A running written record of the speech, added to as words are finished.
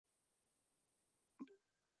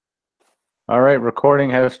All right, recording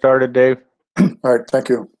has started, Dave. All right, thank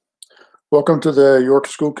you. Welcome to the York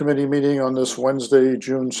School Committee meeting on this Wednesday,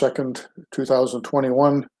 June 2nd,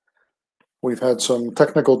 2021. We've had some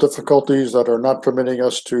technical difficulties that are not permitting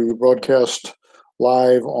us to broadcast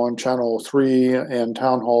live on Channel 3 and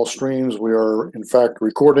Town Hall streams. We are, in fact,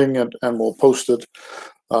 recording it and we'll post it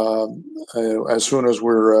as soon as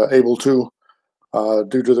we're able to.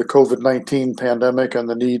 Due to the COVID-19 pandemic and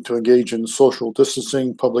the need to engage in social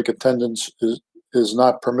distancing, public attendance is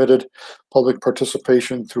not permitted. Public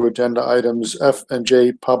participation through agenda items F and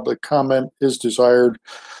J public comment is desired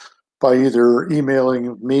by either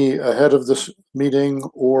emailing me ahead of this meeting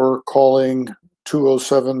or calling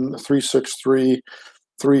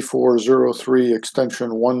 207-363-3403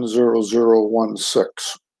 extension 10016.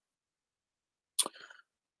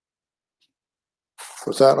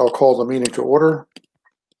 With that, I'll call the meeting to order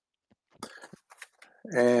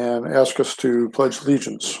and ask us to pledge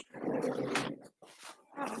allegiance.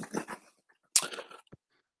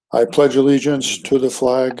 I pledge allegiance to the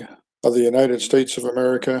flag of the United States of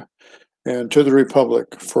America and to the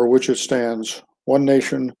republic for which it stands, one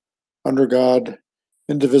nation, under God,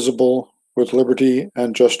 indivisible, with liberty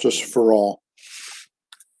and justice for all.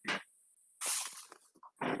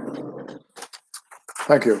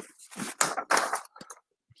 Thank you.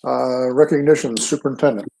 Recognition,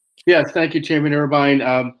 Superintendent. Yes, thank you, Chairman Irvine.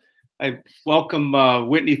 I welcome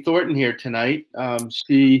Whitney Thornton here tonight.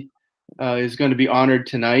 She is going to be honored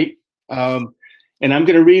tonight. And I'm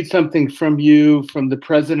going to read something from you from the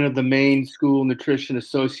president of the Maine School Nutrition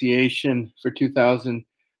Association for 2020-21.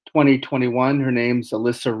 Her name's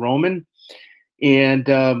Alyssa Roman.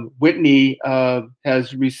 And Whitney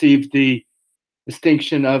has received the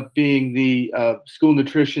distinction of being the School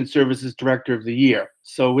Nutrition Services Director of the Year.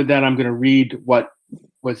 So with that, I'm going to read what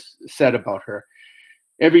was said about her.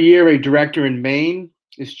 Every year, a director in Maine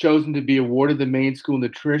is chosen to be awarded the Maine School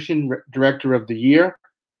Nutrition Director of the Year.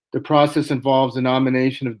 The process involves the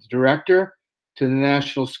nomination of the director to the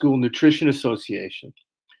National School Nutrition Association.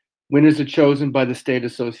 Winners are chosen by the state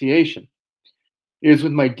association. It is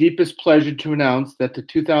with my deepest pleasure to announce that the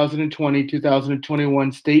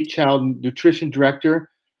 2020-2021 State Child Nutrition Director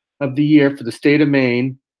of the Year for the state of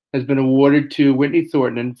Maine has been awarded to Whitney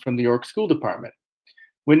Thornton from the York School Department.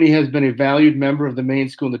 Whitney has been a valued member of the Maine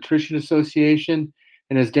School Nutrition Association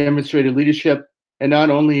and has demonstrated leadership at not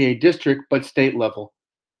only a district but state level.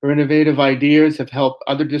 Her innovative ideas have helped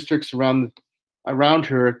other districts around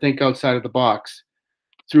her think outside of the box.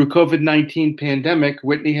 Through COVID-19 pandemic,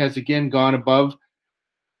 Whitney has again gone above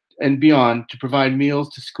and beyond to provide meals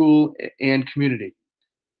to school and community.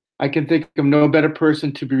 I can think of no better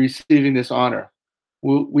person to be receiving this honor.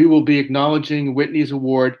 We will be acknowledging Whitney's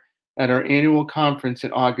award at our annual conference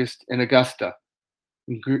in August in Augusta.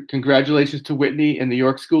 Congratulations to Whitney and the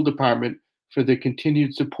York School Department for the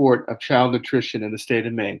continued support of child nutrition in the state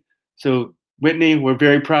of Maine. So Whitney, we're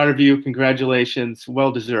very proud of you. Congratulations,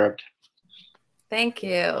 well deserved. Thank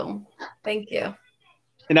you. Thank you.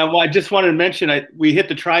 And I just wanted to mention, we hit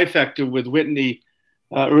the trifecta with Whitney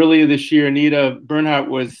earlier this year. Anita Bernhardt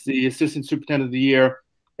was the Assistant Superintendent of the Year,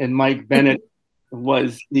 and Mike Bennett she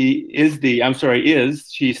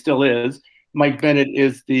still is. Mike Bennett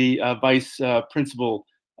is the Vice Principal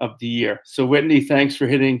of the Year. So Whitney, thanks for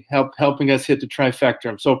helping us hit the trifecta.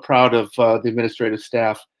 I'm so proud of the administrative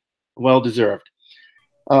staff. Well deserved.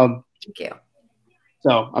 Thank you.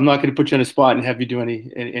 So I'm not going to put you on the spot and have you do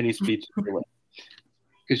any speech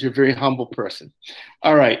because you're a very humble person.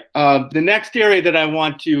 All right. The next area that I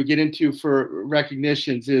want to get into for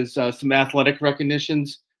recognitions is some athletic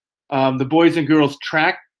recognitions. The boys and girls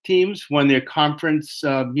track teams won their conference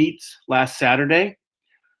meets last Saturday.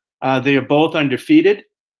 They are both undefeated.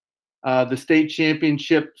 The state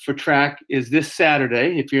championship for track is this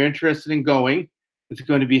Saturday. If you're interested in going, it's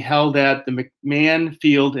going to be held at the McMahon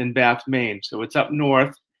Field in Bath, Maine. So it's up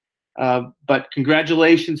north. But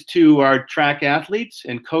congratulations to our track athletes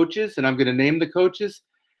and coaches, and I'm going to name the coaches: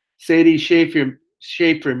 Sadie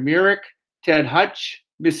Schaefer-Myrick, Ted Hutch,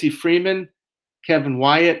 Missy Freeman, Kevin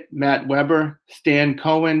Wyatt, Matt Weber, Stan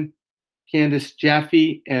Cohen, Candace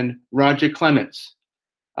Jaffe, and Roger Clements.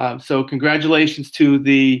 So congratulations to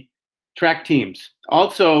the track teams.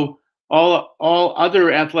 Also, all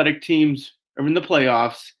other athletic teams are in the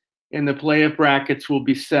playoffs, and the playoff brackets will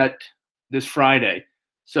be set this Friday.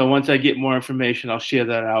 So once I get more information, I'll share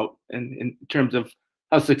that out in terms of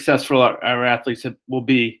how successful our athletes will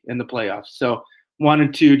be in the playoffs. So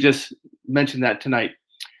wanted to just mention that tonight.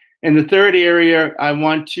 In the third area, I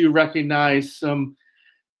want to recognize some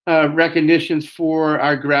recognitions for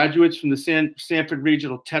our graduates from the Sanford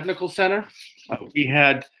Regional Technical Center. We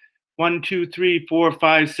had 1, 2, 3, 4,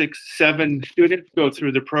 5, 6, 7 students go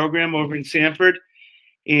through the program over in Sanford.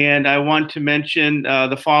 And I want to mention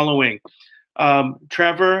the following.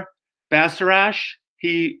 Trevor Basarash,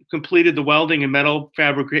 he completed the welding and metal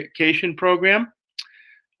fabrication program.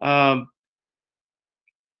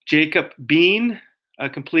 Jacob Bean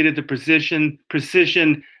completed the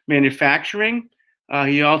precision manufacturing.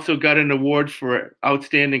 He also got an award for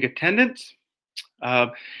outstanding attendance.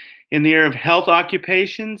 In the area of health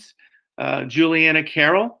occupations, Juliana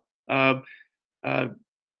Carroll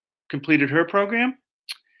completed her program.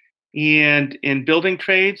 And in building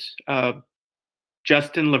trades,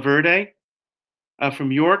 Justin Laverde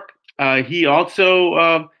from York, he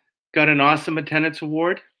also got an awesome attendance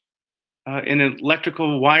award. In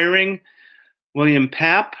electrical wiring, William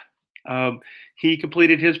Papp, he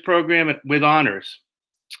completed his program with honors.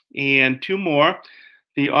 And 2 more,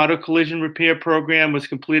 the auto collision repair program was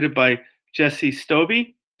completed by Jesse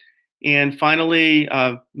Stobie. And finally,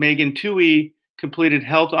 Megan Toohey completed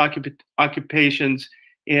health occupations,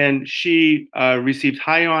 and she received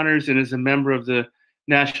high honors and is a member of the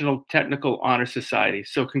National Technical Honor Society.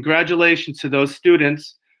 So congratulations to those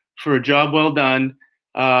students for a job well done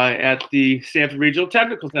at the Sanford Regional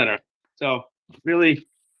Technical Center. So really,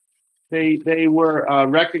 they were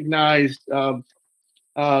recognized on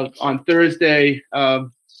Thursday,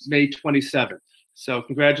 May 27th. So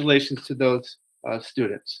congratulations to those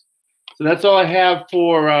students. So that's all I have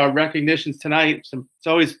for recognitions tonight. So it's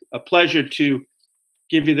always a pleasure to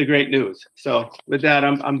give you the great news. So with that,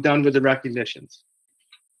 I'm done with the recognitions.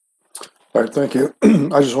 All right, thank you.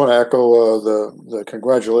 I just want to echo the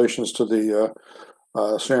congratulations to the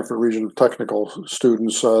Sanford Regional Technical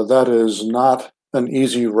students. That is not an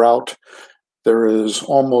easy route. There is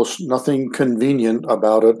almost nothing convenient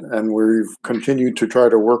about it, and we've continued to try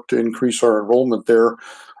to work to increase our enrollment there.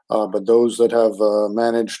 But those that have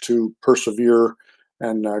managed to persevere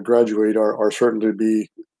and graduate are certainly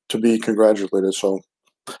to be congratulated. So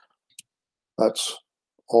that's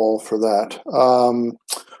all for that.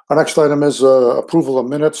 Our next item is approval of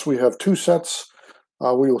minutes. We have 2 sets.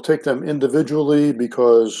 We will take them individually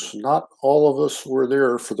because not all of us were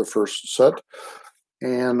there for the first set.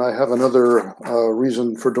 And I have another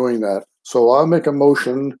reason for doing that. So I'll make a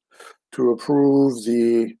motion to approve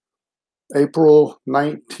the April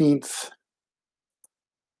 19th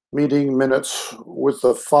meeting minutes with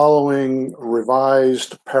the following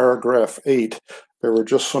revised paragraph 8. There were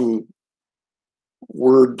just some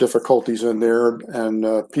word difficulties in there and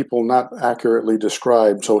people not accurately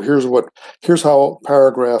described. So here's how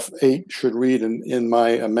paragraph 8 should read in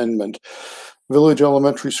my amendment. Village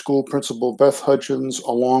Elementary School Principal Beth Hutchins,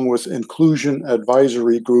 along with Inclusion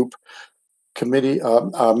Advisory Group Committee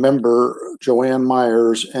member Joanne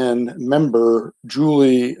Myers and member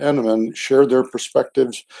Julie Enneman, shared their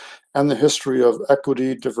perspectives and the history of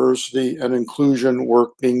equity, diversity, and inclusion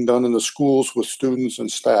work being done in the schools with students and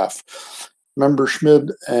staff. Member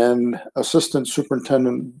Schmid and Assistant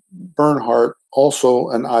Superintendent Bernhardt, also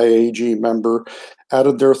an IAG member,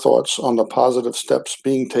 added their thoughts on the positive steps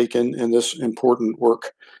being taken in this important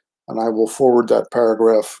work. And I will forward that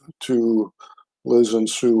paragraph to Liz and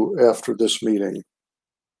Sue after this meeting.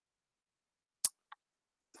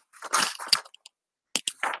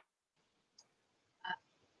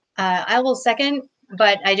 I will second,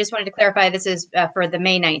 but I just wanted to clarify this is for the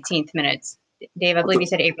May 19th minutes. Dave, I believe you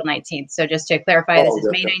said April 19th. So just to clarify, this is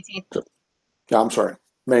May 19th? Yeah, I'm sorry.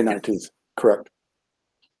 May 19th, correct.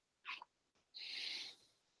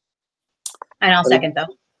 And I'll second though.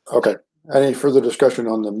 Okay. Any further discussion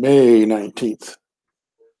on the May 19th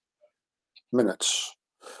minutes?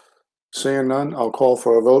 Seeing none, I'll call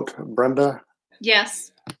for a vote. Brenda?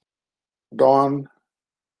 Yes. Dawn?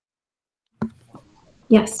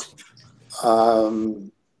 Yes.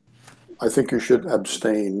 I think you should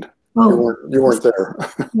abstain. Oh, You weren't there.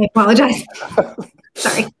 I apologize.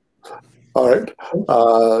 Sorry. All right.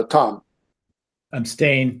 Tom?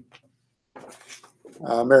 Abstain.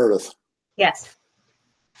 Meredith? Yes.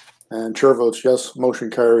 And chair votes yes. Motion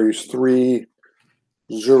carries 3-0,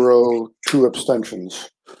 2 abstentions.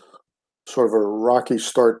 Sort of a rocky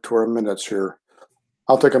start to our minutes here.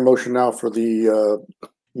 I'll take a motion now for the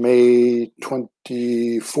May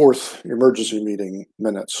 24th emergency meeting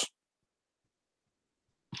minutes.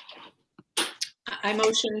 I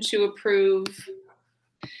motion to approve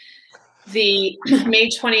the May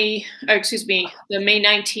 19th,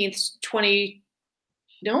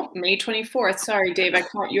 May 24th. Sorry, Dave, I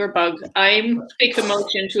caught your bug. I make the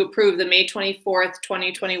motion to approve the May 24th,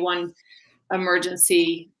 2021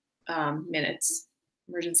 emergency meeting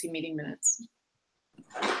minutes.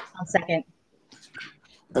 I'll second.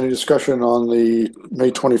 Any discussion on the May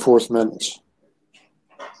 24th minutes?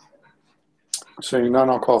 Seeing none,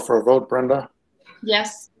 I'll call for a vote. Brenda?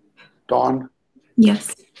 Yes. Dawn?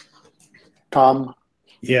 Yes. Tom?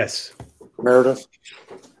 Yes. Meredith?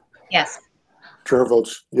 Yes. Chair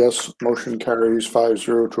votes yes. Motion carries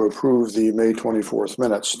 5-0 to approve the May 24th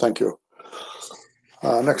minutes. Thank you.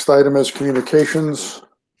 Next item is communications.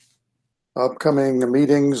 Upcoming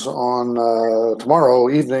meetings on tomorrow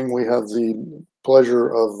evening. We have the pleasure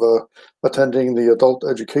of attending the adult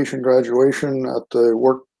education graduation at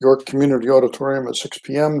the York Community Auditorium at 6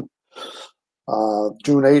 p.m.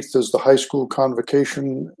 June 8th is the high school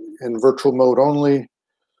convocation in virtual mode only.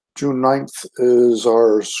 June 9th is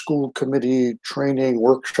our school committee training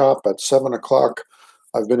workshop at 7 o'clock.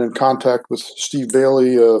 I've been in contact with Steve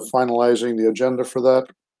Bailey, finalizing the agenda for that.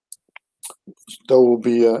 There will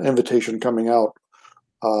be an invitation coming out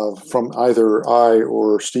from either I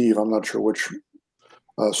or Steve. I'm not sure which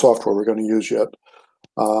software we're going to use yet.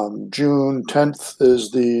 June 10th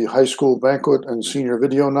is the high school banquet and senior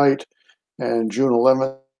video night, and June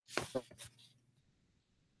 11th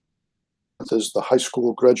is the high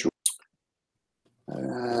school graduate.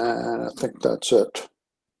 And I think that's it.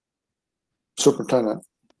 Superintendent.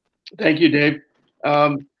 Thank you, Dave.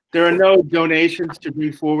 There are no donations to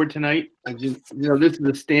bring forward tonight. This is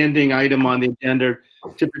a standing item on the agenda.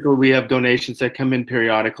 Typically, we have donations that come in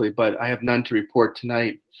periodically, but I have none to report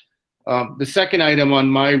tonight. The second item on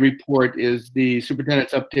my report is the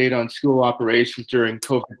superintendent's update on school operations during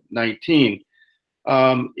COVID-19.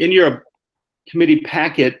 In your committee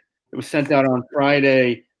packet, it was sent out on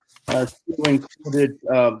Friday, still included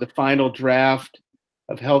the final draft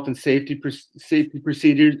of health and safety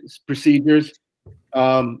procedures.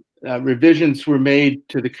 Revisions were made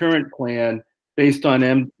to the current plan based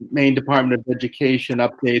on Maine Department of Education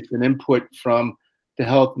updates and input from the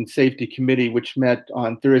Health and Safety Committee, which met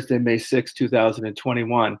on Thursday, May 6,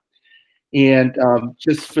 2021. And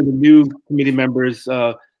just for the new committee members,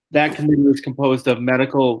 that committee was composed of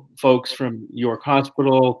medical folks from York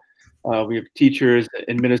Hospital. We have teachers,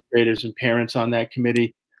 administrators, and parents on that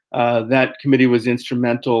committee. That committee was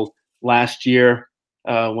instrumental last year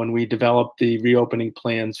when we developed the reopening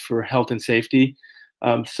plans for health and safety.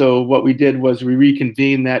 So what we did was we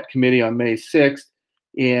reconvened that committee on May 6th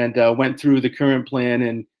and went through the current plan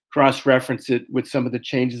and cross-referenced it with some of the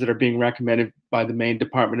changes that are being recommended by the Maine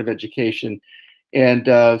Department of Education. And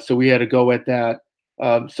so we had a go at that.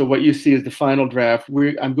 So what you see is the final draft.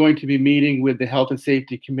 I'm going to be meeting with the Health and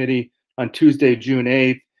Safety Committee on Tuesday, June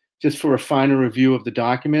 8th, just for a final review of the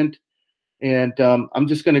document. And I'm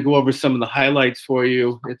just going to go over some of the highlights for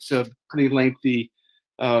you. It's a pretty lengthy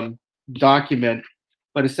document,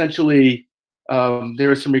 but essentially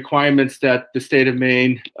there are some requirements that the state of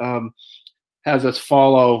Maine has us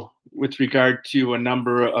follow with regard to a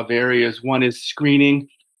number of areas. One is screening.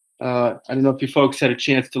 I don't know if you folks had a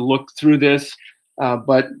chance to look through this,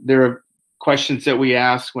 but there are questions that we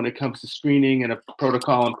ask when it comes to screening and a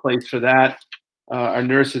protocol in place for that. Our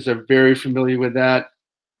nurses are very familiar with that.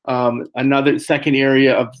 Another second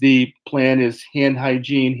area of the plan is hand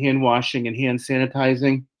hygiene, hand washing, and hand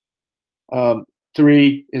sanitizing.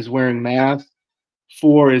 3 is wearing masks.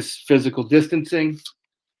 4 is physical distancing.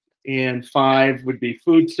 And 5 would be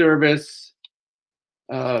food service.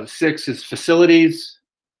 6 is facilities.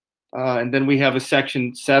 And then we have a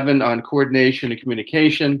section 7 on coordination and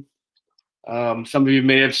communication. Some of you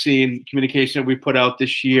may have seen communication that we put out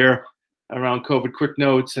this year around COVID quick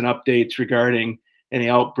notes and updates regarding any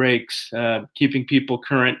outbreaks, keeping people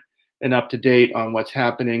current and up to date on what's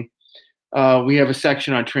happening. We have a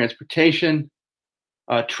section on transportation,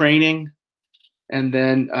 training, and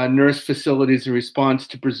then nurse facilities in response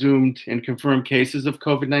to presumed and confirmed cases of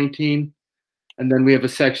COVID-19. And then we have a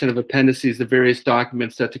section of appendices, the various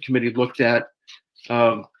documents that the committee looked at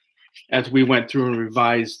as we went through and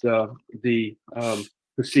revised the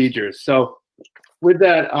procedures. So with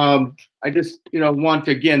that, I just want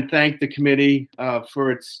to again thank the committee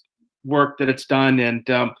for its work that it's done, and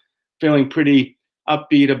feeling pretty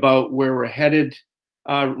upbeat about where we're headed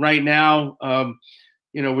right now.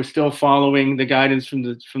 We're still following the guidance from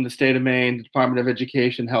the state of Maine, the Department of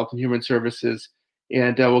Education, Health and Human Services,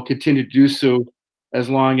 and we'll continue to do so as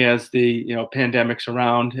long as the pandemic's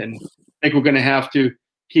around. And I think we're going to have to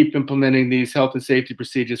keep implementing these health and safety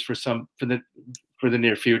procedures for the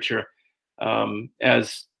near future.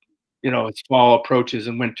 As as fall approaches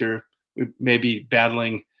and winter, we may be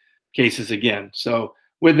battling cases again. So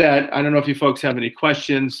with that, I don't know if you folks have any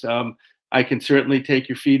questions. I can certainly take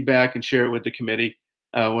your feedback and share it with the committee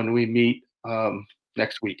when we meet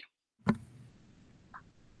next week.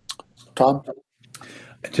 Tom?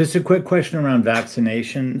 Just a quick question around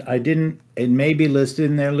vaccination. It may be listed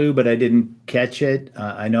in there, Lou, but I didn't catch it.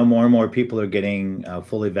 I know more and more people are getting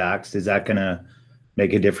fully vaxxed. Is that going to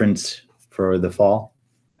make a difference for the fall?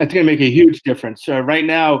 It's going to make a huge difference. Right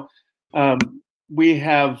now, we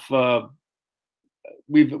have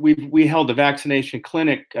we held a vaccination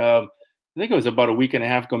clinic. I think it was about a week and a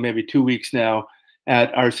half ago, maybe 2 weeks now,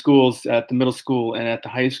 at our schools, at the middle school and at the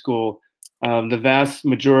high school. The vast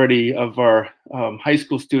majority of our high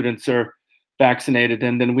school students are vaccinated,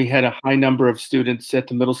 and then we had a high number of students at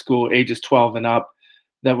the middle school, ages 12 and up,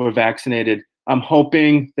 that were vaccinated. I'm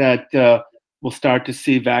hoping that we'll start to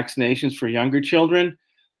see vaccinations for younger children,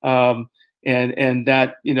 and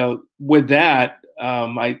that, you know, with that,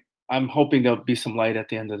 I'm hoping there'll be some light at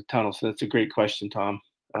the end of the tunnel. So that's a great question, Tom.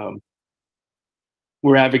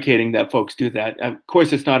 We're advocating that folks do that. Of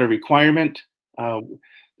course, it's not a requirement.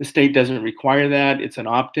 The state doesn't require that. It's an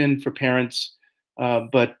opt-in for parents,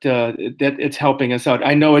 but it's helping us out.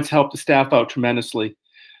 I know it's helped the staff out tremendously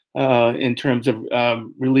in terms of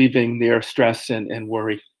relieving their stress and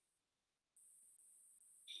worry.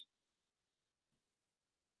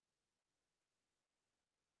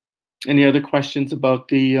 Any other questions about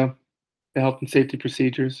the health and safety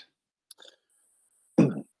procedures?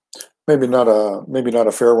 Maybe not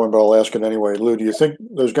a fair one, but I'll ask it anyway. Lou, do you think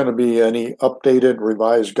there's going to be any updated,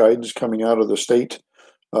 revised guidance coming out of the state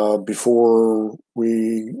before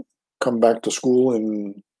we come back to school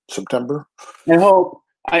in September? I hope.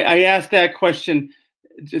 I ask that question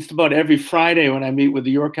just about every Friday when I meet with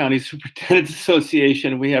the York County Superintendent's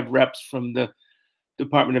Association. We have reps from the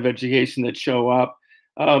Department of Education that show up.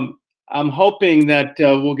 I'm hoping that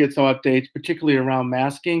we'll get some updates, particularly around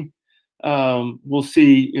masking. We'll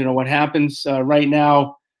see, you know, what happens. Right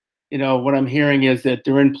now, you know, what I'm hearing is that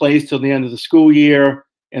they're in place till the end of the school year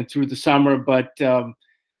and through the summer, but you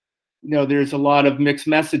know, there's a lot of mixed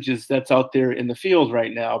messages that's out there in the field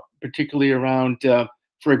right now, particularly around,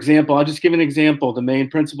 for example, I'll just give an example. The Maine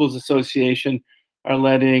Principals Association are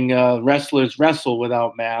letting wrestlers wrestle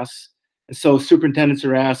without masks. And so superintendents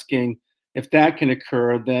are asking, if that can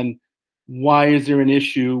occur, then why is there an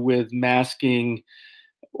issue with masking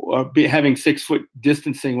or having 6 foot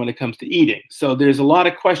distancing when it comes to eating? So there's a lot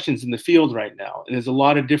of questions in the field right now. There's a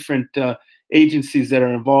lot of different agencies that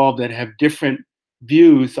are involved that have different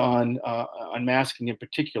views on masking in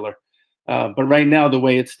particular. But right now, the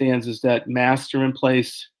way it stands is that masks are in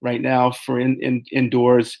place right now for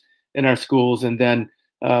indoors in our schools, and then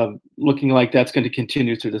looking like that's going to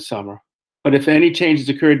continue through the summer. But if any changes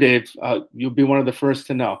occur, Dave, you'll be one of the first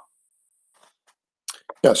to know.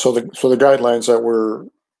 Yeah, so the guidelines that we're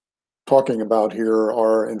talking about here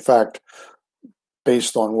are, in fact,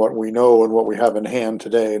 based on what we know and what we have in hand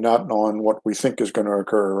today, not on what we think is going to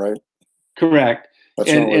occur, right? Correct.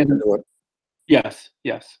 That's not way to do it. Yes,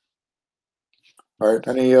 yes. All right.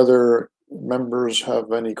 Any other members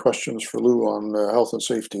have any questions for Lou on the health and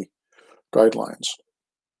safety guidelines?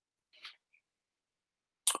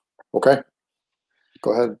 Okay.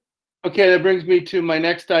 Go ahead. Okay, that brings me to my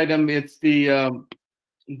next item. It's the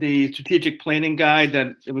strategic planning guide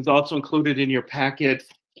that it was also included in your packet.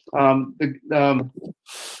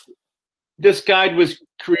 This guide was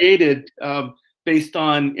created based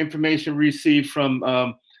on information received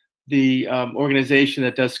from the organization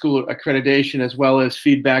that does school accreditation, as well as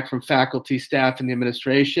feedback from faculty, staff, and the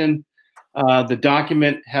administration. The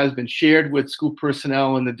document has been shared with school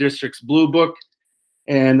personnel in the district's Blue Book,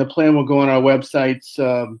 and the plan will go on our websites.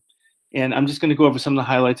 And I'm just going to go over some of the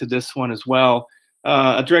highlights of this one as well.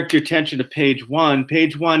 I'll direct your attention to page 1.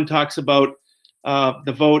 Page 1 talks about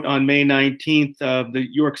the vote on May 19th. The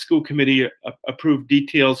York School Committee approved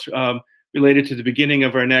details related to the beginning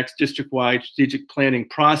of our next district-wide strategic planning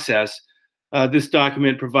process. This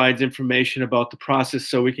document provides information about the process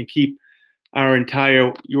so we can keep our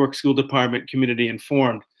entire York School Department community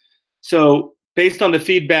informed. So based on the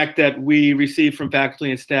feedback that we received from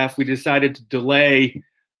faculty and staff, we decided to delay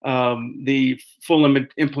the full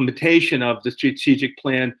implementation of the strategic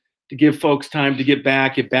plan to give folks time to get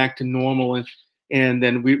back to normal, and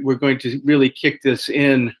then we're going to really kick this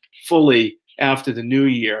in fully after the new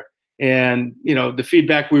year. And you know, the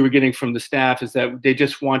feedback we were getting from the staff is that they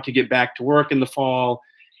just want to get back to work in the fall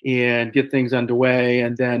and get things underway,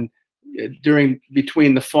 and then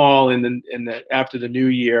between the fall and after the new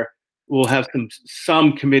year, we'll have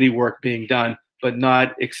some committee work being done, but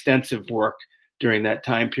not extensive work during that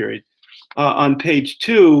time period. On page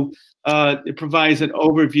 2, it provides an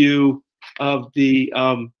overview of the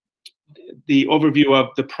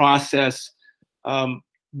process.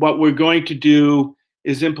 What we're going to do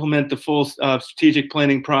is implement the full strategic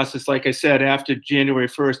planning process, like I said, after January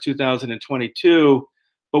 1st, 2022.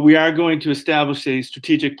 but we are going to establish a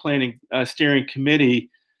strategic planning steering committee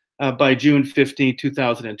by June 15,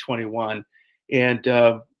 2021.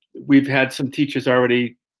 And we've had some teachers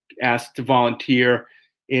already asked to volunteer.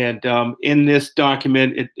 And in this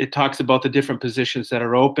document, it talks about the different positions that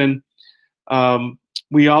are open.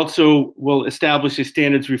 We also will establish a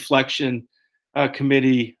standards reflection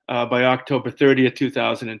committee by October 30th,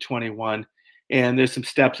 2021. And there's some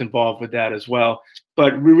steps involved with that as well.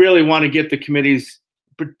 But we really want to get the committees,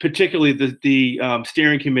 particularly the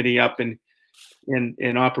steering committee, up and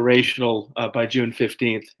operational by June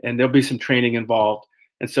 15th. And there'll be some training involved.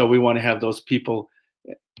 And so we want to have those people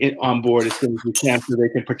on board as soon as we can so they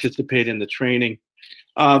can participate in the training.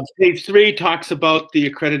 Page 3 talks about the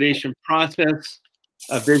accreditation process,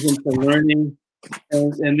 vision for learning.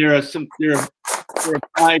 And there are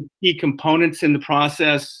 5 key components in the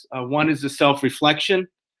process. One is the self-reflection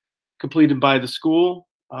completed by the school.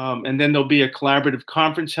 And then there'll be a collaborative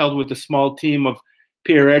conference held with a small team of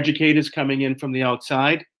peer educators coming in from the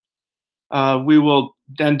outside. We will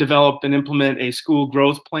then develop and implement a school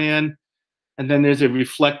growth plan. And then there's a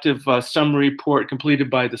reflective summary report completed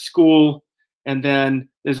by the school. And then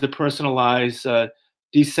there's the personalized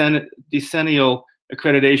decennial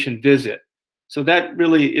accreditation visit. So that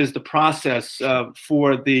really is the process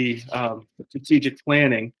for the strategic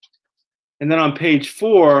planning. And then on page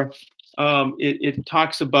 4, it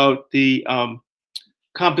talks about the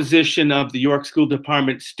composition of the York School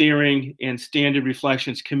Department Steering and Standard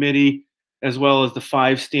Reflections Committee, as well as the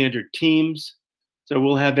 5 standard teams. So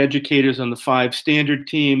we'll have educators on the 5 standard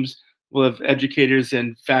teams. We'll have educators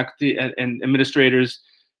and faculty and administrators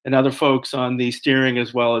and other folks on the steering,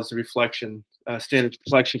 as well as the reflection standard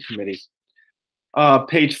reflection committees.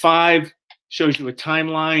 Page 5 shows you a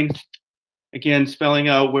timeline, again, spelling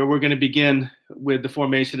out where we're going to begin with the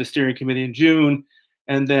formation of the steering committee in June,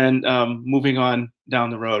 and then moving on down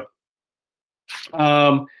the road.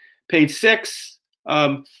 Page 6,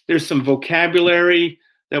 there's some vocabulary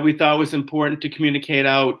that we thought was important to communicate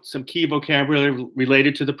out, some key vocabulary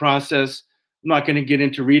related to the process. I'm not going to get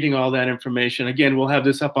into reading all that information. Again, we'll have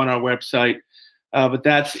this up on our website, but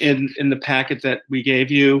that's in the packet that we gave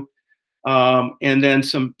you. And then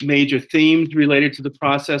some major themes related to the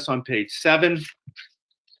process on page 7.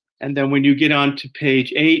 And then when you get on to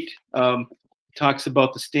page 8, it talks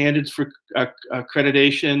about the standards for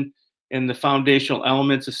accreditation and the foundational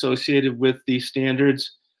elements associated with these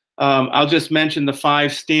standards. I'll just mention the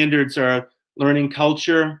 5 standards are learning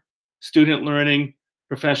culture, student learning,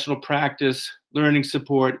 professional practice, learning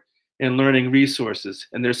support, and learning resources.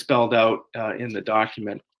 And they're spelled out in the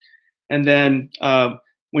document. And then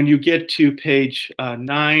when you get to page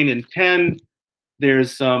 9 and 10,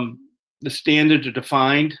 there's the standards are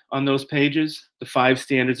defined on those pages. The 5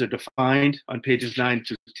 standards are defined on pages 9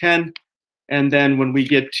 to 10. And then when we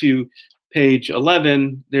get to page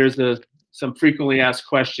 11, there's some frequently asked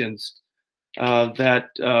questions that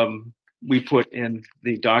we put in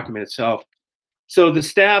the document itself. So the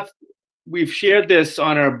staff, we've shared this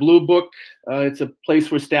on our Blue Book. It's a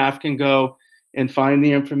place where staff can go and find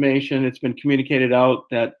the information. It's been communicated out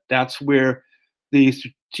that that's where the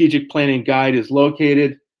strategic planning guide is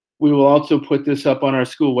located. We will also put this up on our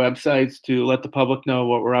school websites to let the public know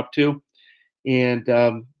what we're up to.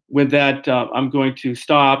 And with that, I'm going to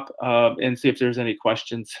stop and see if there's any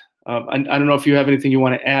questions. I don't know if you have anything you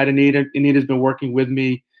want to add, Anita. Anita's been working with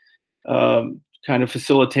me, kind of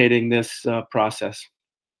facilitating this process.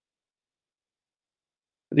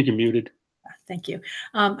 I think you're muted. Thank you.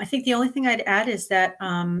 I think the only thing I'd add is that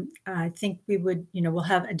I think we would, we'll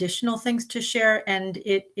have additional things to share, and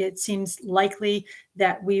it seems likely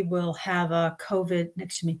that we will have a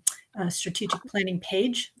strategic planning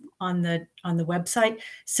page on the website,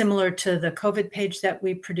 similar to the COVID page that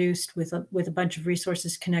we produced with a bunch of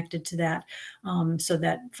resources connected to that, so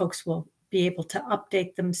that folks will be able to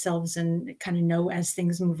update themselves and kind of know as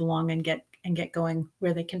things move along and get going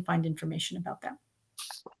where they can find information about that.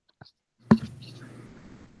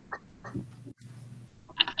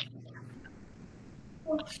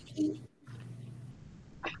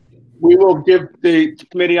 We will give the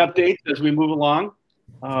committee updates as we move along.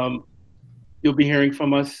 You'll be hearing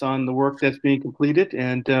from us on the work that's being completed,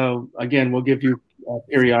 and again, we'll give you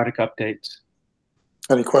periodic updates.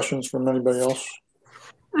 Any questions from anybody else?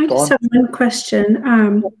 I just have one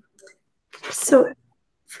question. So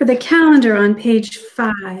for the calendar on page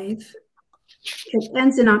 5, it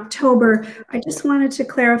ends in October. I just wanted to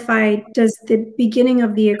clarify, does the beginning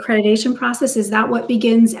of the accreditation process, is that what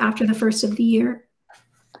begins after the first of the year?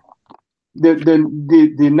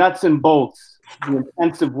 The nuts and bolts, the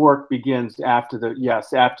intensive work begins after the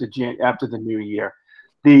new year.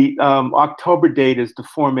 The October date is the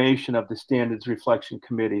formation of the Standards Reflection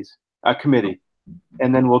Committee,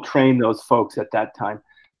 and then we'll train those folks at that time.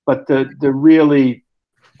 But the really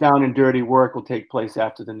down and dirty work will take place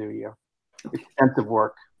after the new year. Extensive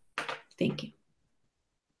work. Thank you.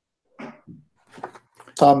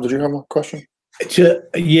 Tom, did you have a question?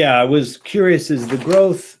 Yeah, I was curious, is the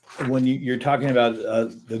growth, when you're talking about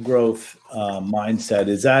the growth mindset,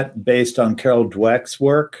 is that based on Carol Dweck's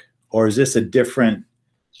work, or is this a different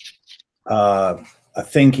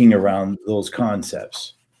thinking around those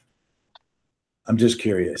concepts? I'm just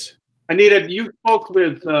curious. Anita, you spoke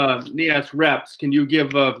with NIAS reps. Can you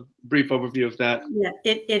give a brief overview of that? Yeah,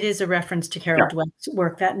 it is a reference to Carol Dweck's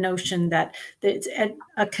work, that notion that it's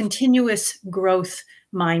a continuous growth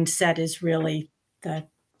mindset is really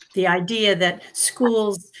the idea that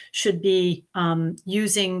schools should be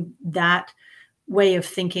using that way of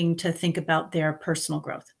thinking to think about their personal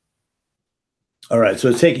growth. All right, so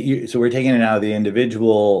we're taking it out of the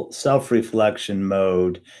individual self-reflection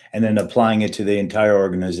mode and then applying it to the entire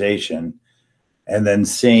organization, and then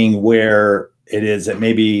seeing where it is that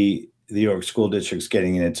maybe the York School District's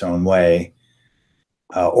getting in its own way,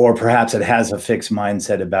 or perhaps it has a fixed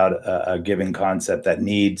mindset about a given concept that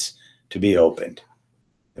needs to be opened,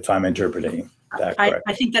 if I'm interpreting that correctly.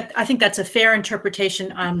 I think that's a fair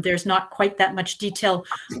interpretation. There's not quite that much detail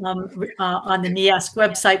on the NIASC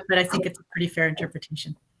website, but I think it's a pretty fair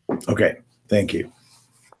interpretation. Okay, thank you.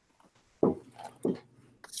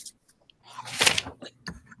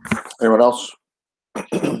 Anyone else?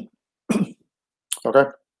 Okay,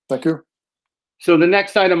 thank you. So the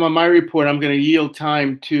next item on my report, I'm going to yield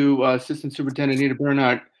time to Assistant Superintendent Anita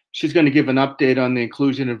Bernhardt. She's going to give an update on the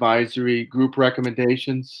Inclusion Advisory Group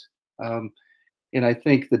recommendations. And I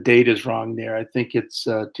think the date is wrong there. I think it's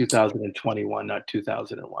 2021, not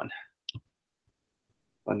 2001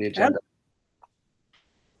 on the agenda.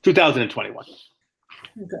 2021.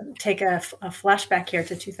 Take a flashback here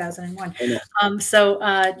to 2001. So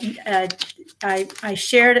I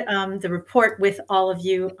shared the report with all of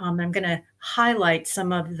you. I'm going to highlight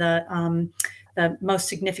some of the most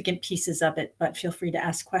significant pieces of it, but feel free to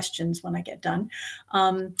ask questions when I get done.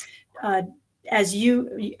 As you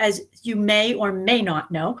may or may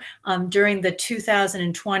not know, during the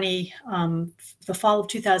 2020, the fall of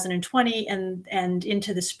 2020 and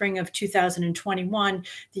into the spring of 2021,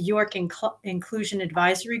 the York Inclusion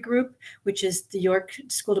Advisory Group, which is the York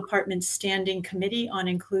School Department's Standing Committee on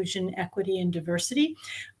Inclusion, Equity, and Diversity,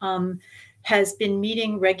 has been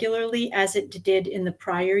meeting regularly as it did in the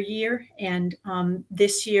prior year. And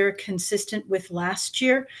this year, consistent with last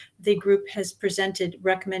year, the group has presented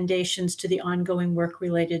recommendations to the ongoing work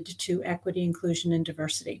related to equity, inclusion, and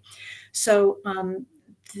diversity. So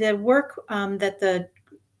the work that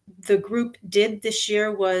the group did this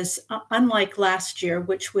year was unlike last year,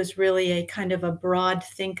 which was really a kind of a broad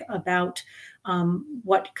think about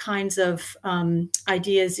what kinds of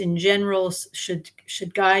ideas in general should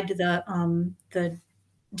guide the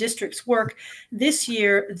district's work. This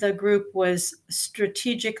year, the group was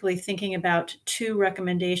strategically thinking about two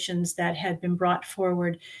recommendations that had been brought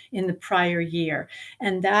forward in the prior year.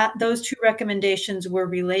 And those two recommendations were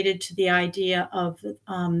related to the idea of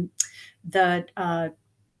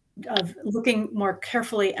of looking more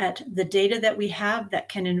carefully at the data that we have that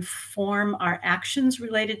can inform our actions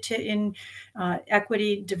related to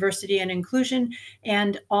equity, diversity, and inclusion,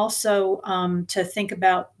 and also to think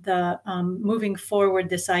about the moving forward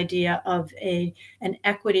this idea of an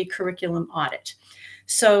equity curriculum audit.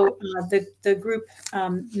 So the group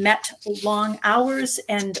met long hours,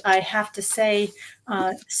 and I have to say,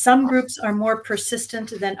 some groups are more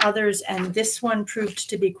persistent than others, and this one proved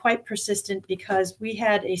to be quite persistent because we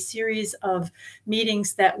had a series of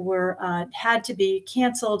meetings that were had to be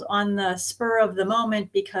canceled on the spur of the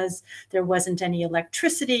moment because there wasn't any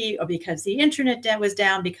electricity, or because the internet was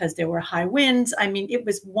down, because there were high winds. I mean, it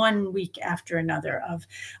was one week after another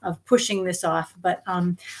of pushing this off. But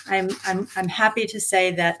I'm happy to say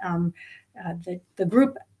that the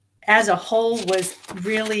group as a whole was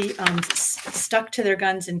really stuck to their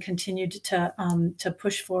guns and continued to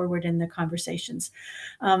push forward in the conversations.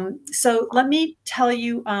 So let me tell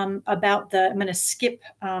you about I'm going to skip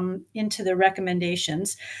into the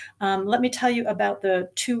recommendations. Let me tell you about the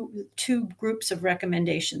two groups of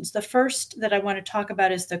recommendations. The first that I want to talk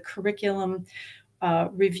about is the curriculum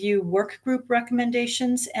review work group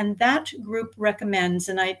recommendations, and that group recommends,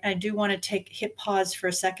 and I do want to hit pause for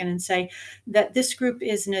a second and say that this group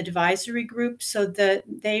is an advisory group, so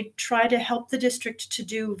they try to help the district to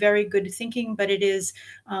do very good thinking, but it is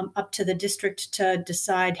up to the district to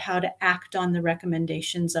decide how to act on the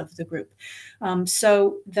recommendations of the group.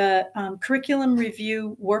 So the curriculum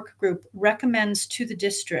review work group recommends to the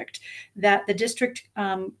district that the district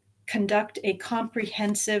conduct a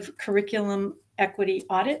comprehensive curriculum equity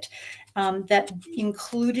audit, that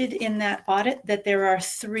included in that audit that there are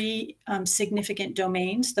three significant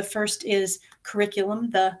domains. The first is curriculum,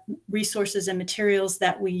 the resources and materials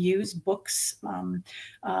that we use, books,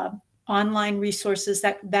 online resources,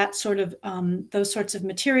 that sort of those sorts of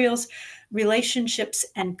materials, relationships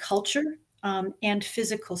and culture, and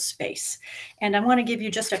physical space. And I want to give you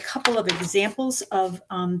just a couple of examples of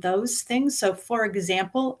those things. So for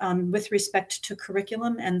example, with respect to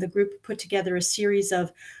curriculum, and the group put together a series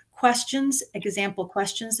of questions, example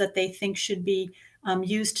questions that they think should be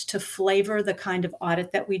used to flavor the kind of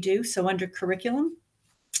audit that we do. So under curriculum,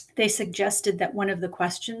 they suggested that one of the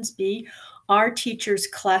questions be, are teachers'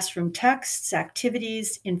 classroom texts,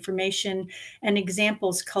 activities, information, and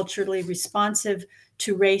examples culturally responsive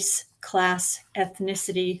to race, class,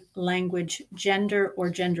 ethnicity, language, gender or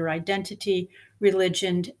gender identity,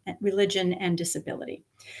 religion, and disability.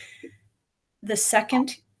 The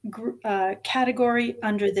second category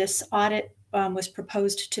under this audit was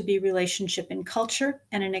proposed to be relationship and culture,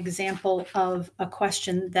 and an example of a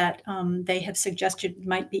question that they have suggested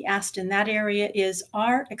might be asked in that area is,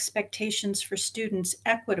 are expectations for students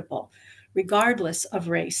equitable, regardless of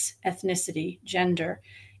race, ethnicity, gender,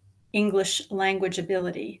 English language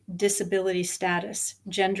ability, disability status,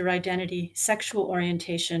 gender identity, sexual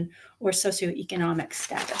orientation, or socioeconomic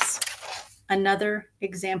status? Another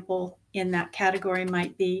example in that category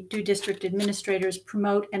might be, do district administrators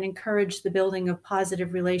promote and encourage the building of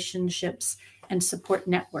positive relationships and support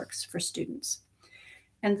networks for students?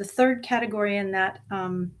 And the third category in that,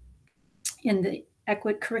 in the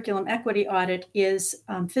curriculum equity audit, is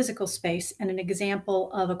physical space. And an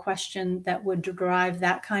example of a question that would drive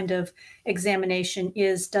that kind of examination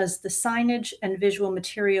is, does the signage and visual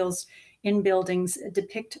materials in buildings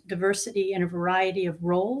depict diversity in a variety of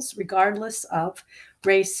roles, regardless of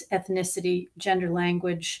race, ethnicity, gender,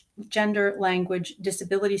 language,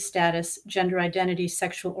 disability status, gender identity,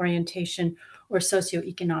 sexual orientation, or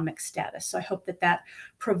socioeconomic status? So I hope that that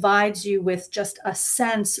provides you with just a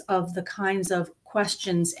sense of the kinds of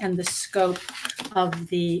questions and the scope of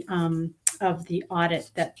the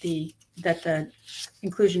audit that the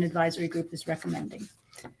Inclusion Advisory Group is recommending.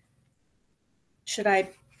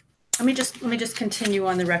 Let me just continue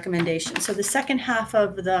on the recommendation. So the second half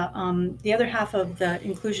of the other half of the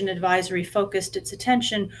Inclusion Advisory focused its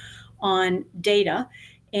attention on data,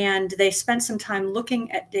 and they spent some time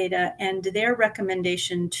looking at data, and their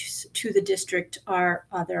recommendation to the district are,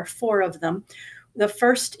 there are four of them. The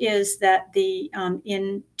first is that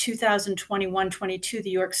in 2021-22, the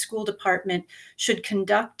York School Department should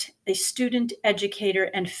conduct a student, educator,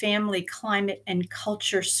 and family climate and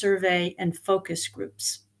culture survey and focus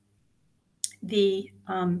groups. The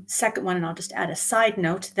second one, and I'll just add a side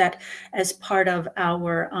note, that as part of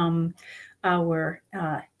our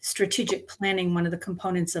strategic planning, one of the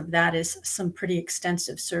components of that is some pretty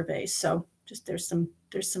extensive surveys. So just there's some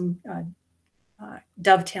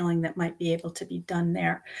dovetailing that might be able to be done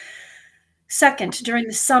there. Second, during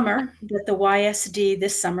the summer, that the YSD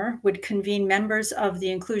this summer would convene members of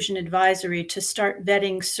the Inclusion Advisory to start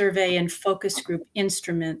vetting survey and focus group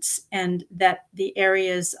instruments, and that the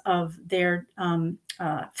areas of their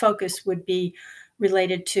focus would be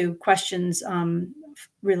related to questions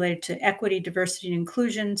related to equity, diversity, and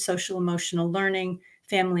inclusion, social emotional learning,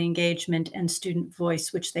 family engagement, and student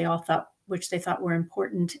voice, which they thought were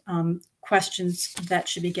important questions that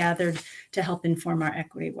should be gathered to help inform our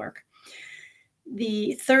equity work.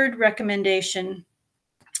 The third recommendation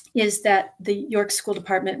is that the York School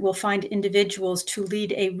Department will find individuals to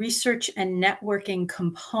lead a research and networking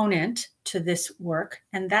component to this work.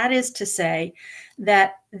 And that is to say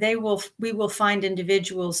that we will find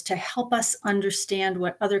individuals to help us understand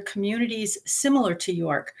what other communities similar to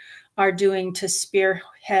York are doing to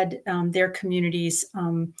spearhead their communities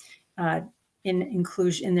in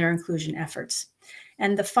their inclusion efforts.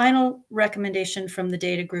 And the final recommendation from the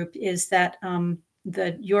data group is that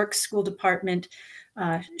the York School Department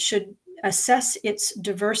should assess its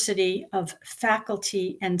diversity of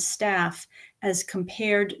faculty and staff as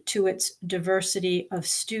compared to its diversity of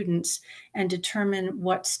students, and determine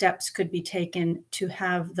what steps could be taken to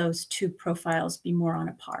have those two profiles be more on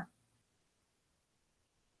a par.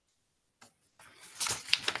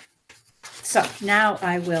 So now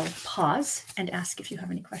I will pause and ask if you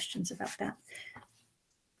have any questions about that.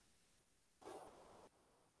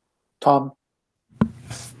 Tom?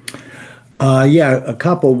 Yeah, a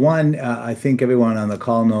couple. One, I think everyone on the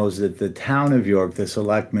call knows that the town of York, the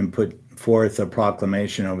selectmen, put forth a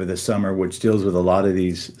proclamation over the summer which deals with a lot of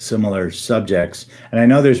these similar subjects. And I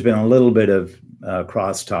know there's been a little bit of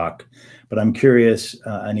crosstalk, but I'm curious,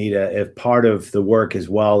 Anita, if part of the work as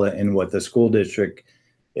well in what the school district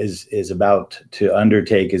is about to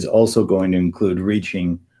undertake is also going to include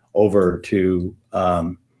reaching over to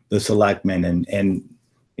the selectmen and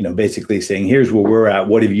you know, basically saying, here's where we're at.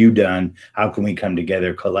 What have you done? How can we come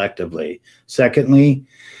together collectively? Secondly,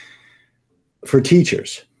 for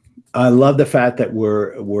teachers, I love the fact that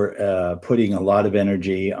we're putting a lot of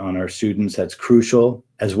energy on our students. That's crucial,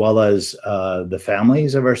 as well as the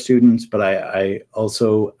families of our students. But I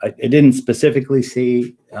didn't specifically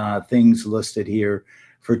see things listed here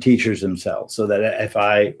for teachers themselves, so that if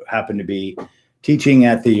I happen to be teaching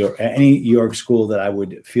at any York school, that I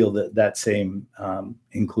would feel that same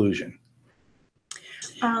inclusion.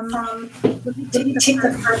 Let me take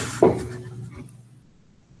the first.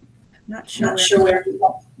 Not sure where.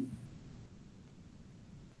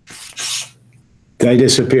 Did I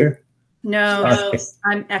disappear? No, Okay.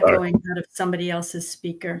 I'm echoing out of somebody else's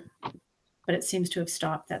speaker, but it seems to have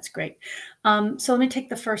stopped. That's great. So let me take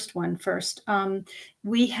the first one first.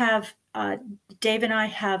 We have, Dave and I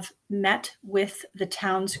have met with the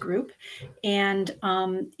towns group, and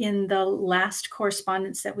in the last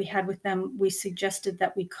correspondence that we had with them, we suggested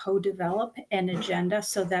that we co-develop an agenda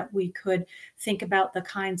so that we could think about the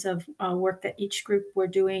kinds of work that each group were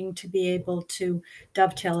doing to be able to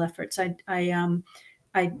dovetail efforts.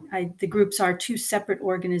 The groups are two separate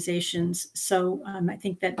organizations. So I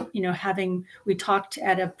think that, you know, we talked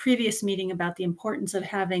at a previous meeting about the importance of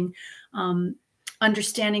having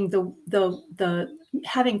understanding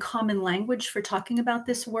having common language for talking about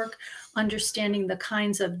this work, understanding the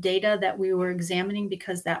kinds of data that we were examining,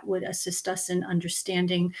 because that would assist us in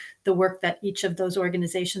understanding the work that each of those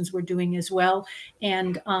organizations were doing as well,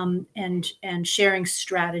 and sharing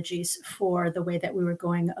strategies for the way that we were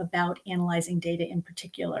going about analyzing data in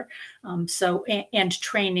particular. And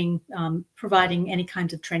training, providing any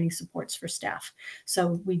kinds of training supports for staff.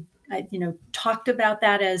 So we talked about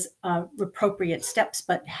that as appropriate steps,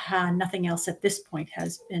 but nothing else at this point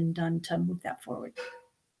has been done to move that forward.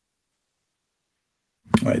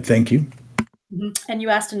 All right, thank you. Mm-hmm. And you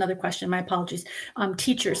asked another question, my apologies.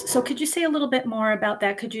 Teachers. So could you say a little bit more about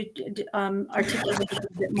that? Could you articulate a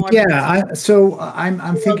little bit more? Yeah,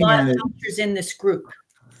 I'm thinking a lot of teachers in this group.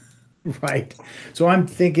 Right. So I'm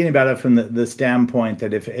thinking about it from the standpoint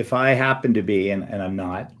that if I happen to be, and I'm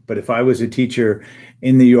not, but if I was a teacher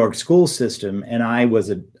in the York school system and I was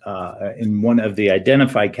in one of the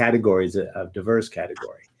identified categories of diverse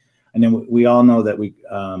category, and then we all know that we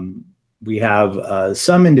have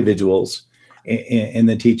some individuals in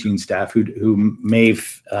the teaching staff who may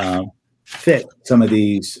fit some of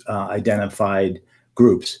these identified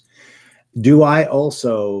groups. Do I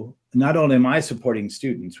also, not only am I supporting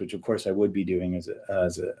students, which of course I would be doing as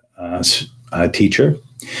a teacher,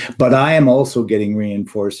 but I am also getting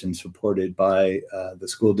reinforced and supported by the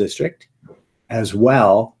school district as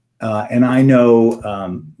well. And I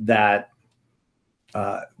know that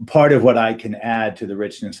part of what I can add to the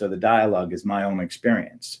richness of the dialogue is my own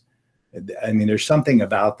experience. I mean, there's something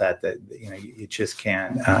about that you just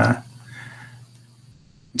can't.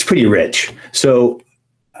 It's pretty rich. So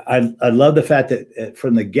I love the fact that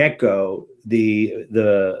from the get-go,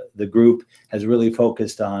 the group has really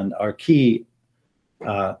focused on our key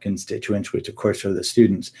constituents, which of course are the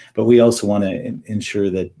students, but we also want to ensure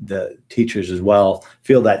that the teachers as well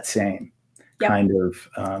feel that same kind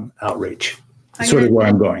of outreach. That's sort of where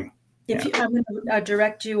I'm going. I'm going to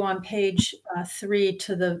direct you on page 3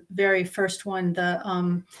 to the very first one.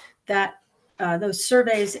 Those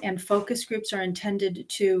surveys and focus groups are intended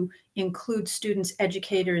to include students,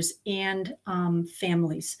 educators, and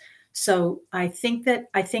families. So I think that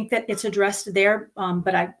it's addressed there,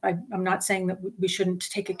 but I'm not saying that we shouldn't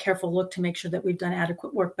take a careful look to make sure that we've done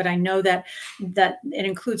adequate work. But I know that it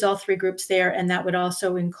includes all three groups there, and that would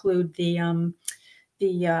also include the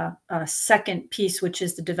second piece, which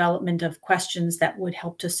is the development of questions that would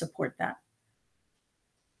help to support that.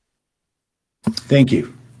 Thank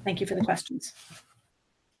you. Thank you for the questions.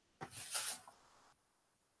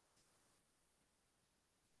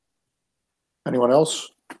 Anyone else?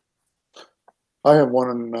 I have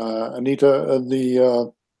one, Anita.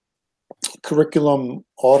 The curriculum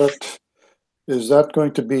audit, is that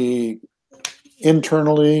going to be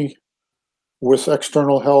internally with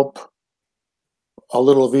external help? a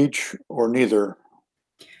little of each or neither?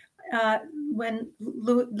 When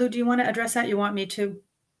Lou, do you want to address that? You want me to?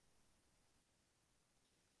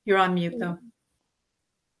 You're on mute though.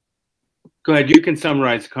 Go ahead. You can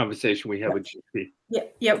summarize the conversation we had with GP.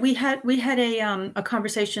 Yeah. We had a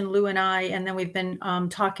conversation, Lou and I, and then we've been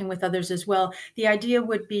talking with others as well. The idea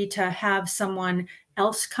would be to have someone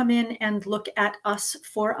else come in and look at us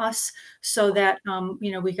for us, so that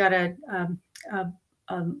we got a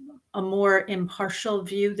more impartial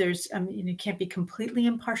view. There's it can't be completely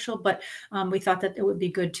impartial, but we thought that it would be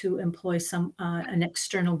good to employ an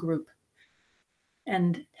external group.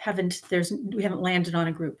 And we haven't landed on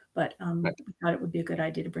a group, but we thought it would be a good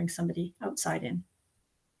idea to bring somebody outside in.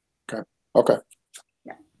 Okay.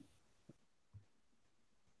 Yeah.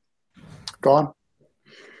 Dawn?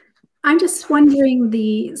 I'm just wondering,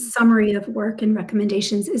 the summary of work and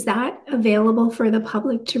recommendations, is that available for the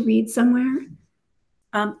public to read somewhere?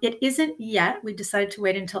 It isn't yet. We decided to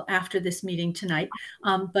wait until after this meeting tonight,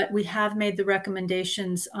 but we have made the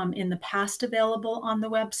recommendations in the past available on the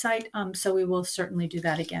website, so we will certainly do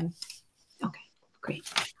that again. Okay, great.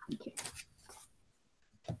 Thank you.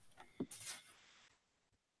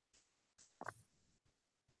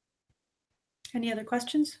 Any other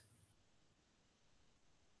questions?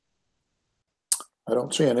 I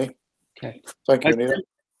don't see any. Okay. Thank you, Anita.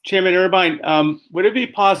 Chairman Irvine, would it be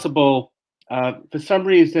possible, for some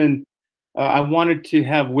reason, I wanted to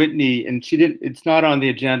have Whitney, and she didn't, it's not on the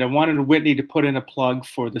agenda. I wanted Whitney to put in a plug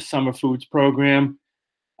for the summer foods program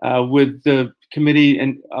with the committee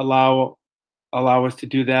and allow us to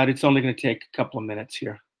do that. It's only going to take a couple of minutes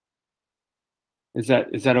here. Is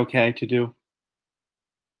that okay to do?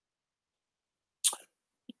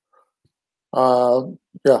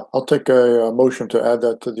 Yeah, I'll take a motion to add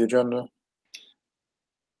that to the agenda.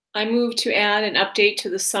 I move to add an update to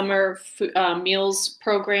the summer meals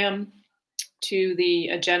program to the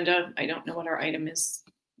agenda. I don't know what our item is.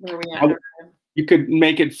 Where are we at? You could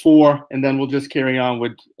make it 4, and then we'll just carry on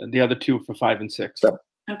with the other 2 for 5 and 6.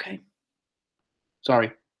 Okay.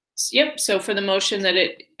 Sorry. Yep. So for the motion that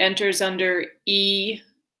it enters under E2,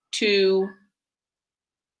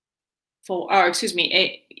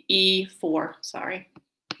 E4. Sorry.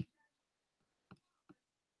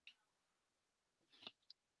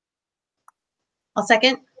 I'll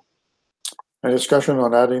second. Any discussion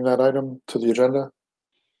on adding that item to the agenda?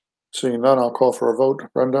 Seeing none, I'll call for a vote.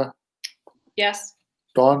 Brenda? Yes.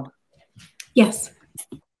 Dawn? Yes.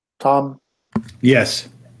 Tom? Yes.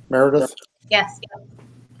 Meredith? Yes.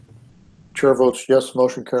 Chair votes yes.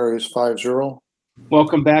 Motion carries 5-0.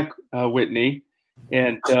 Welcome back, Whitney.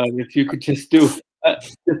 And if you could just just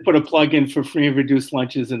put a plug in for free and reduced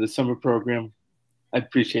lunches in the summer program, I'd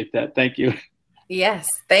appreciate that. Thank you.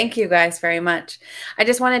 Yes, thank you guys very much. I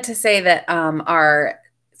just wanted to say that our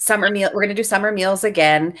summer meal, we're going to do summer meals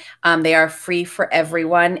again. They are free for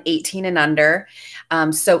everyone, 18 and under.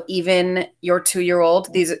 So even your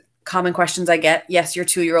 2-year-old, these common questions I get, yes, your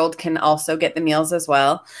 2-year-old can also get the meals as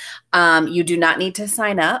well. You do not need to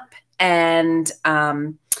sign up, and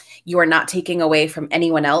you are not taking away from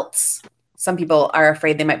anyone else. Some people are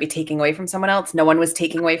afraid they might be taking away from someone else. No one was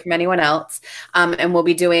taking away from anyone else. And we'll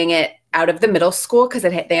be doing it out of the middle school because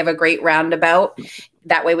they have a great roundabout.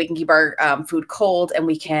 That way we can keep our food cold, and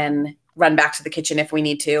we can run back to the kitchen if we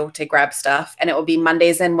need to grab stuff. And it will be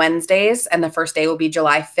Mondays and Wednesdays. And the first day will be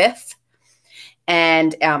July 5th.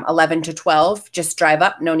 And 11 to 12, just drive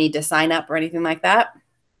up. No need to sign up or anything like that.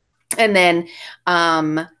 And then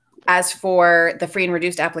as for the free and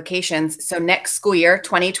reduced applications, so next school year,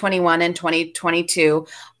 2021 and 2022,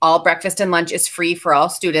 all breakfast and lunch is free for all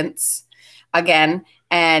students. Again,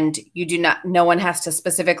 and no one has to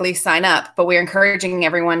specifically sign up, but we're encouraging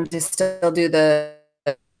everyone to still do the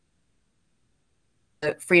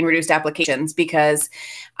free and reduced applications because,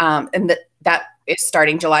 that is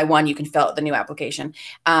starting July 1, you can fill out the new application.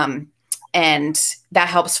 And that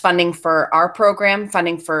helps funding for our program,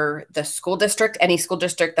 funding for the school district, any school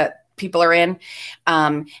district that people are in.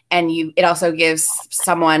 And it also gives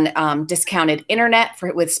someone discounted internet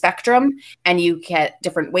with Spectrum, and you get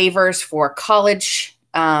different waivers for college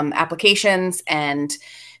applications and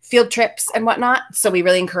field trips and whatnot. So we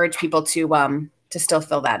really encourage people to still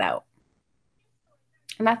fill that out.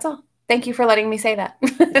 And that's all. Thank you for letting me say that.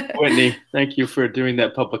 Whitney, thank you for doing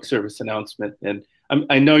that public service announcement. And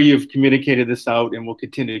I know you've communicated this out, and we'll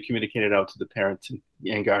continue to communicate it out to the parents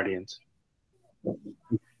and guardians.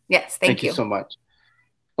 Yes, thank you so much.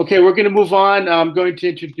 Okay, we're going to move on. I'm going to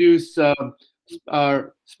introduce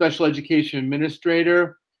our special education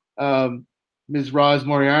administrator, Ms. Roz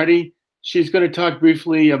Moriarty. She's going to talk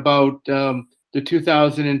briefly about the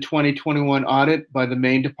 2020-21 audit by the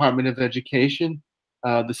Maine Department of Education.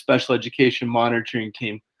 the special education monitoring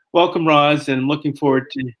team. Welcome, Roz, and looking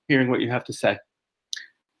forward to hearing what you have to say.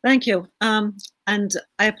 Thank you. And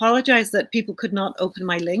I apologize that people could not open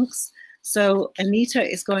my links. So Anita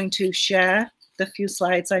is going to share the few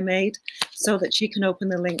slides I made so that she can open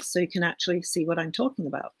the links so you can actually see what I'm talking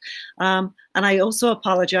about. And I also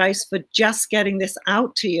apologize for just getting this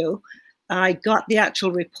out to you. I got the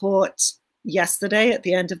actual report yesterday at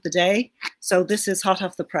the end of the day. So this is hot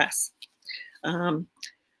off the press. Although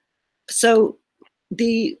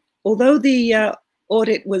the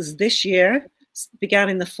audit was this year, began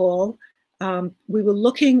in the fall, we were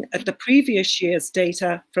looking at the previous year's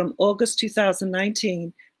data from August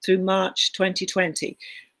 2019 through March 2020.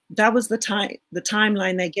 That was the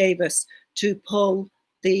timeline they gave us to pull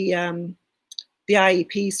the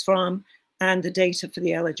IEPs from and the data for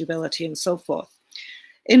the eligibility and so forth.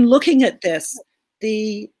 In looking at this,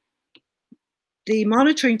 the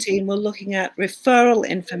monitoring team were looking at referral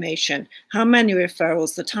information, how many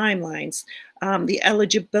referrals, the timelines, the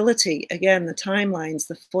eligibility, again, the timelines,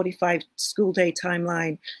 the 45 school day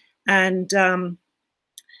timeline, and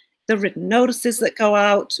the written notices that go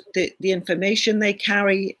out, the information they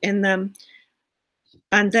carry in them,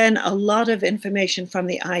 and then a lot of information from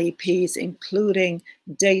the IEPs, including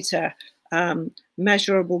data,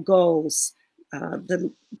 measurable goals,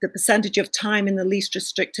 the percentage of time in the least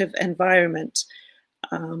restrictive environment,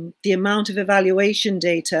 the amount of evaluation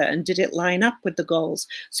data, and did it line up with the goals?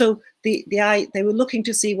 So they were looking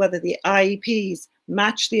to see whether the IEPs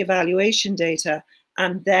matched the evaluation data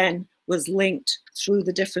and then was linked through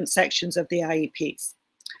the different sections of the IEPs.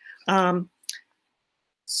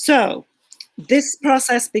 So this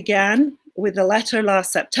process began with a letter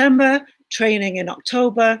last September, training in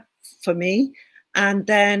October for me, and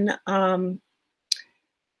then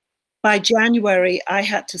by January, I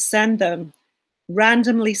had to send them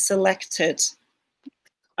randomly selected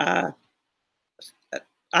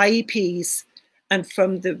IEPs, and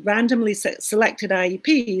from the randomly selected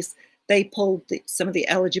IEPs, they pulled some of the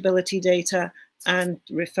eligibility data and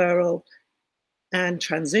referral and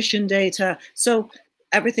transition data. So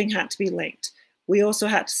everything had to be linked. We also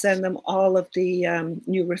had to send them all of the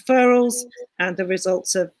new referrals and the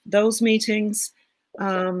results of those meetings.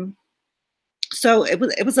 So it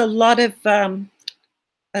was a lot of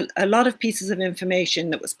pieces of information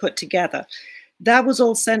that was put together. That was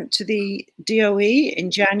all sent to the DOE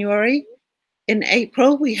in January. In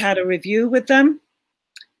April, we had a review with them.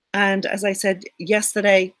 And as I said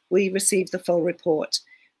yesterday, we received the full report.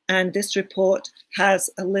 And this report has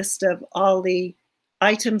a list of all the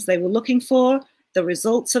items they were looking for, the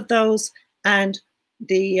results of those, and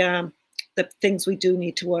the things we do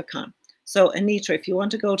need to work on. So Anita, if you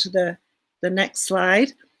want to go to the next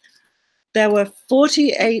slide. There were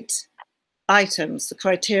 48 items, the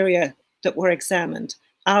criteria that were examined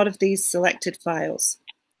out of these selected files.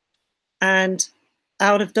 And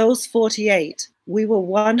out of those 48, we were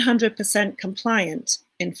 100% compliant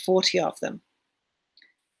in 40 of them.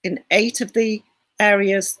 In 8 of the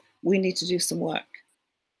areas, we need to do some work.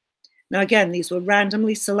 Now, again, these were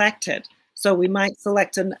randomly selected. So we might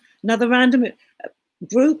select another random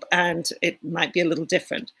group and it might be a little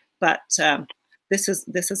different. But this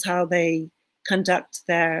is how they conduct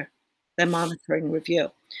their monitoring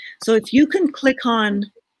review. So if you can click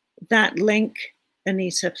on that link,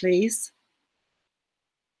 Anita, please.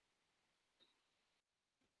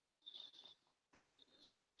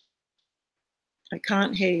 I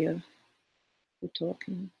can't hear you. You're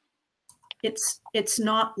talking. It's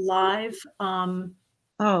not live.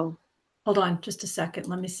 Oh, hold on just a second.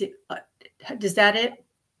 Let me see. Is that it?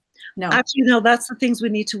 No. Actually, no, that's the things we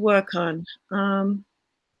need to work on. Hold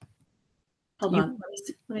on.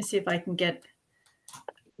 Let me see if I can get.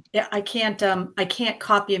 Yeah, I can't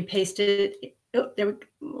copy and paste it. Oh, there we go.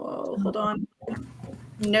 Whoa, hold on.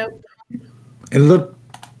 Nope. It looked.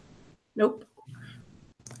 Nope.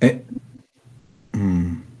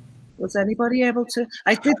 Was anybody able to?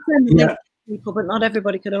 I did send them to people, but not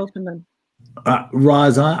everybody could open them.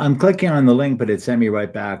 Roz, I'm clicking on the link, but it sent me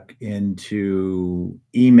right back into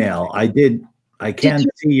email. I can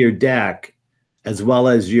see your deck as well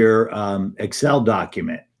as your Excel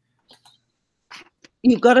document.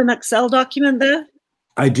 You've got an Excel document there?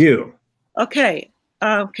 I do. Okay.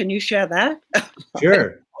 Can you share that?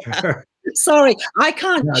 Sure. Sorry, I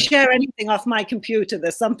can't share anything off my computer.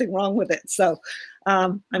 There's something wrong with it. So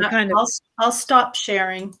I'm kind of. I'll stop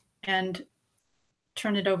sharing and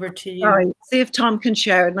turn it over to you. All right. See if Tom can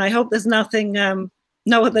share it. And I hope there's nothing,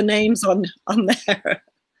 no other names on there.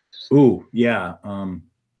 Ooh, yeah.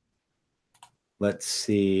 Let's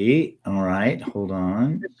see. All right, hold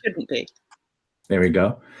on. It shouldn't be. There we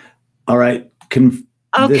go. All right.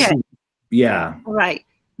 Okay. Yeah. All right.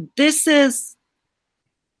 This is,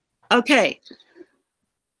 okay.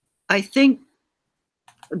 I think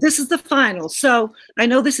this is the final. So I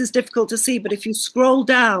know this is difficult to see, but if you scroll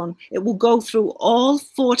down, it will go through all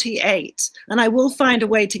 48. And I will find a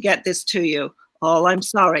way to get this to you all. I'm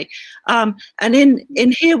sorry. And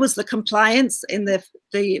in here was the compliance in the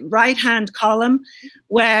right-hand column,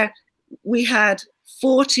 where we had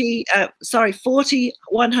 40,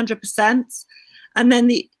 100%. And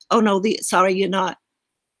then sorry, you're not.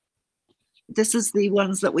 This is the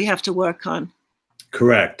ones that we have to work on.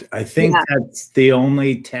 Correct. I think that's the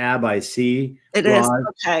only tab I see. It is.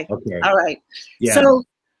 Okay. Okay. All right. Yeah. So,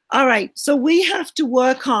 all right. So we have to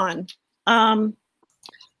work on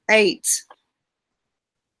 8.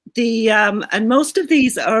 And most of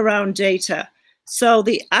these are around data. So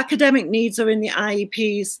the academic needs are in the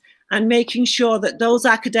IEPs, and making sure that those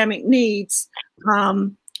academic needs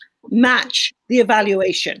match the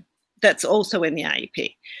evaluation that's also in the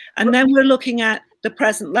IEP. And then we're looking at the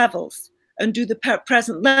present levels, and do the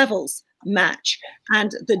present levels match?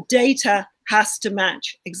 And the data has to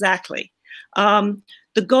match exactly.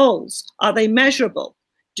 The goals, are they measurable?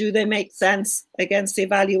 Do they make sense against the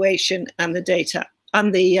evaluation and the data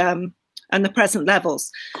and the present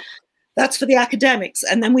levels? That's for the academics.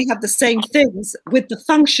 And then we have the same things with the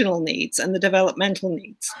functional needs and the developmental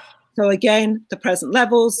needs. So again, the present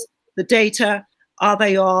levels, the data, are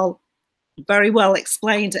they all very well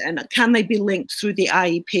explained, and can they be linked through the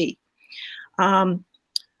IEP?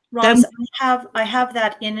 Roz, I have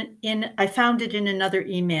that I found it in another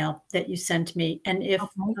email that you sent me. And if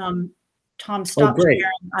Tom stops sharing,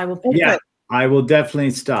 I will pick it. I will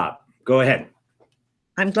definitely stop. Go ahead.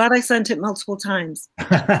 I'm glad I sent it multiple times.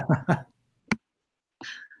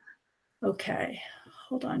 Okay,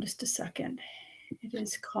 hold on just a second. It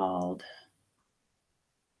is called,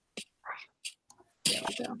 there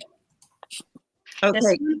we go.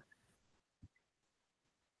 Okay.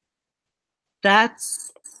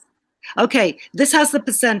 That's okay. This has the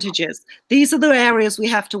percentages. These are the areas we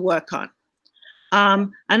have to work on.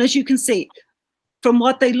 And as you can see, from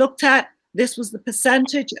what they looked at, this was the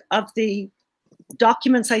percentage of the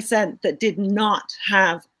documents I sent that did not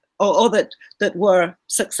have, or that were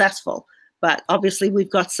successful. But obviously, we've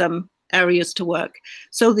got some areas to work.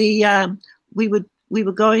 So we were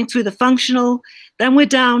going through the functional. Then we're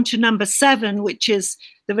down to number 7, which is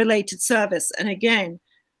the related service. And again,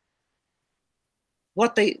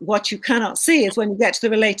 what you cannot see is when you get to the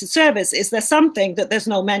related service, is there something that there's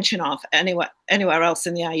no mention of anywhere else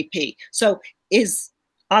in the IEP? So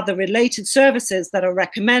are the related services that are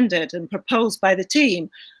recommended and proposed by the team,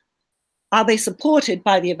 are they supported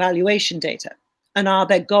by the evaluation data? And are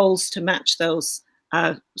there goals to match those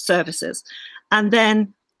services? And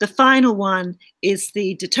then the final one is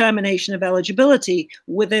the determination of eligibility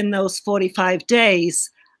within those 45 days,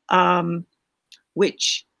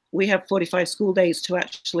 which we have 45 school days to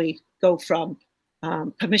actually go from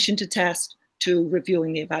permission to test to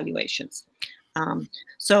reviewing the evaluations.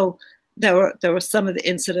 So there were some of the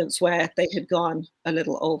incidents where they had gone a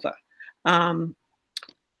little over.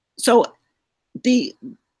 So the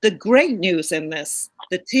great news in this,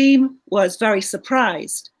 the team was very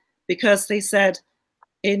surprised, because they said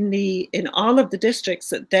in all of the districts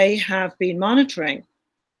that they have been monitoring,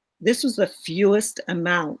 this was the fewest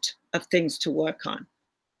amount of things to work on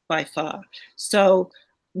by far. So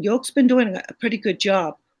York's been doing a pretty good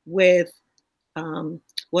job with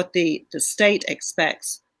what the state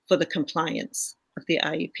expects for the compliance of the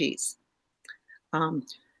IEPs. And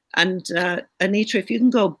Anitra, if you can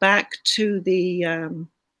go back to the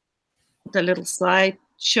little slide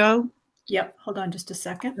show. Yep, hold on just a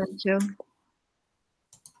second. Thank you.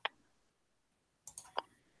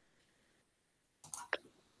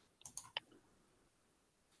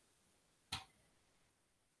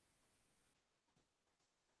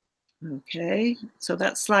 Okay, so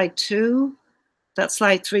that's slide 2. That's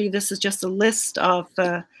slide 3. This is just a list of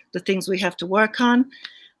the things we have to work on.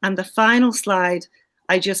 And the final slide,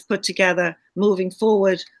 I just put together moving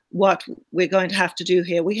forward what we're going to have to do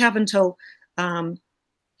here. We have until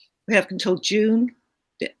June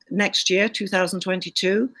next year,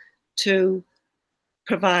 2022, to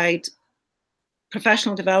provide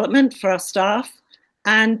professional development for our staff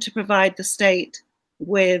and to provide the state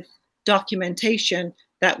with documentation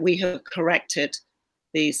that we have corrected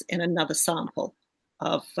these in another sample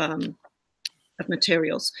of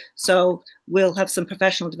materials. So we'll have some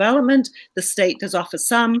professional development. The state does offer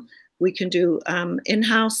some. We can do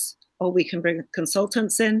in-house, or we can bring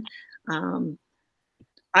consultants in.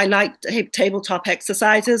 I like tabletop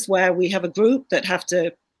exercises where we have a group that have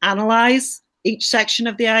to analyze each section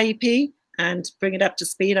of the IEP and bring it up to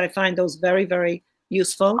speed. I find those very, very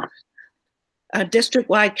useful.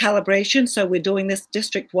 District-wide calibration, so we're doing this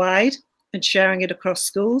district-wide and sharing it across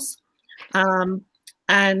schools.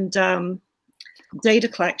 Data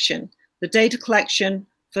collection. The data collection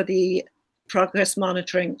for the progress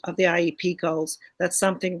monitoring of the IEP goals. That's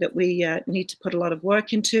something that we need to put a lot of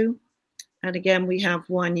work into. And again, we have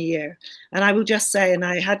 1 year. And I will just say, and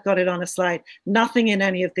I had got it on a slide, nothing in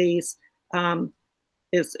any of these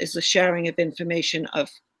is a sharing of information of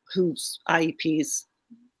whose IEPs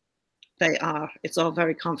they are. It's all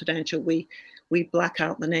very confidential. We black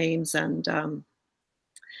out the names, and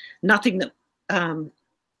nothing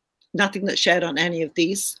that's shared on any of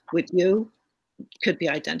these with you could be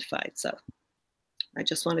identified. So I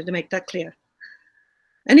just wanted to make that clear.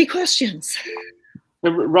 Any questions?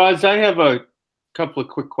 Roz, I have a couple of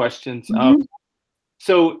quick questions.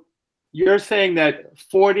 So you're saying that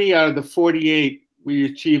 40 out of the 48, we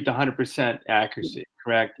achieved 100% accuracy,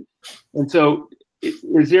 correct? And so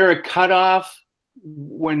is there a cutoff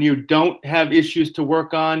when you don't have issues to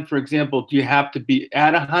work on? For example, do you have to be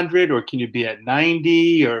at 100, or can you be at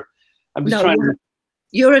 90? Or I'm just trying to...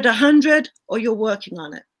 You're at 100 or you're working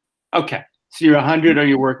on it. Okay, so you're 100 or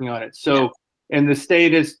you're working on it. So, and the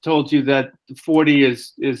state has told you that 40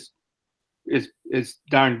 is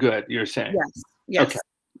darn good, you're saying? Yes, yes. Okay.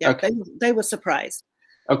 Yeah, Okay. They were surprised.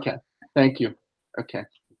 Okay, thank you. Okay.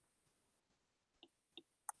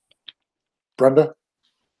 Brenda?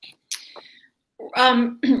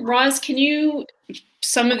 Roz, can you,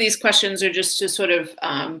 some of these questions are just to sort of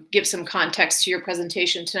give some context to your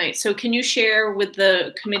presentation tonight. So can you share with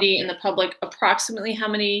the committee and the public approximately how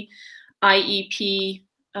many IEP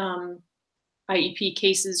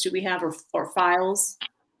cases do we have, or files?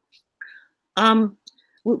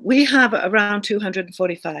 We have around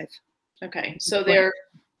 245. Okay, so they're,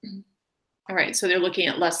 all right, so they're looking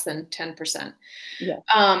at less than 10%. Yeah.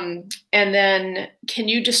 And then can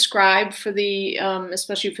you describe for the,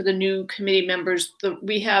 especially for the new committee members,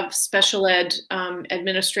 we have special ed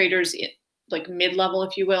administrators, like mid-level,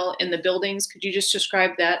 if you will, in the buildings. Could you just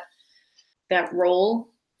describe that role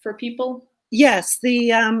for people? Yes,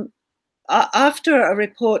 after a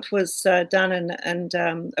report was done and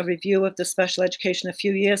a review of the special education a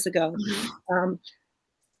few years ago,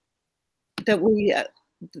 that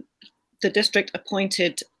the district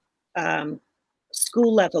appointed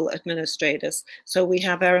school level administrators. So we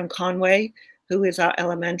have Erin Conway, who is our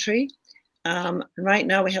elementary. Right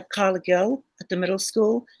now we have Carla Gill at the middle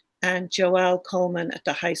school and Joelle Coleman at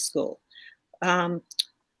the high school. Through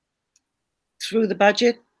the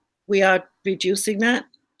budget, we are reducing that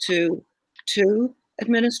to 2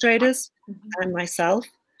 administrators and myself.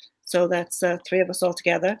 So that's 3 of us all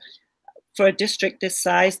together. For a district this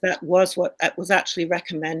size, that was what was actually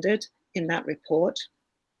recommended in that report.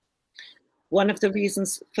 One of the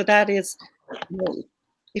reasons for that is,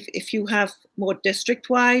 if you have more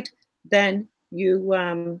district-wide, then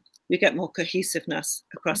you get more cohesiveness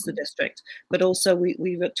across the district. But also,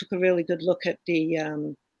 we took a really good look at the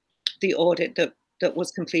audit that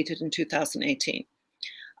was completed in 2018.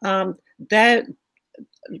 A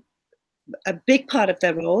big part of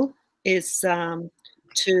their role is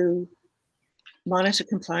to monitor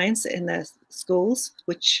compliance in their schools,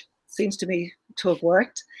 which seems to me to have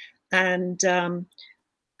worked, and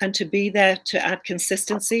to be there to add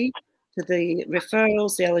consistency to the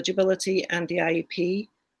referrals, the eligibility, and the IEP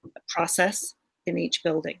process in each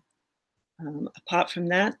building. Apart from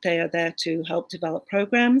that, they are there to help develop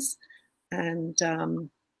programs and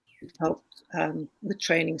help with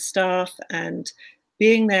training staff and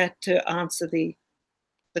being there to answer the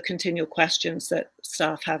continual questions that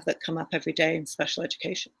staff have that come up every day in special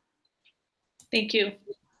education. Thank you.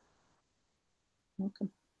 Welcome.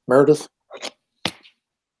 Meredith?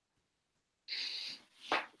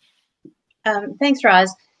 Thanks,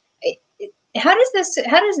 Roz. How does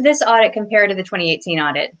this audit compare to the 2018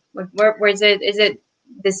 audit? Where is it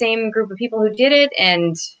the same group of people who did it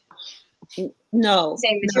and no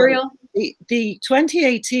same material? No. The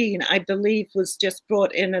 2018, I believe, was just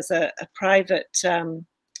brought in as a private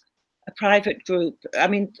group. I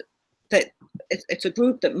mean, it's a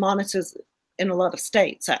group that monitors in a lot of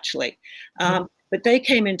states, actually. But they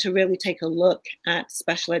came in to really take a look at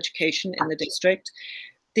special education in the district.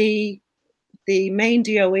 The main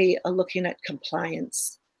DOE are looking at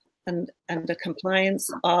compliance and the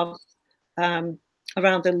compliance of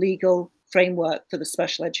around the legal framework for the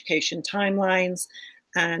special education timelines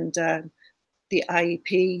and the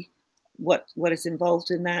IEP, what is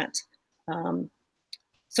involved in that.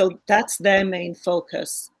 So that's their main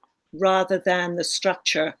focus, rather than the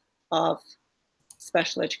structure of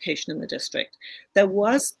special education in the district. There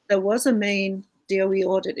was a Maine DOE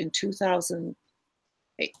audit in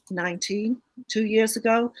 2019, 2 years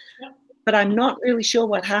ago, but I'm not really sure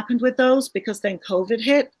what happened with those because then COVID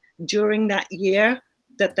hit during that year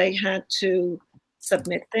that they had to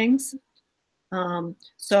submit things.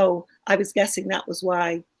 So I was guessing that was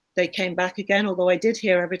why they came back again, although I did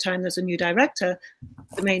hear every time there's a new director,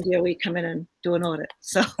 the Maine DOE come in and do an audit.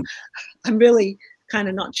 So I'm really kind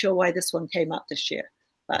of not sure why this one came up this year.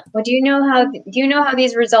 But well, do you know how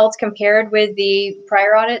these results compared with the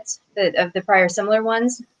prior audits of the prior similar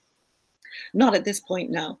ones? not at this point,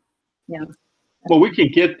 no. Yeah. Well, we can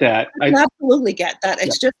get that. I can absolutely get that.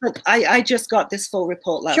 It's just that I just got this full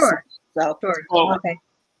report last Sure. night, so. Sure. Well, Okay.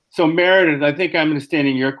 So Meredith, I think I'm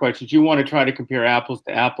understanding your questions. You want to try to compare apples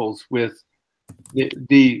to apples with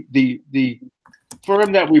the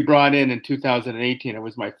firm that we brought in 2018. It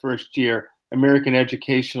was my first year, American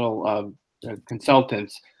Educational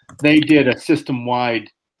Consultants. They did a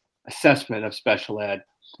system-wide assessment of special ed,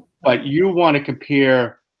 but you want to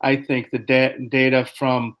compare, I think, the data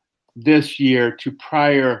from this year to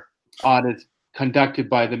prior audits conducted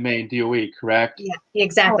by the Maine DOE, correct? Yeah,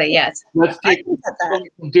 exactly. Yes. Let's take, what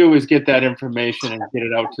we'll do is get that information and get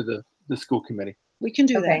it out to the school committee. We can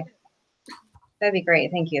do Okay. that. That'd be great.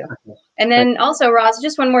 Thank you. And then also, Roz,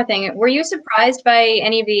 just one more thing. Were you surprised by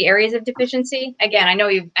any of the areas of deficiency? Again, I know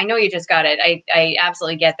you just got it. I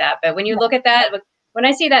absolutely get that. But when you look at that, when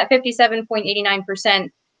I see that 57.89%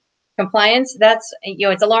 compliance, that's,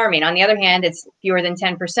 it's alarming. On the other hand, it's fewer than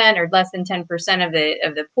 10% or less than 10% of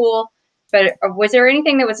the pool. But was there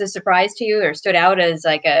anything that was a surprise to you or stood out as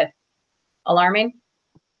like alarming?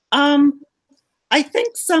 I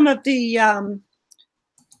think some of the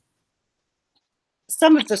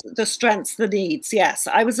strengths, the needs, yes.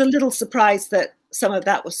 I was a little surprised that some of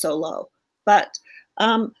that was so low, but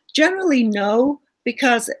generally no,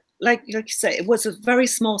 because like you say, it was a very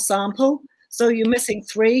small sample. So you're missing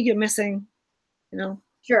 3, you're missing,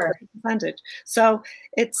 Sure. percentage. So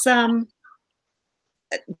it's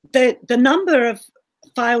the number of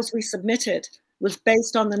files we submitted was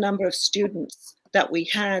based on the number of students that we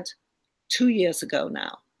had 2 years ago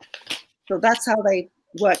now. So that's how they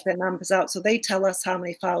work their numbers out. So they tell us how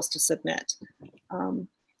many files to submit.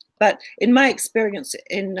 But in my experience,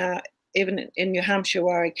 even in New Hampshire,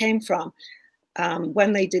 where I came from,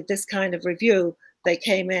 when they did this kind of review, they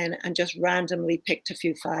came in and just randomly picked a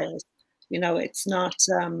few files. It's not,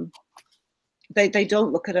 they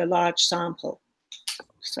don't look at a large sample.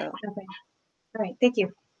 So. Okay. All right. Thank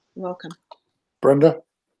you. You're welcome. Brenda?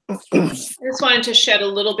 I just wanted to shed a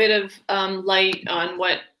little bit of light on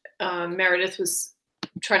what Meredith was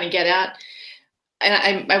trying to get at.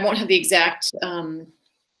 And I won't have the exact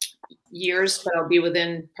years, but I'll be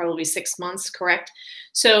within probably 6 months, correct?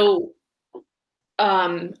 So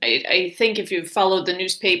I think if you've followed the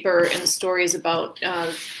newspaper and the stories about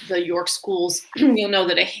the York schools, you'll know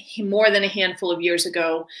that more than a handful of years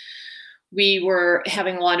ago, we were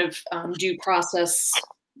having a lot of due process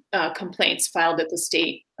complaints filed at the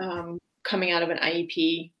state coming out of an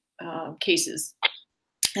IEP cases.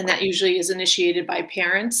 And that usually is initiated by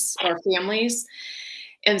parents or families.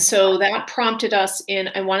 And so that prompted us in,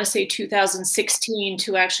 I want to say 2016,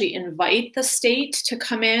 to actually invite the state to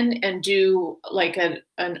come in and do like an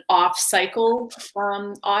off-cycle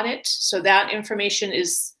audit. So that information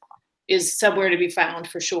is somewhere to be found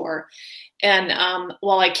for sure. And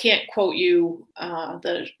while I can't quote you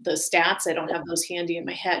the stats, I don't have those handy in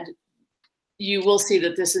my head, you will see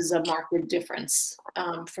that this is a marked difference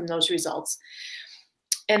from those results.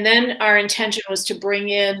 And then our intention was to bring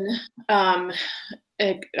in a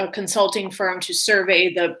consulting firm to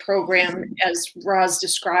survey the program as Roz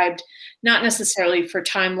described, not necessarily for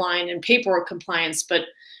timeline and paperwork compliance, but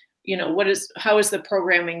how is the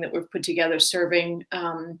programming that we've put together serving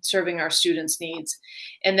our students' needs?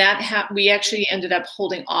 And that we actually ended up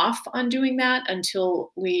holding off on doing that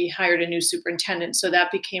until we hired a new superintendent. So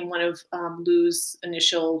that became one of Lou's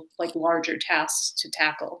initial larger tasks to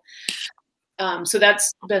tackle. So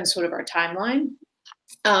that's been sort of our timeline.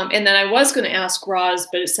 And then I was going to ask Roz,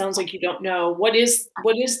 but it sounds like you don't know, what is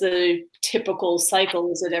the typical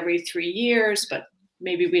cycle? Is it every 3 years? But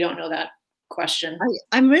maybe we don't know that question.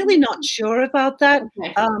 I'm really not sure about that.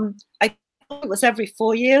 Okay. I thought it was every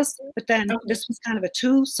 4 years, but then this was kind of a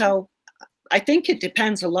 2. So I think it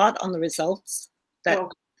depends a lot on the results.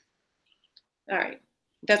 All right.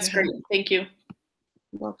 That's great. Thank you.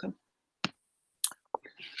 You're welcome.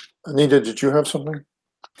 Anita, did you have something?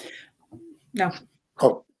 No.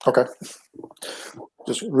 Oh, okay.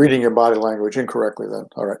 Just reading your body language incorrectly then.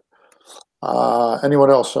 All right.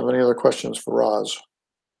 Anyone else have any other questions for Roz?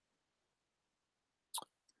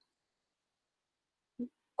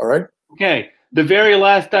 All right. Okay. The very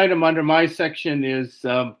last item under my section is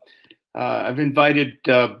I've invited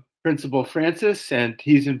Principal Francis, and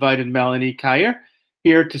he's invited Melanie Kyer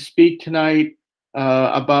here to speak tonight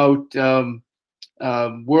about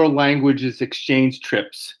world languages exchange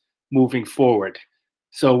trips moving forward.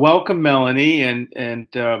 So welcome, Melanie,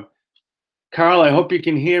 and Carl, I hope you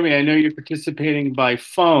can hear me. I know you're participating by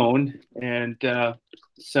phone, and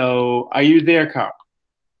so are you there, Carl?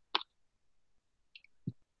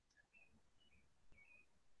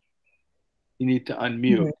 You need to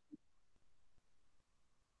unmute.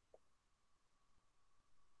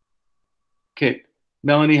 Okay,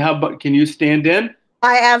 Melanie, how about, can you stand in?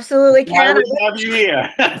 I absolutely can. I have you here.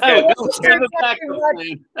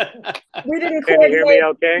 We didn't Can you hear me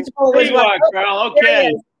okay? There you are, Carl.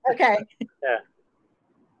 Okay. Okay. Yeah.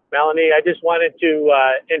 Melanie, I just wanted to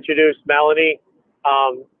introduce Melanie.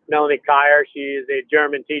 Melanie Kyer. She is a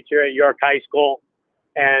German teacher at York High School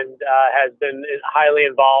and has been highly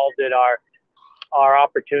involved in our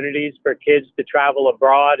opportunities for kids to travel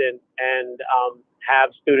abroad and have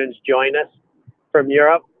students join us from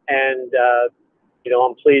Europe. And, you know,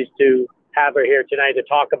 I'm pleased to have her here tonight to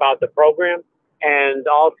talk about the program and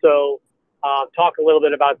also talk a little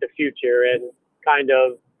bit about the future and kind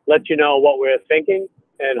of let you know what we're thinking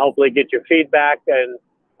and hopefully get your feedback and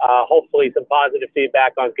hopefully some positive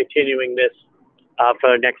feedback on continuing this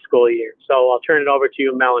for the next school year. So I'll turn it over to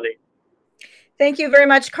you, Melanie. Thank you very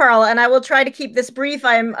much, Carl. And I will try to keep this brief.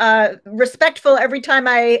 I'm respectful every time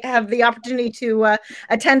I have the opportunity to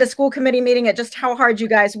attend a school committee meeting at just how hard you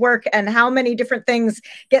guys work and how many different things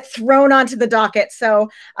get thrown onto the docket. So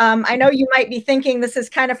I know you might be thinking this is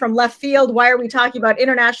kind of from left field. Why are we talking about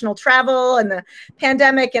international travel and the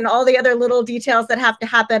pandemic and all the other little details that have to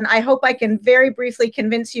happen? I hope I can very briefly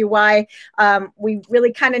convince you why we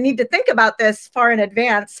really kind of need to think about this far in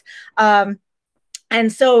advance. And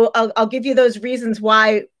so I'll give you those reasons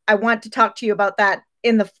why I want to talk to you about that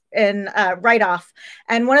in right off.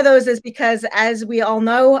 And one of those is because, as we all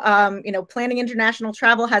know, you know, planning international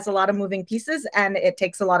travel has a lot of moving pieces and it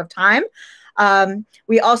takes a lot of time.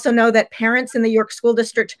 We also know that parents in the York School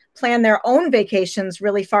District plan their own vacations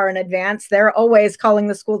really far in advance. They're always calling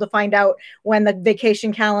the school to find out when the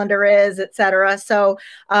vacation calendar is, et cetera. So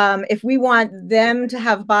if we want them to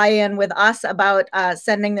have buy-in with us about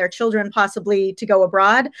sending their children possibly to go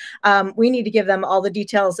abroad, we need to give them all the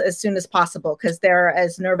details as soon as possible because they're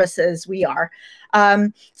as nervous as we are.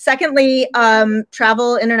 Secondly,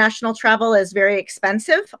 international travel is very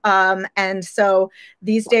expensive. And so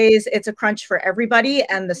these days it's a crunch for everybody.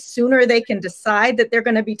 And the sooner they can decide that they're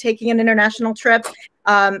going to be taking an international trip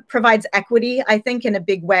provides equity, I think, in a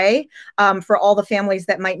big way for all the families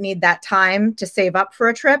that might need that time to save up for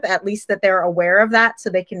a trip, at least that they're aware of that so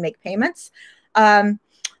they can make payments.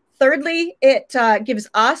 Thirdly, it gives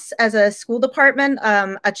us as a school department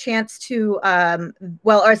a chance to,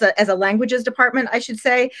 well, or as a languages department, I should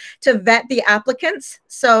say, to vet the applicants.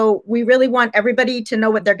 So we really want everybody to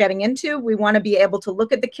know what they're getting into. We want to be able to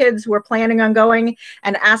look at the kids who are planning on going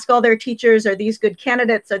and ask all their teachers, are these good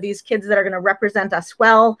candidates? Are these kids that are going to represent us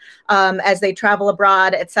well as they travel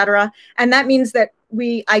abroad, et cetera? And that means that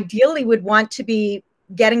we ideally would want to be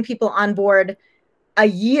getting people on board a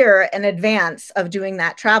year in advance of doing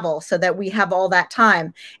that travel so that we have all that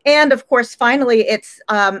time. And of course, finally, it's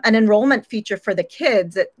an enrollment feature for the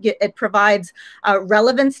kids. It provides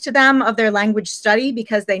relevance to them of their language study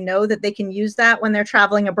because they know that they can use that when they're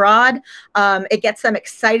traveling abroad. It gets them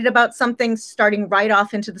excited about something starting right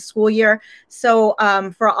off into the school year. So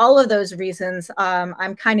for all of those reasons,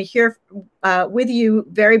 I'm kind of here with you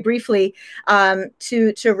very briefly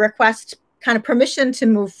to request kind of permission to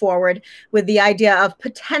move forward with the idea of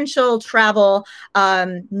potential travel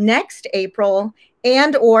next April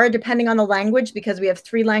and or depending on the language, because we have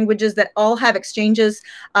 3 languages that all have exchanges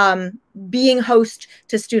being host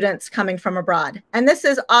to students coming from abroad. And this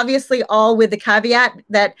is obviously all with the caveat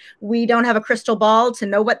that we don't have a crystal ball to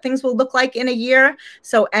know what things will look like in a year.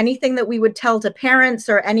 So anything that we would tell to parents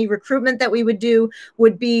or any recruitment that we would do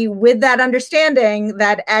would be with that understanding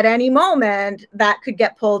that at any moment that could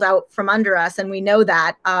get pulled out from under us. And we know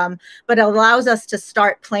that, but it allows us to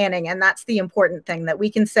start planning. And that's the important thing, that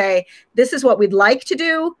we can say, this is what we'd like to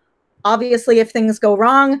do. Obviously, if things go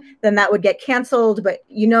wrong, then that would get canceled, but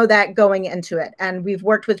you know that going into it. And we've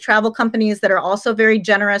worked with travel companies that are also very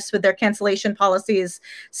generous with their cancellation policies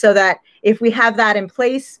so that if we have that in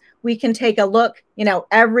place, we can take a look, you know,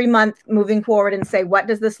 every month moving forward and say, what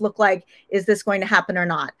does this look like? Is this going to happen or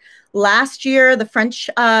not? Last year, the French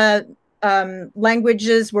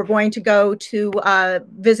languages were going to go to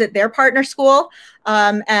visit their partner school.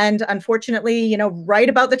 And unfortunately, you know, right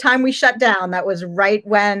about the time we shut down, that was right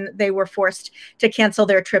when they were forced to cancel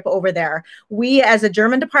their trip over there. We, as a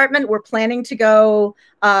German department, were planning to go,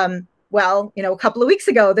 well, you know, a couple of weeks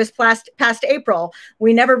ago, this past April.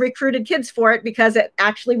 We never recruited kids for it because it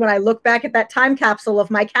actually, when I look back at that time capsule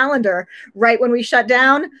of my calendar, right when we shut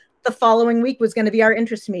down, the following week was going to be our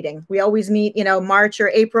interest meeting. We always meet, you know, March or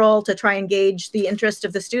April to try and gauge the interest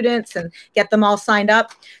of the students and get them all signed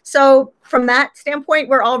up. So from that standpoint,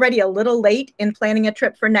 we're already a little late in planning a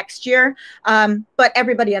trip for next year, but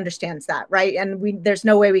everybody understands that, right? And there's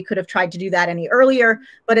no way we could have tried to do that any earlier.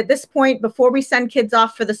 But at this point, before we send kids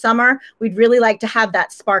off for the summer, we'd really like to have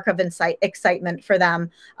that spark of excitement for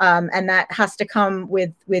them, and that has to come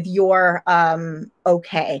with your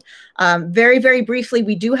okay. Very, very briefly,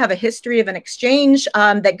 we do have a history of an exchange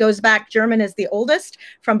that goes back. German is the oldest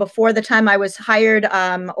from before the time I was hired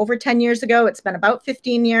over 10 years ago. It's been about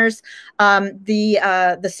 15 years.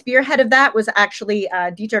 The spearhead of that was actually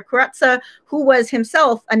Dieter Kuratze, who was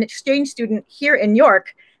himself an exchange student here in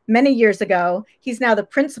York many years ago. He's now the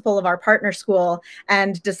principal of our partner school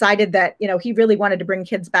and decided that, you know, he really wanted to bring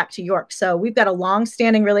kids back to York. So we've got a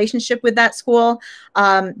long-standing relationship with that school.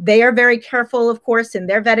 They are very careful, of course, in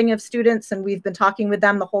their vetting of students, and we've been talking with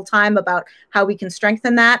them the whole time about how we can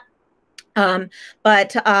strengthen that.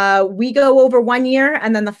 But we go over 1 year,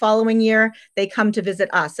 and then the following year they come to visit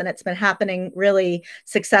us, and it's been happening really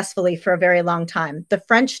successfully for a very long time. The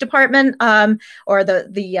French department, or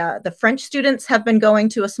the French students, have been going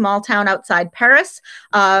to a small town outside Paris,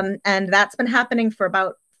 and that's been happening for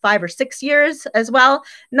about 5 or 6 years as well.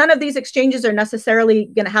 None of these exchanges are necessarily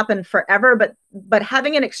going to happen forever, but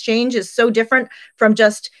having an exchange is so different from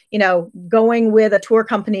just, you know, going with a tour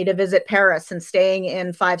company to visit Paris and staying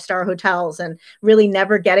in 5-star hotels and really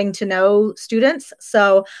never getting to know students.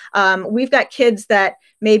 So we've got kids that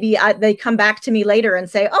maybe they come back to me later and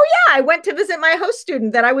say, oh yeah, I went to visit my host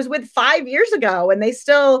student that I was with 5 years ago, and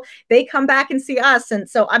they come back and see us. And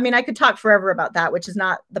so, I mean, I could talk forever about that, which is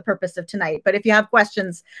not the purpose of tonight, but if you have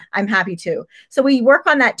questions, I'm happy to. So we work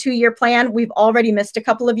on that 2-year plan. We've already missed a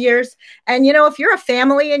couple of years. And, you know, if you're a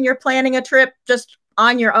family and you're planning a trip just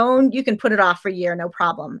on your own, you can put it off for a year, no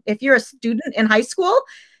problem. If you're a student in high school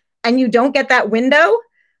and you don't get that window,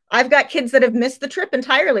 I've got kids that have missed the trip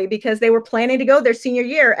entirely because they were planning to go their senior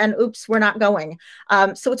year and oops, we're not going.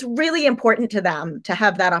 So it's really important to them to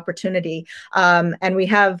have that opportunity. And we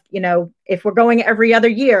have, you know, if we're going every other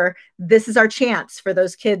year, this is our chance for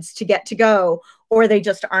those kids to get to go, or they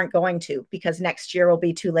just aren't going to because next year will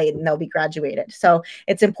be too late and they'll be graduated. So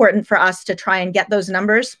it's important for us to try and get those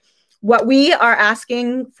numbers. What we are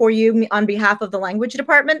asking for you on behalf of the language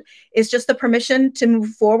department is just the permission to move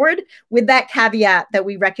forward with that caveat that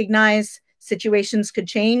we recognize situations could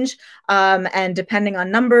change, and depending on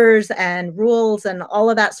numbers and rules and all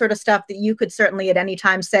of that sort of stuff, that you could certainly at any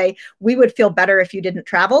time say, we would feel better if you didn't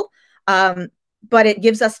travel. But it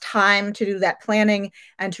gives us time to do that planning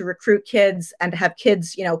and to recruit kids and to have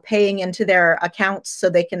kids, you know, paying into their accounts so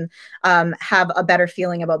they can have a better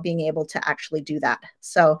feeling about being able to actually do that.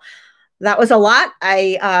 So that was a lot.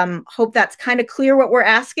 I hope that's kind of clear what we're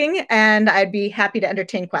asking, and I'd be happy to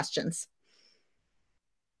entertain questions.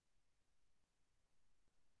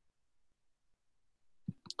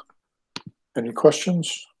 Any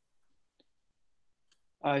questions?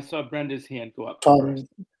 I saw Brenda's hand go up.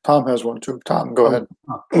 Tom has one too. Tom, go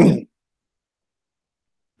ahead.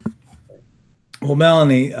 Well,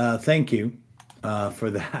 Melanie, thank you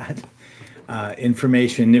for that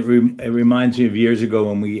information. It reminds me of years ago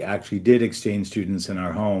when we actually did exchange students in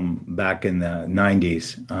our home back in the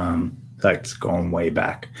 90s. That's going way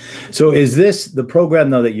back. So is this the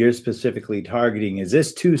program, though, that you're specifically targeting? Is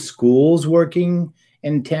this 2 schools working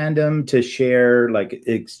in tandem to share, like,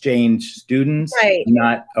 exchange students? Right.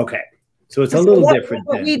 Not, okay. So it's a little different.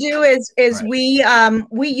 What we do is right.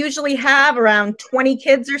 we usually have around 20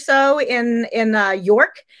 kids or so in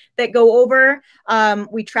York that go over.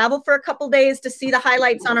 We travel for a couple days to see the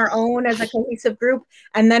highlights on our own as a cohesive group,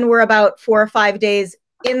 and then we're about 4 or 5 days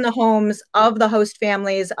in the homes of the host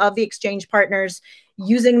families, of the exchange partners,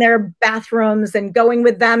 using their bathrooms and going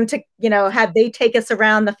with them to, you know, have they take us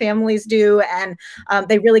around, the families do, and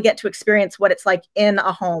they really get to experience what it's like in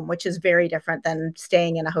a home, which is very different than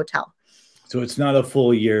staying in a hotel. So it's not a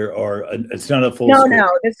full year, or it's not a full. No, school. no.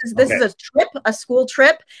 This is a trip, a school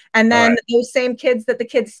trip, and then those same kids that the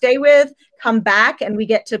kids stay with come back, and we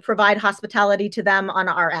get to provide hospitality to them on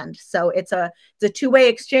our end. So it's a two-way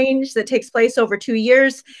exchange that takes place over 2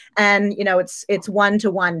 years, and you know it's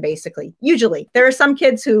one-to-one basically. Usually, there are some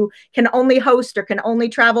kids who can only host or can only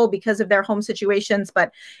travel because of their home situations,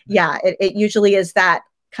 but yeah, it usually is that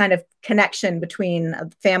kind of connection between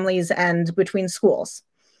families and between schools.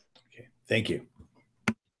 Thank you.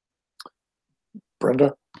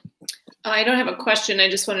 Brenda? I don't have a question. I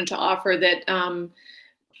just wanted to offer that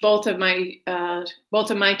both of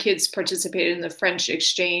my kids participated in the French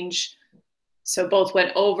exchange. So both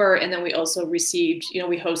went over, and then we also received,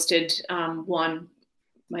 we hosted one.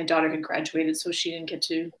 My daughter had graduated, so she didn't get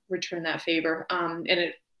to return that favor.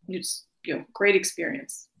 And it's great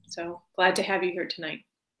experience. So glad to have you here tonight.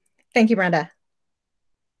 Thank you, Brenda.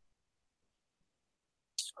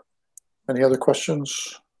 Any other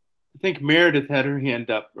questions? I think Meredith had her hand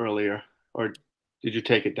up earlier, or did you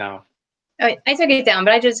take it down? I took it down,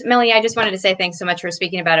 but Melanie, I just wanted to say thanks so much for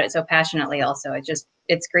speaking about it so passionately also.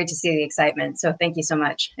 It's great to see the excitement. So thank you so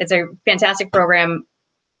much. It's a fantastic program.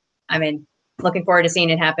 I mean, looking forward to seeing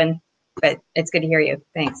it happen, but it's good to hear you.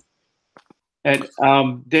 Thanks. And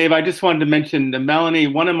Dave, I just wanted to mention, Melanie,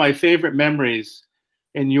 one of my favorite memories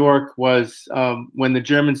in York was when the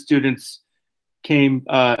German students came,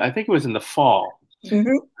 I think it was in the fall,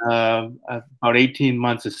 about 18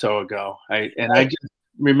 months or so ago. I just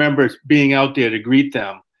remember being out there to greet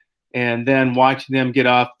them, and then watching them get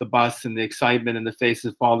off the bus and the excitement in the faces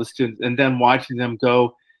of all the students, and then watching them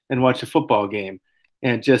go and watch a football game,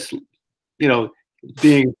 and just,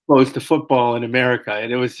 being exposed to football in America.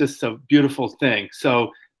 And it was just a beautiful thing.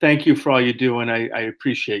 So thank you for all you do, and I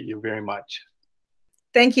appreciate you very much.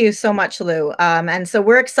 Thank you so much, Lou. And so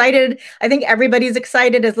we're excited. I think everybody's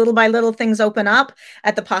excited as little by little things open up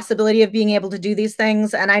at the possibility of being able to do these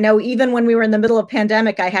things. And I know even when we were in the middle of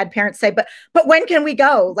pandemic, I had parents say, but when can we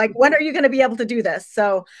go? Like, when are you going to be able to do this?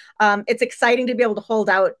 So it's exciting to be able to hold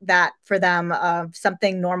out that for them,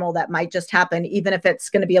 something normal that might just happen, even if it's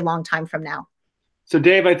going to be a long time from now. So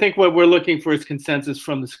Dave, I think what we're looking for is consensus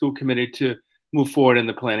from the school committee to move forward in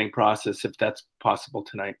the planning process, if that's possible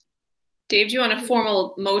tonight. Dave, do you want a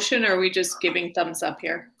formal motion, or are we just giving thumbs up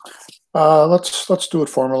here? Let's do it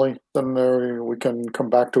formally. Then we can come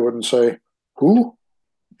back to it and say, who?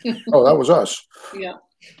 Oh, that was us. Yeah.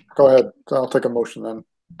 Go ahead. I'll take a motion then.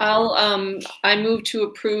 I move to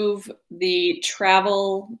approve the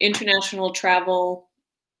international travel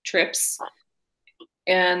trips.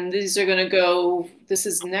 And these are going to go, this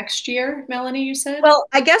is next year, Melanie, you said? Well,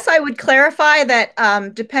 I guess I would clarify that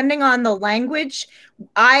depending on the language,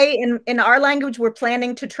 in our language, we're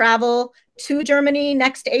planning to travel to Germany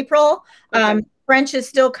next April. Okay. French is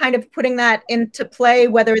still kind of putting that into play,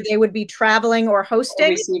 whether they would be traveling or hosting. Or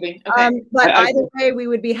receiving. Okay. But either way, we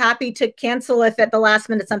would be happy to cancel if at the last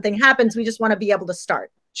minute something happens. We just want to be able to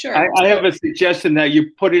start. Sure. I have a suggestion that you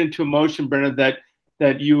put it into a motion, Brenda,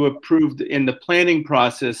 that you approved in the planning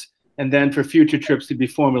process, and then for future trips to be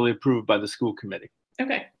formally approved by the school committee.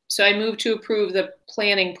 Okay, so I move to approve the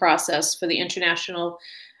planning process for the international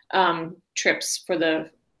trips for the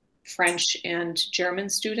French and German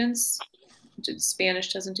students.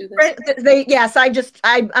 Spanish doesn't do this? Yes,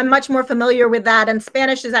 I'm much more familiar with that, and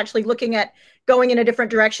Spanish is actually looking at going in a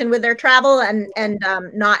different direction with their travel and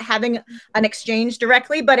not having an exchange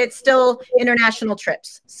directly, but it's still international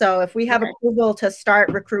trips. So if we have approval to start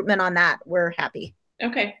recruitment on that, we're happy.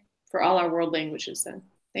 Okay, for all our world languages then.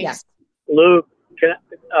 Thanks. Yes. Lou,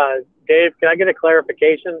 Dave, can I get a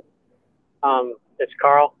clarification? It's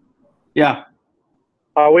Carl. Yeah.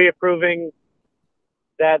 Are we approving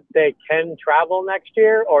that they can travel next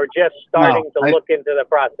year, or just starting to look into the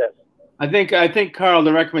process? I think, Carl,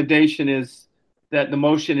 the recommendation is that the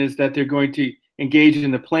motion is that they're going to engage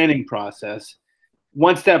in the planning process.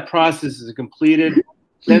 Once that process is completed,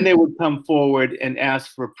 then they would come forward and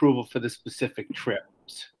ask for approval for the specific trips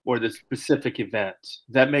or the specific events.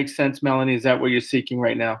 Does that make sense, Melanie? Is that what you're seeking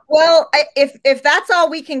right now? Well, if that's all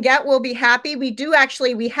we can get, we'll be happy.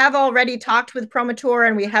 We have already talked with Promotor,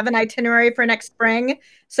 and we have an itinerary for next spring.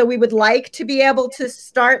 So we would like to be able to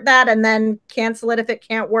start that and then cancel it if it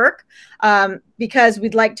can't work, because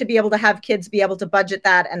we'd like to be able to have kids be able to budget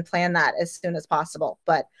that and plan that as soon as possible.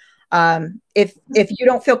 But if you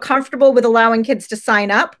don't feel comfortable with allowing kids to sign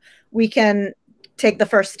up, we can take the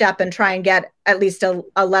first step and try and get at least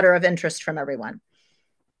a letter of interest from everyone.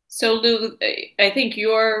 So Lou, I think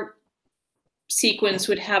your sequence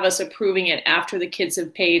would have us approving it after the kids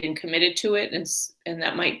have paid and committed to it, and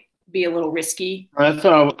that might be a little risky.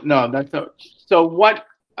 So what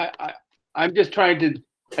I'm just trying to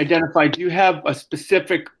identify, do you have a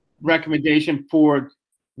specific recommendation for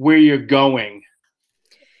where you're going?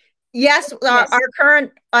 Yes, our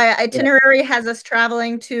current itinerary has us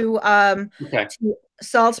traveling to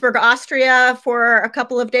Salzburg, Austria for a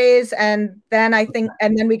couple of days, and then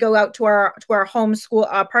then we go out to our home school.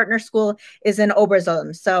 Our partner school is in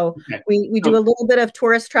Oberzolln, so we do a little bit of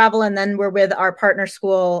tourist travel, and then we're with our partner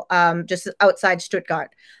school just outside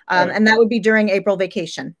Stuttgart, and that would be during April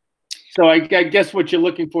vacation. So I guess what you're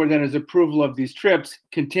looking for then is approval of these trips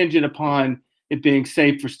contingent upon it being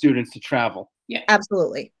safe for students to travel. Yeah,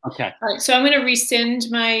 absolutely. Okay. All right. So I'm going to rescind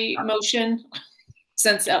my motion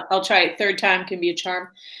since I'll try it. Third time can be a charm.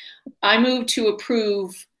 I move to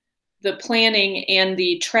approve the planning and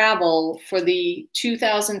the travel for the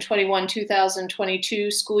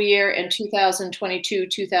 2021-2022 school year and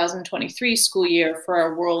 2022-2023 school year for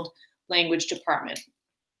our World Language Department.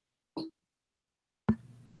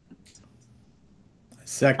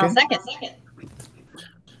 Second. I'll second.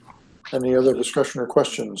 Any other discussion or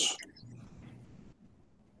questions?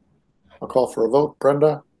 I'll call for a vote.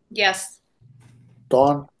 Brenda? Yes.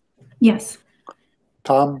 Dawn? Yes.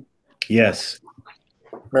 Tom? Yes.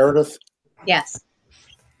 Meredith? Yes.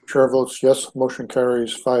 Chair votes yes. Motion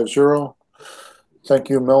carries 5-0. Thank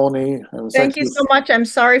you, Melanie. And Thank you so much. I'm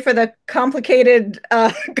sorry for the complicated,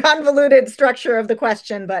 convoluted structure of the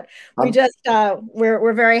question, but we just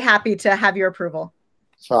we're very happy to have your approval.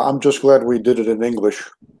 I'm just glad we did it in English.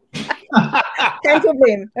 Thank you,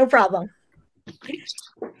 Blaine. No problem.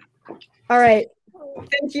 All right.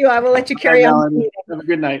 Thank you. I will let you carry on. Have a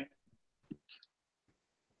good night.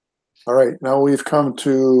 All right. Now we've come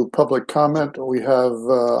to public comment.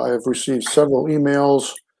 I have received several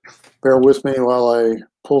emails. Bear with me while I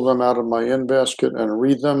pull them out of my in basket and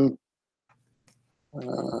read them.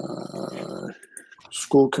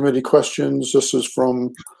 School committee questions. This is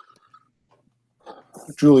from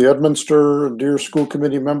Julie Edminster. Dear school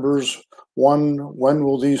committee members, 1, when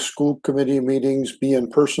will these school committee meetings be in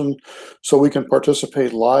person so we can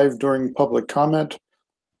participate live during public comment?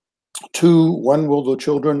 2, when will the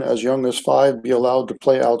children as young as 5 be allowed to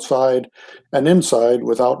play outside and inside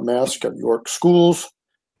without masks at York schools?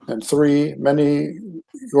 And 3, many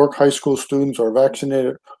York high school students are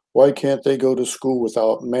vaccinated. Why can't they go to school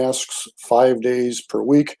without masks 5 days per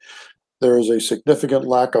week? There is a significant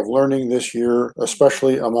lack of learning this year,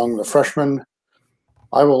 especially among the freshmen.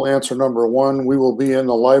 I will answer number 1. We will be in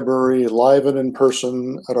the library live and in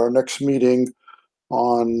person at our next meeting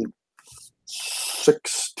on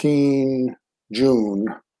 16 June.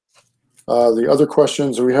 The other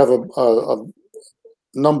questions, we have a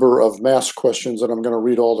number of mask questions, and I'm going to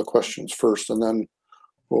read all the questions first, and then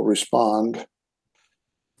we'll respond.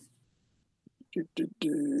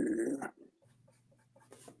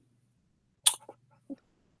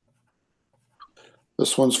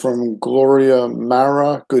 This one's from Gloria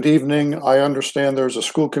Mara. Good evening. I understand there's a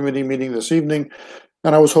school committee meeting this evening,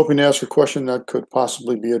 and I was hoping to ask a question that could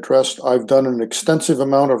possibly be addressed. I've done an extensive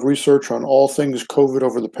amount of research on all things COVID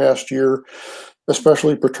over the past year,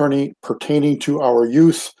 especially pertaining to our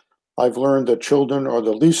youth. I've learned that children are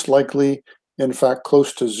the least likely, in fact,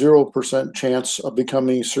 close to 0% chance of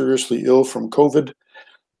becoming seriously ill from COVID.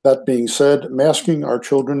 That being said, masking our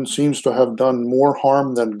children seems to have done more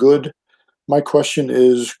harm than good. My question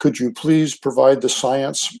is, could you please provide the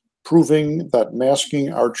science proving that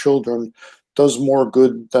masking our children does more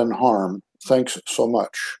good than harm? Thanks so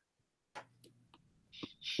much.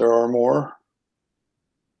 There are more.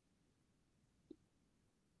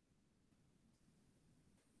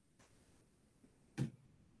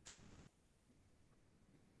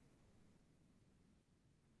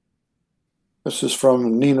 This is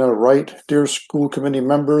from Nina Wright. Dear school committee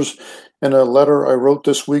members, in a letter I wrote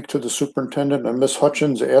this week to the superintendent and Ms.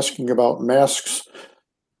 Hutchins asking about masks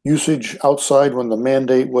usage outside when the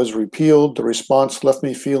mandate was repealed, the response left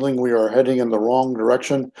me feeling we are heading in the wrong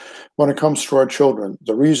direction when it comes to our children.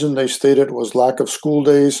 The reason they stated was lack of school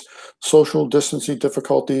days, social distancing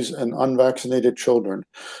difficulties, and unvaccinated children.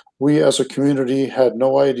 We as a community had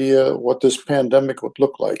no idea what this pandemic would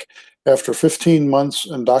look like. After 15 months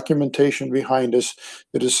and documentation behind us,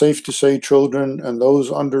 it is safe to say children and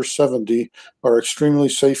those under 70 are extremely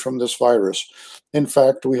safe from this virus. In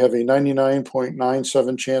fact, we have a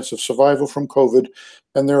 99.97% chance of survival from COVID,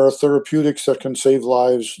 and there are therapeutics that can save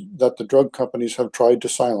lives that the drug companies have tried to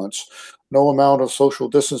silence. No amount of social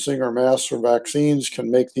distancing or masks or vaccines can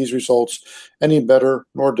make these results any better,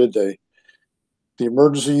 nor did they. The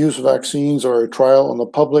emergency use vaccines are a trial on the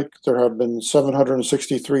public. There have been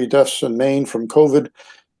 763 deaths in Maine from COVID,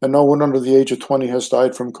 and no one under the age of 20 has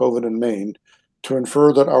died from COVID in Maine. to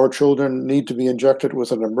infer that our children need to be injected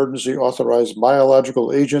with an emergency authorized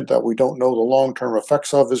biological agent that we don't know the long-term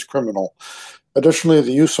effects of is criminal. Additionally,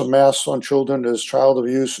 the use of masks on children is child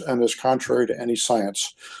abuse and is contrary to any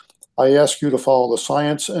science. I ask you to follow the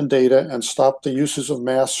science and data and stop the uses of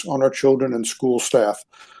masks on our children and school staff.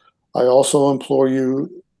 I also implore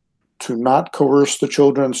you to not coerce the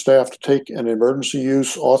children and staff to take an emergency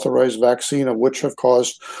use authorized vaccine, of which have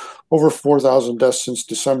caused over 4,000 deaths since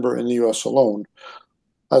December in the US alone.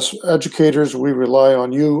 As educators, we rely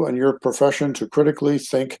on you and your profession to critically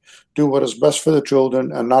think, do what is best for the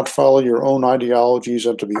children, and not follow your own ideologies,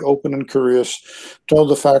 and to be open and curious, tell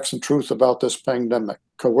the facts and truth about this pandemic.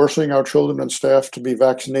 Coercing our children and staff to be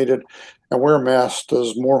vaccinated and wear masks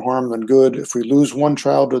does more harm than good. If we lose one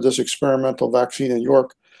child to this experimental vaccine in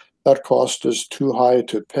York, that cost is too high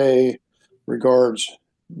to pay. Regards,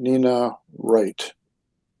 Nina Wright.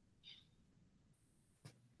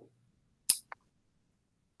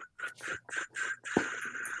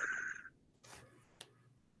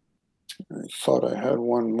 I thought I had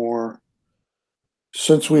one more.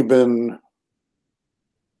 Since we've been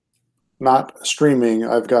not streaming,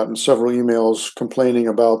 I've gotten several emails complaining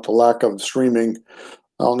about the lack of streaming.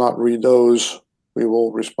 I'll not read those. We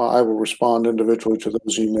will respond. I will respond individually to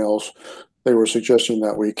those emails. They were suggesting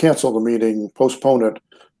that we cancel the meeting, postpone it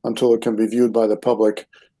until it can be viewed by the public.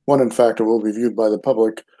 When in fact it will be viewed by the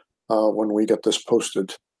public when we get this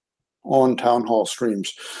posted on Town Hall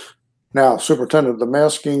streams. Now, Superintendent, the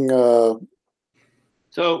masking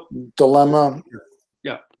dilemma.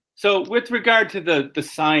 Yeah. So with regard to the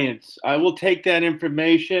science, I will take that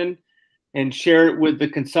information and share it with the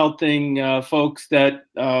consulting folks that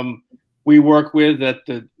we work with at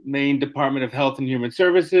the Maine Department of Health and Human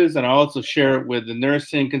Services, and I'll also share it with the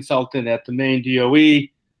nursing consultant at the Maine DOE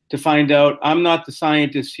to find out. I'm not the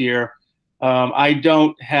scientist here. I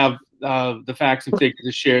don't have the facts and figures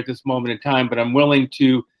to share at this moment in time, but I'm willing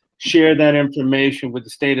to share that information with the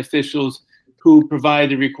state officials who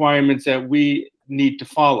provide the requirements that we need to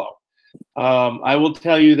follow. I will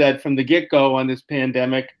tell you that from the get-go on this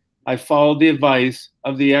pandemic, I followed the advice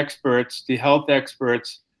of the experts, the health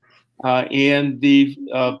experts, and the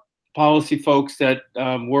policy folks that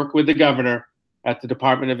work with the governor at the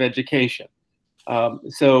Department of Education.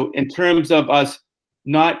 So in terms of us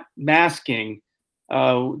not masking,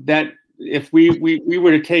 that if we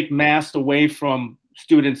were to take masks away from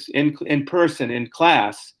students in person, in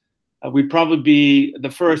class, we'd probably be the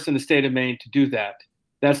first in the state of Maine to do that.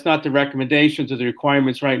 That's not the recommendations or the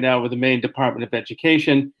requirements right now with the Maine Department of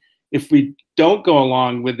Education. If we don't go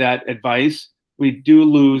along with that advice, we do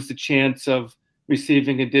lose the chance of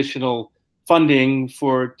receiving additional funding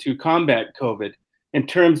to combat COVID. In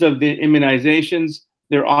terms of the immunizations,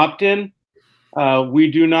 they're opt-in. We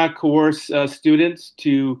do not coerce students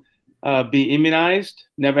to be immunized.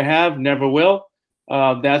 Never have, never will.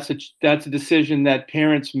 That's a decision that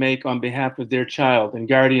parents make on behalf of their child and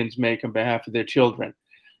guardians make on behalf of their children.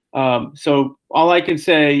 So all I can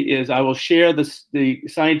say is I will share the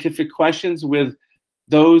scientific questions with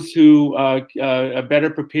those who are better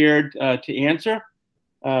prepared to answer.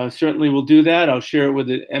 Certainly will do that. I'll share it with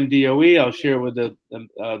the MDOE. I'll share it with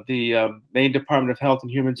the Maine Department of Health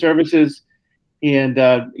and Human Services, and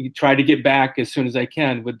try to get back as soon as I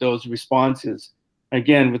can with those responses.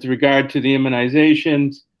 Again, with regard to the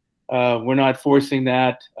immunizations, we're not forcing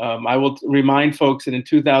that. I will remind folks that in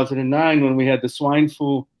 2009, when we had the swine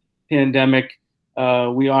flu pandemic,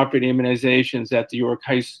 we offered immunizations at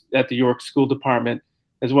the York School Department,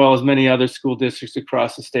 as well as many other school districts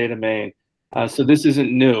across the state of Maine. So this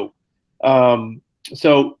isn't new. That's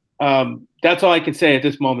all I can say at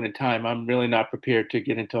this moment in time. I'm really not prepared to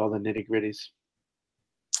get into all the nitty-gritties.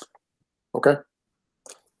 Okay,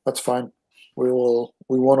 that's fine. We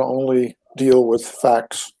want to only deal with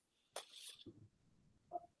facts.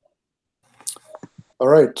 All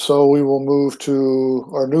right, so we will move to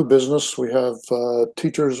our new business. We have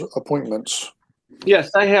teachers' appointments.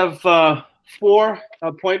 Yes, I have 4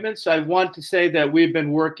 appointments. I want to say that we've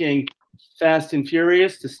been working fast and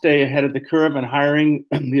furious to stay ahead of the curve and hiring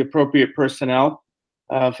the appropriate personnel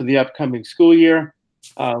for the upcoming school year.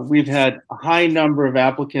 We've had a high number of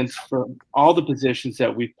applicants for all the positions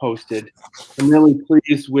that we've posted. I'm really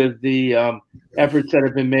pleased with the efforts that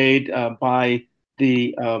have been made by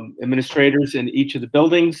the administrators in each of the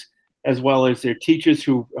buildings, as well as their teachers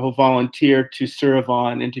who volunteered to serve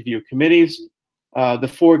on interview committees.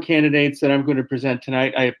 The 4 candidates that I'm going to present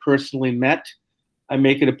tonight, I have personally met. I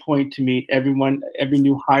make it a point to meet every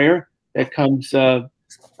new hire that comes to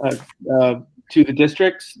the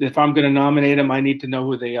districts. If I'm going to nominate them, I need to know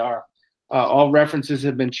who they are. All references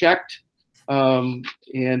have been checked.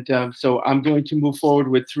 So I'm going to move forward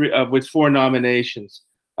with 4 nominations.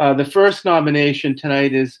 The first nomination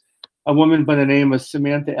tonight is a woman by the name of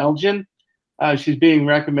Samantha Elgin. She's being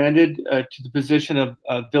recommended to the position of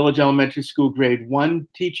Village Elementary School Grade 1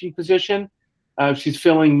 teaching position. She's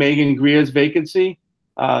filling Megan Greer's vacancy.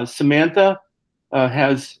 Samantha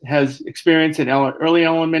has experience in early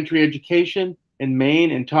elementary education in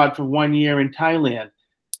Maine and taught for 1 year in Thailand.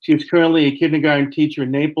 She is currently a kindergarten teacher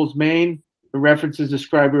in Naples, Maine. The references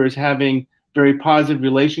describe her as having very positive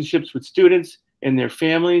relationships with students and their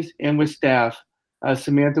families and with staff.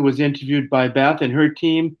 Samantha was interviewed by Beth and her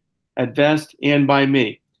team at VEST and by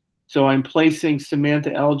me. So I'm placing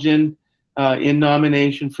Samantha Elgin in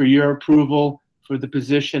nomination for your approval for the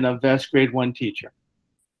position of VEST Grade 1 teacher.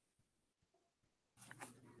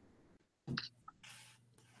 Do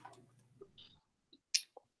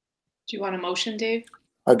you want a motion, Dave?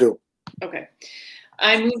 I do. Okay.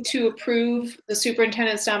 I move to approve the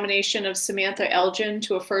superintendent's nomination of Samantha Elgin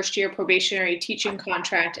to a first-year probationary teaching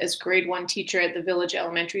contract as grade 1 teacher at the Village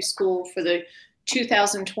Elementary School for the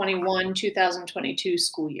 2021-2022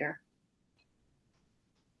 school year.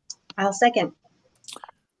 I'll second.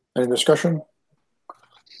 Any discussion?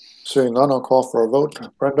 Seeing none, I'll call for a vote.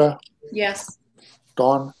 Brenda? Yes.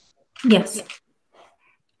 Dawn? Yes.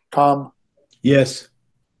 Tom? Yes.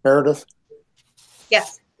 Meredith?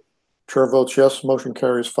 Yes. Chair votes yes. Motion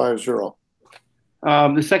carries 5-0.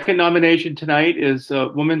 The second nomination tonight is a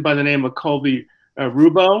woman by the name of Colby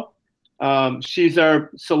Rubo. She's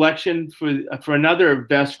our selection for another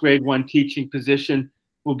VEST Grade 1 teaching position.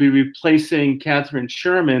 We'll be replacing Catherine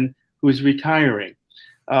Sherman, who is retiring.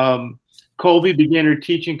 Colby began her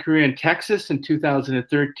teaching career in Texas in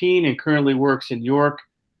 2013 and currently works in York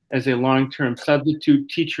as a long-term substitute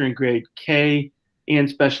teacher in grade K and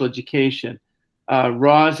special education.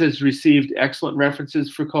 Roz has received excellent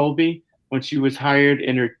references for Colby when she was hired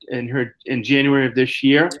in January of this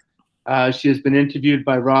year. She has been interviewed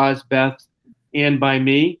by Roz, Beth, and by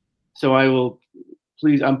me. So I'm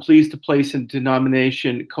pleased to place into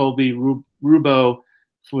nomination Colby Rubo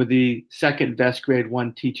for the second VEST Grade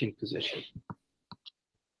 1 teaching position.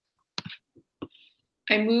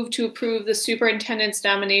 I move to approve the superintendent's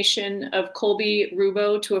nomination of Colby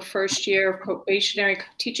Rubo to a first-year probationary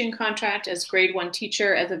teaching contract as grade 1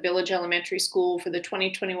 teacher at the Village Elementary School for the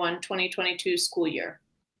 2021-2022 school year.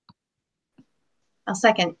 I'll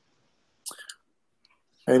second.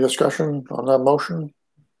 Any discussion on that motion?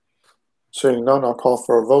 Seeing none, I'll call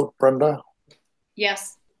for a vote. Brenda?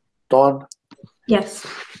 Yes. Dawn? Yes.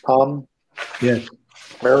 Tom? Yes.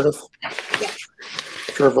 Meredith? Yes.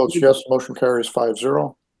 Chair votes yes. Motion carries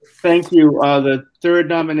 5-0. Thank you. The third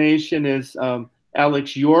nomination is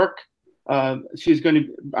Alex York. I'm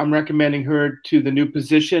recommending her to the new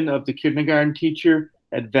position of the kindergarten teacher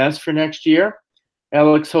at VEST for next year.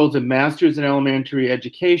 Alex holds a master's in elementary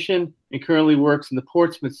education and currently works in the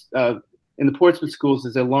Portsmouth schools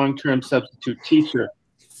as a long-term substitute teacher.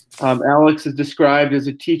 Alex is described as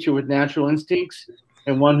a teacher with natural instincts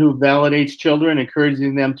and one who validates children,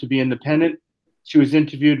 encouraging them to be independent. She was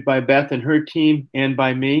interviewed by Beth and her team and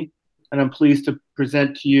by me, and I'm pleased to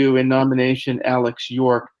present to you in nomination Alex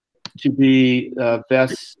York to be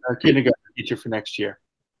VEST kindergarten teacher for next year.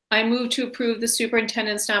 I move to approve the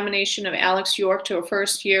superintendent's nomination of Alex York to a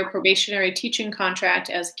first-year probationary teaching contract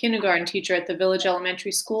as kindergarten teacher at the Village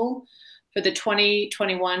Elementary School for the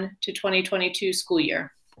 2021-2022 school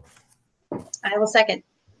year. I will second.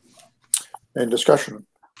 Any discussion?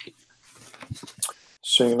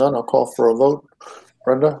 Seeing none, I'll call for a vote.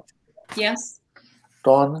 Brenda? Yes.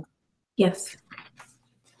 Dawn? Yes.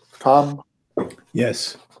 Tom?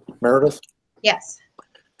 Yes. Meredith? Yes.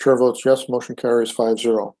 Chair votes yes. Motion carries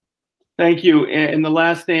 5-0. Thank you. And the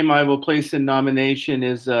last name I will place in nomination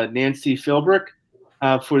is Nancy Philbrick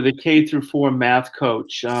for the K-4 math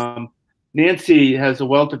coach. Nancy has a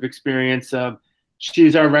wealth of experience.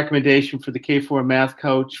 She's our recommendation for the K-4 math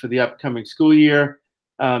coach for the upcoming school year.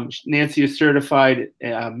 Nancy is certified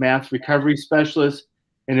math recovery specialist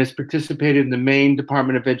and has participated in the Maine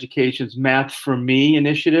Department of Education's Math for Me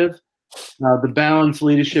initiative, the Balance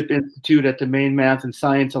Leadership Institute at the Maine Math and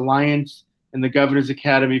Science Alliance, and the Governor's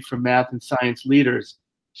Academy for Math and Science Leaders.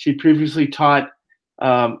 She previously taught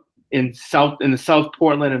in the South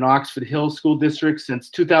Portland and Oxford Hills school districts.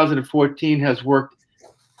 Since 2014, has worked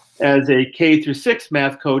as a K-6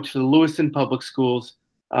 math coach for the Lewiston Public Schools.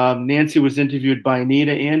 Nancy was interviewed by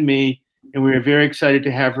Anita and me, and we are very excited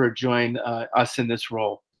to have her join us in this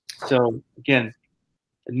role. So again,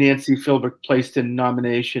 Nancy Philbrick placed in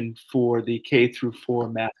nomination for the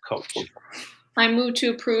K-4 math coach. I move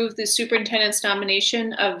to approve the superintendent's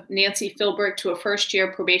nomination of Nancy Philbrick to a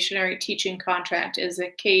first-year probationary teaching contract as a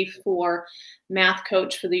K-4 math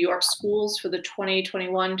coach for the York schools for the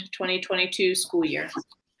 2021 to 2022 school year.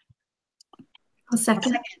 I'll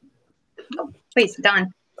second. Please,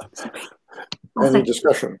 Don. Any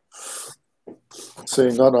discussion?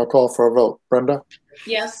 Seeing none, I'll call for a vote. Brenda?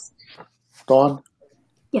 Yes. Dawn?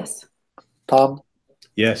 Yes. Tom?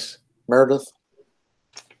 Yes. Meredith?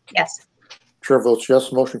 Yes. Chair votes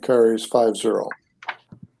yes, motion carries 5-0.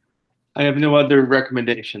 I have no other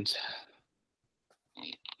recommendations.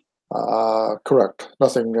 Correct.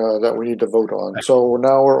 Nothing that we need to vote on. So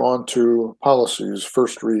now we're on to policies,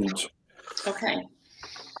 first reads. Okay.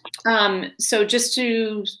 So just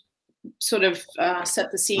to sort of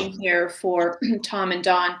set the scene here for Tom and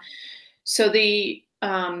Don. So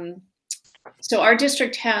so our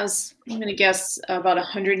district has, I'm going to guess, about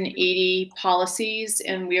 180 policies,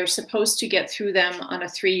 and we are supposed to get through them on a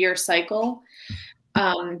 3-year cycle.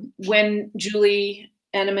 When Julie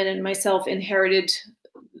Enneman and myself inherited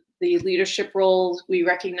the leadership role, we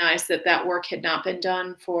recognized that that work had not been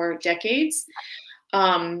done for decades.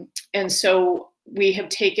 And so we have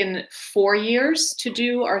taken 4 years to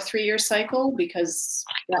do our 3-year cycle because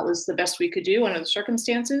that was the best we could do under the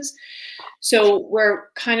circumstances. So we're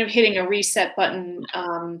kind of hitting a reset button.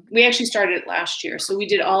 We actually started it last year. So we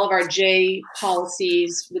did all of our J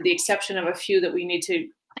policies with the exception of a few that we need to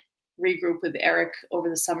regroup with Eric over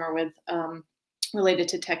the summer with related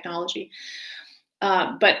to technology.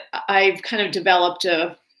 But I've kind of developed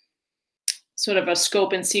a sort of a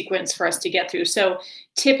scope and sequence for us to get through. So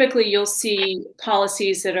typically you'll see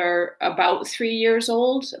policies that are about 3 years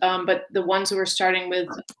old, but the ones that we're starting with,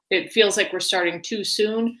 it feels like we're starting too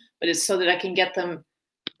soon, but it's so that I can get them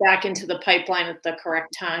back into the pipeline at the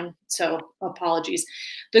correct time. So apologies.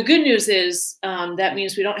 The good news is that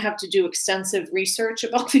means we don't have to do extensive research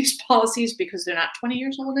about these policies because they're not 20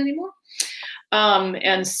 years old anymore.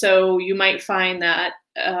 And so you might find that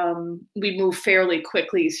we move fairly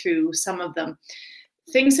quickly through some of them.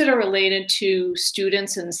 Things that are related to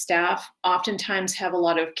students and staff oftentimes have a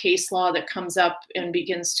lot of case law that comes up and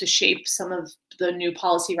begins to shape some of the new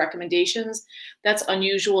policy recommendations. That's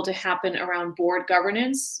unusual to happen around board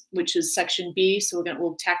governance, which is section B. So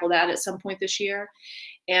we'll tackle that at some point this year.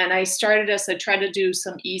 And I tried to do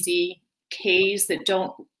some easy Ks that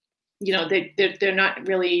don't, they're not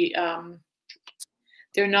really,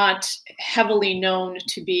 they're not heavily known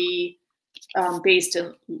to be based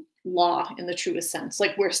in law in the truest sense,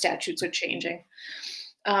 like where statutes are changing.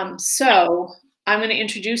 So I'm going to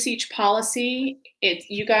introduce each policy.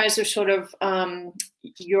 You guys are sort of,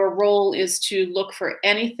 your role is to look for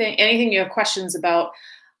anything you have questions about.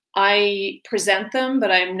 I present them,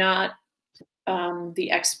 but I'm not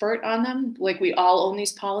the expert on them. Like we all own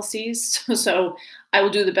these policies. So I will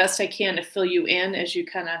do the best I can to fill you in as you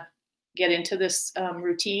kind of get into this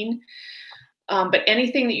routine. But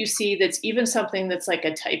anything that you see that's even something that's like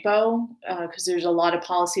a typo, because there's a lot of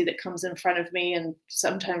policy that comes in front of me and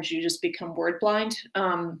sometimes you just become word blind.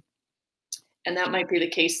 And that might be the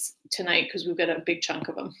case tonight because we've got a big chunk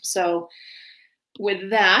of them. So with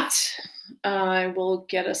that, I will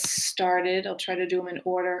get us started. I'll try to do them in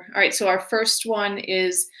order. All right, so our first one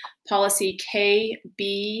is policy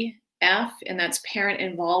KBF, and that's parent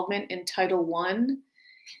involvement in Title I.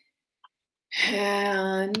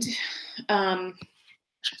 And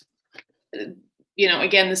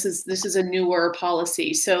again, this is a newer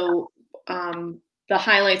policy. So the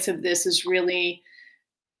highlights of this is really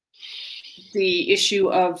the issue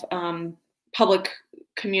of public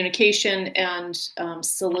communication and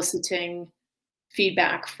soliciting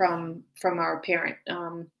feedback from our parent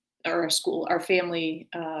or our school, our families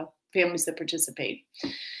that participate.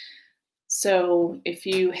 So if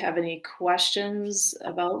you have any questions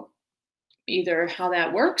about either how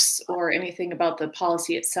that works or anything about the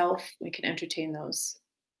policy itself, we can entertain those.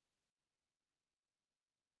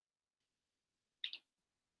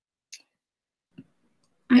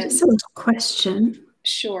 I just have a question.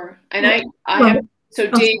 Sure. And I have, so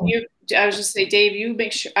Dave, I was just say, Dave, you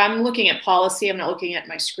make sure, I'm looking at policy. I'm not looking at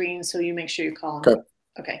my screen. So you make sure you call them.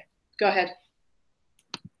 Okay, go ahead.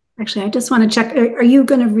 Actually, I just want to check. Are you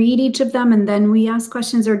going to read each of them and then we ask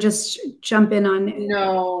questions or just jump in on?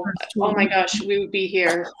 No. Oh my gosh, we would be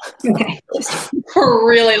here okay. for a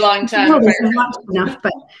really long time. No, there's not enough,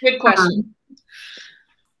 but good question.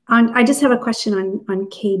 I just have a question on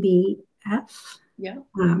KBF. Yeah.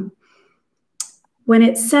 When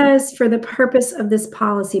it says for the purpose of this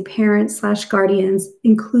policy, parents/guardians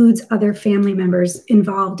includes other family members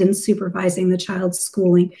involved in supervising the child's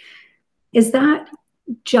schooling, is that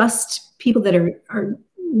just people that are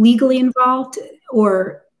legally involved,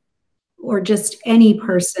 or just any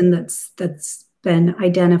person that's been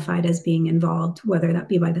identified as being involved, whether that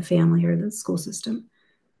be by the family or the school system?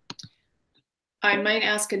 I might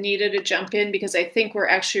ask Anita to jump in because I think we're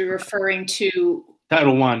actually referring to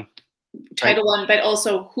Title I. Title I, but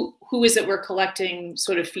also who is it we're collecting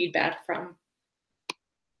sort of feedback from?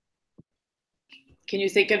 Can you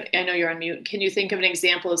think of, I know you're on mute, can you think of an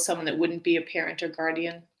example of someone that wouldn't be a parent or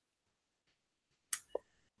guardian?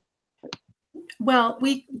 Well,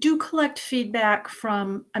 we do collect feedback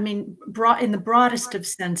from, I mean, in the broadest of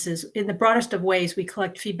senses, in the broadest of ways, we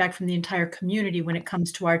collect feedback from the entire community when it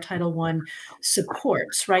comes to our Title I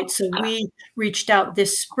supports, right? So we reached out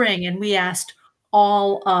this spring and we asked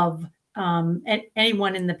all of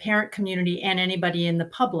anyone in the parent community and anybody in the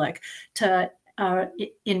public to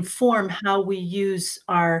inform how we use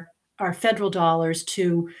our federal dollars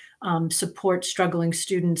to support struggling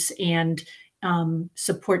students and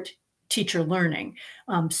support teacher learning.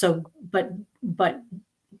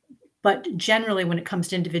 But generally, when it comes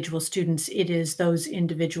to individual students, it is those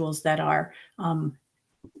individuals that are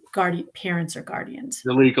parents or guardians.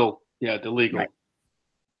 The legal. Right.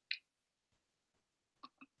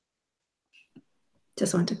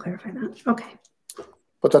 Just wanted to clarify that. Okay.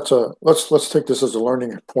 But that's let's take this as a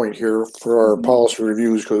learning point here for our policy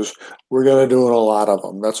reviews, because we're going to do a lot of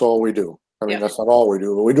them. That's all we do. I mean, that's not all we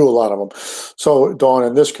do, but we do a lot of them. So, Dawn,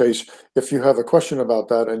 in this case, if you have a question about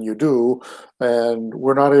that, and you do, and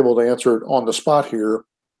we're not able to answer it on the spot here,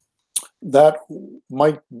 that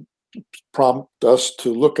might prompt us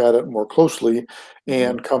to look at it more closely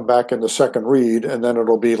and come back in the second read, and then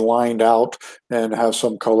it'll be lined out and have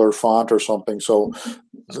some color font or something. So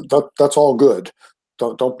that's all good.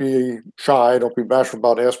 Don't be shy. Don't be bashful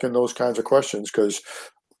about asking those kinds of questions, because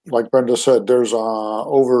like Brenda said, there's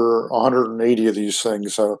over 180 of these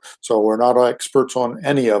things. So we're not experts on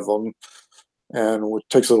any of them, and it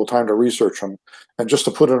takes a little time to research them. And just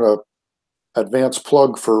to put in a advanced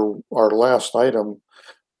plug for our last item,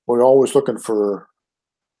 we're always looking for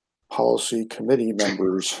policy committee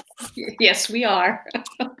members. Yes, we are.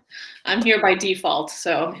 I'm here by default,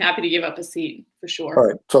 so I'm happy to give up a seat for sure. All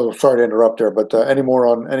right. So sorry to interrupt there, but any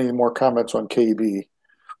more comments on KB?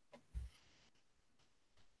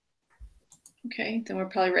 Okay, then we're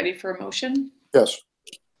probably ready for a motion. Yes.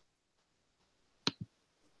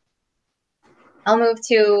 I'll move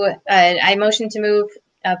to, I motion to move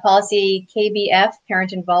policy KBF,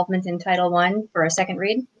 parent involvement in Title I, for a second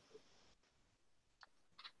read.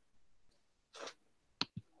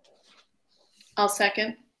 I'll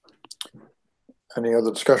second. Any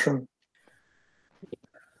other discussion?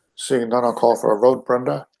 Seeing none, I'll call for a vote.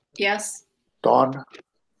 Brenda? Yes. Dawn?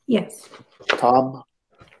 Yes. Tom?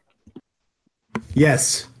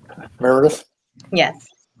 Yes. Meredith? Yes.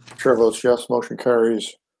 Chair votes yes. Motion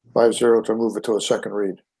carries 5-0 to move it to a second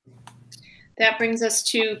read. That brings us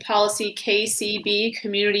to policy KCB,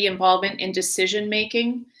 community involvement in decision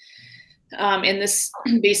making. And this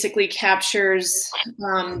basically captures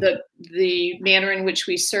the manner in which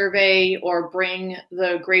we survey or bring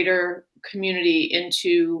the greater community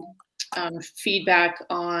into feedback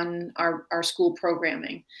on our school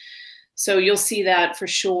programming. So you'll see that for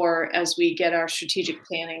sure as we get our strategic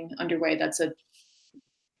planning underway. That's a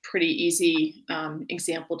pretty easy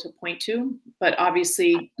example to point to, but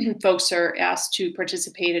obviously folks are asked to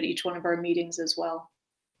participate at each one of our meetings as well.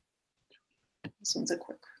 This one's a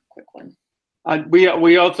quick one.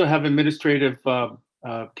 We also have administrative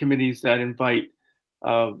committees that invite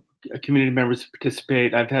community members to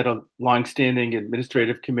participate. I've had a long-standing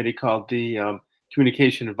administrative committee called the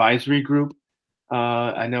Communication Advisory Group.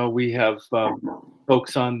 I know we have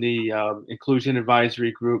folks on the Inclusion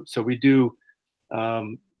Advisory Group, so we do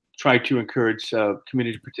try to encourage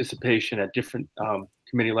community participation at different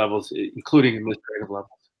committee levels, including administrative levels.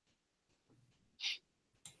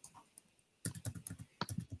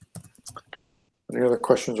 Any other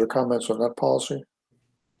questions or comments on that policy?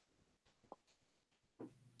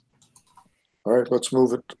 All right, let's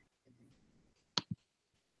move it.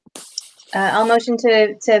 I'll motion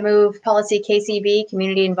to move policy KCB,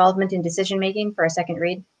 community involvement in decision making, for a second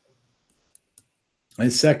read. I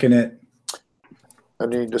second it.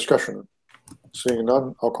 Any discussion? Seeing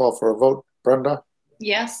none, I'll call for a vote. Brenda?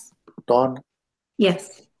 Yes. Dawn?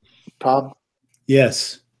 Yes. Tom?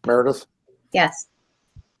 Yes. Meredith? Yes.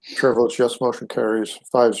 Chair votes yes. Motion carries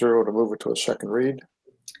 5-0 to move it to a second read.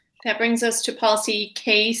 That brings us to policy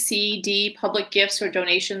KCD, public gifts or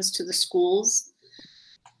donations to the schools.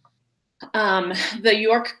 The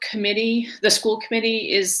York committee, the school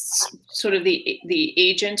committee, is sort of the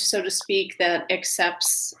agent, so to speak, that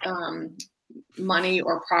accepts money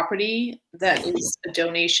or property that is a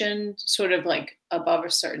donation, sort of like above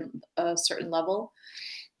a certain level,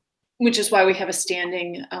 which is why we have a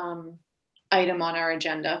standing item on our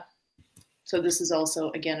agenda. So this is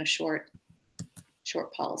also, again, a short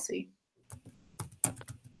policy.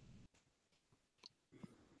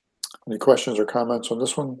 Any questions or comments on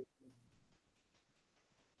this one?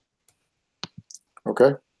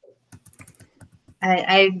 Okay.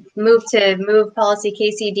 I move to move policy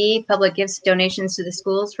KCD, public gifts donations to the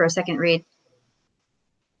schools, for a second read.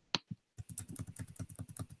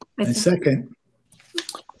 I second.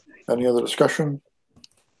 Any other discussion?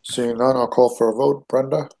 Seeing none, I'll call for a vote.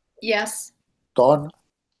 Brenda? Yes. Dawn?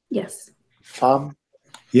 Yes. Tom?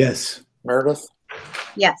 Yes. Meredith?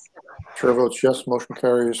 Yes. Chair votes yes. Motion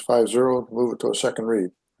carries 5-0. Move it to a second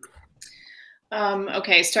read.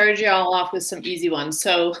 Okay, started you all off with some easy ones.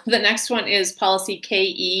 So the next one is policy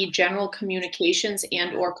KE, general communications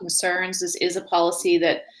and or concerns. This is a policy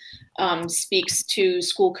that speaks to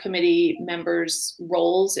school committee members'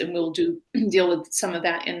 roles, and we'll deal with some of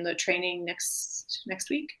that in the training next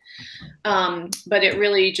week. But it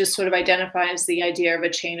really just sort of identifies the idea of a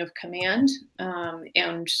chain of command,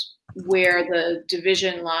 and where the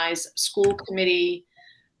division lies. School committee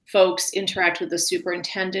folks interact with the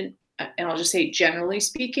superintendent. And I'll just say, generally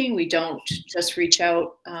speaking, we don't just reach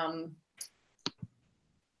out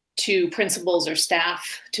to principals or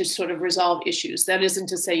staff to sort of resolve issues. That isn't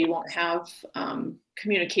to say you won't have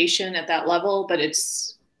communication at that level, but if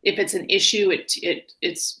it's an issue,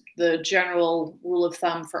 it's the general rule of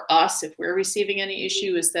thumb for us, if we're receiving any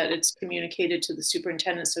issue, is that it's communicated to the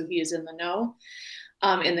superintendent so he is in the know,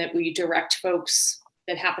 and that we direct folks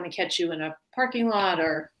that happen to catch you in a parking lot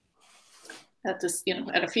or at this,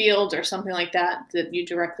 at a field or something like that, that you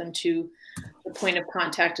direct them to the point of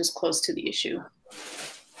contact as close to the issue.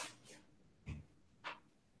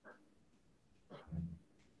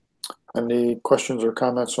 Any questions or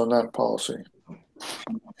comments on that policy?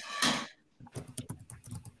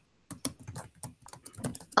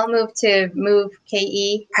 I'll move to move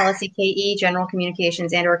KE, policy KE, general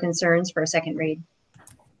communications and or concerns, for a second read.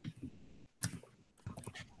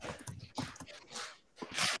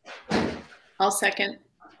 I'll second.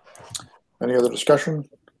 Any other discussion?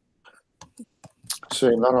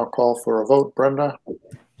 Seeing none, I'll call for a vote. Brenda?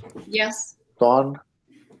 Yes. Dawn?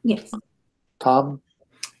 Yes. Tom?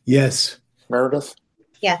 Yes. Meredith?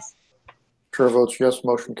 Yes. Chair votes yes.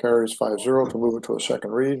 Motion carries 5-0 to move it to a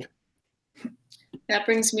second read. That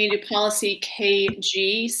brings me to policy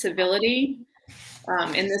KG, civility.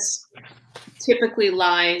 And this typically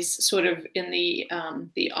lies sort of in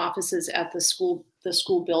the offices at the school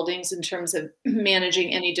buildings in terms of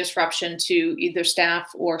managing any disruption to either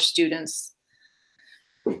staff or students.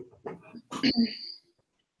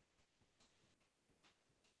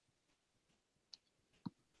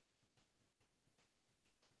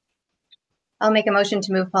 I'll make a motion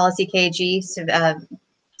to move policy KG,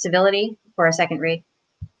 civility, for a second read.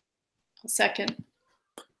 I'll second.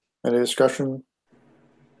 Any discussion?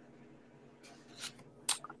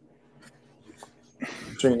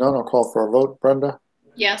 Seeing none, I'll call for a vote. Brenda?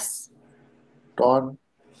 Yes. Dawn?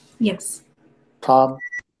 Yes. Tom?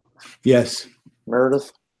 Yes.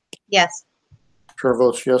 Meredith? Yes. Chair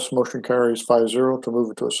votes yes. Motion carries 5-0 to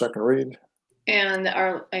move it to a second read. And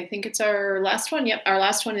I think it's our last one. Yep, our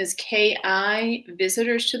last one is KI,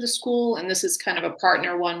 visitors to the school, and this is kind of a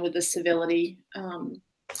partner one with the civility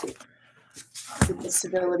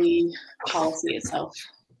policy itself.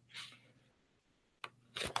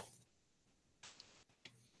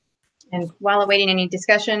 And while awaiting any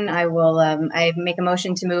discussion, I will I make a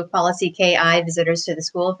motion to move policy KI, visitors to the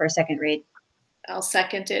school, for a second read. I'll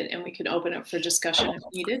second it, and we can open it for discussion if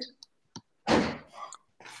needed.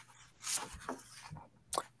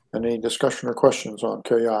 Any discussion or questions on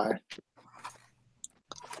KI?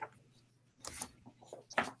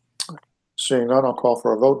 Seeing none, I'll call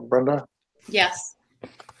for a vote. Brenda? Yes.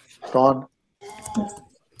 Dawn?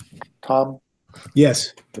 Tom?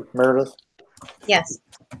 Yes. Meredith? Yes.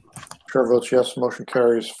 Chair votes yes. Motion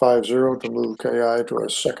carries 5-0 to move KI to a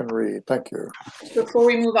second read. Thank you. Before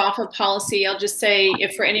we move off of policy, I'll just say,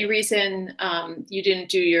 if for any reason you didn't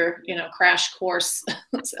do your crash course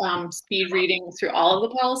speed reading through all of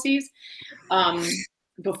the policies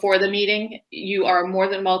before the meeting, you are more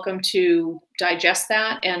than welcome to digest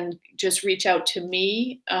that and just reach out to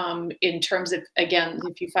me in terms of, again,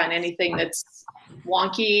 if you find anything that's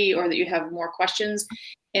wonky or that you have more questions.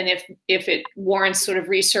 And if it warrants sort of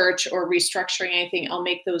research or restructuring anything, I'll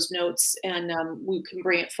make those notes and we can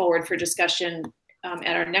bring it forward for discussion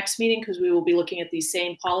at our next meeting, because we will be looking at these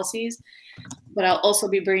same policies. But I'll also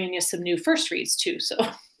be bringing you some new first reads too. So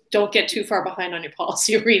don't get too far behind on your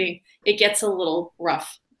policy reading. It gets a little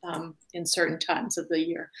rough in certain times of the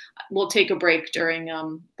year. We'll take a break during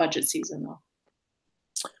budget season, though.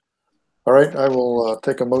 All right, I will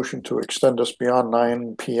take a motion to extend us beyond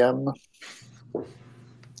 9 p.m.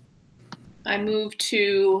 I move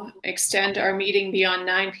to extend our meeting beyond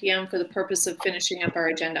 9 p.m. for the purpose of finishing up our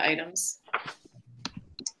agenda items.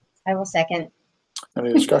 I will second.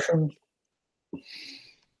 Any discussion?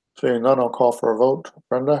 Seeing none, I'll call for a vote.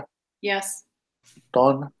 Brenda? Yes.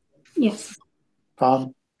 Dawn? Yes.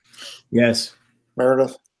 Tom? Yes.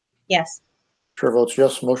 Meredith? Yes. Chair votes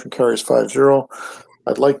yes. Motion carries 5-0.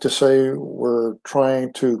 I'd like to say we're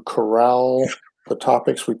trying to corral the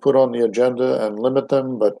topics we put on the agenda and limit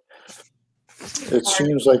them, but it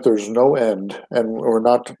seems like there's no end, and we're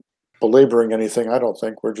not belaboring anything. I don't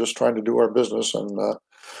think. We're just trying to do our business and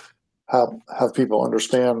have people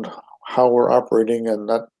understand how we're operating, and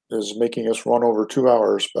that is making us run over 2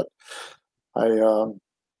 hours. But I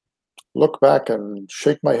look back and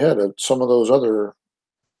shake my head at some of those other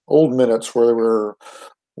old minutes where they were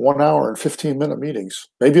 1 hour and 15-minute meetings.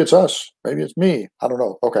 Maybe it's us. Maybe it's me. I don't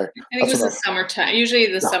know. Okay. I think it was the summertime.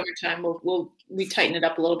 Usually the summertime we tighten it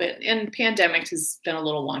up a little bit, and pandemic has been a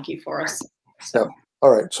little wonky for us. So. Yeah.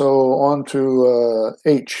 All right. So on to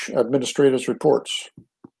H, administrators reports.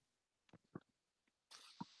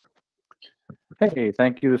 Hey,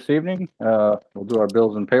 thank you this evening. We'll do our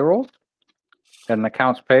bills and payrolls. Got an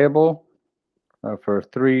accounts payable for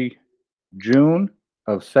 3 June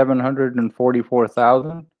of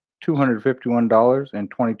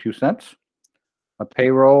 $744,251.22. A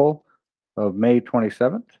payroll of May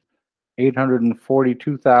 27th,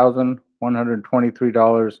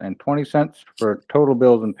 $842,123.20 for total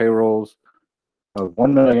bills and payrolls of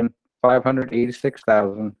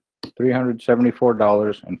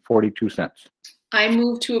 $1,586,374.42. I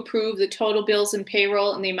move to approve the total bills and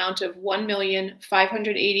payroll in the amount of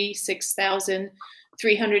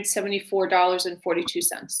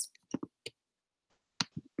 $1,586,374.42.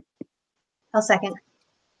 I'll second.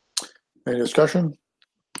 Any discussion?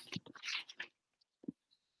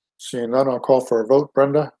 Seeing none, I'll call for a vote.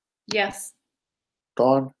 Brenda? Yes.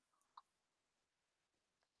 Dawn?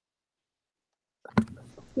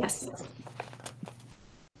 Yes.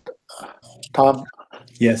 Tom?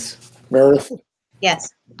 Yes. Meredith? Yes.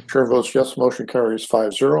 Chair votes yes. Motion carries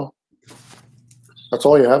 5-0. That's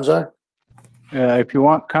all you have, Zach? If you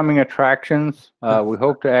want coming attractions, we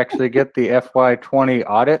hope to actually get the FY20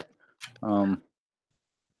 audit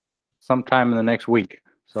sometime in the next week.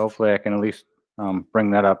 So hopefully I can at least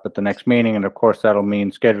bring that up at the next meeting. And of course, that'll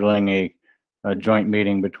mean scheduling a joint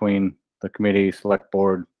meeting between the committee, select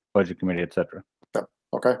board, budget committee, etc. Yeah.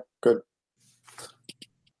 Okay, good.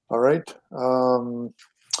 All right.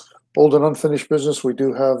 Old and unfinished business. We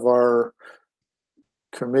do have our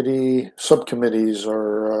committee, subcommittees,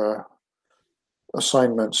 or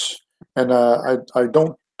assignments. And I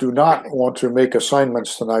do not want to make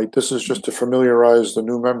assignments tonight. This is just to familiarize the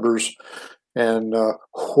new members and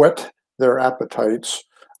whet their appetites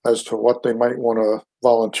as to what they might want to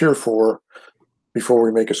volunteer for before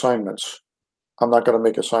we make assignments. I'm not going to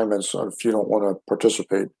make assignments if you don't want to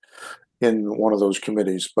participate in one of those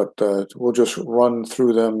committees, but we'll just run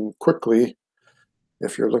through them quickly.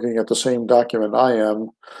 If you're looking at the same document I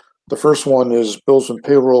am, the first one is bills and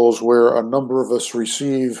payrolls, where a number of us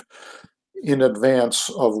receive in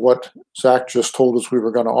advance of what Zach just told us we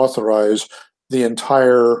were going to authorize, the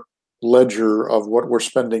entire ledger of what we're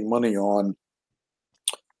spending money on.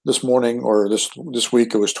 This morning or this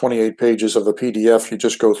week, it was 28 pages of a PDF. You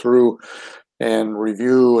just go through and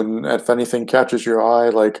review, and if anything catches your eye,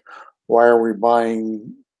 like why are we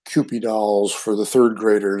buying Kewpie dolls for the third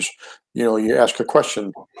graders? You know, you ask a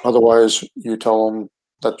question. Otherwise, you tell them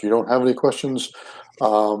that you don't have any questions.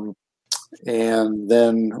 And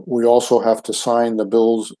then we also have to sign the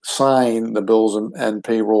bills and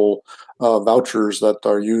payroll vouchers that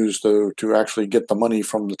are used to actually get the money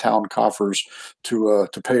from the town coffers to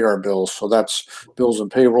pay our bills. So that's bills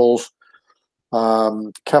and payrolls.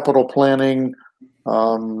 Capital planning.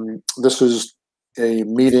 This is a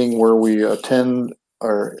meeting where we attend,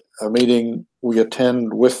 or a meeting we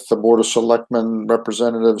attend with the Board of Selectmen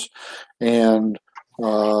representatives and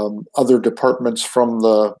other departments from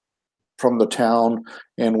the town,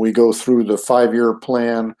 and we go through the 5-year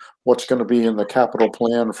plan, what's going to be in the capital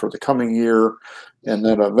plan for the coming year, and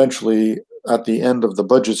then eventually at the end of the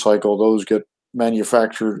budget cycle, those get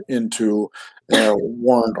manufactured into a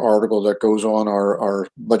warrant article that goes on our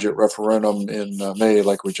budget referendum in May,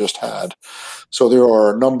 like we just had. So there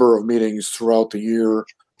are a number of meetings throughout the year,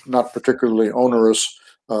 not particularly onerous.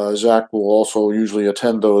 Zach will also usually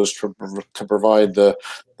attend those to provide the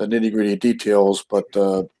nitty-gritty details, but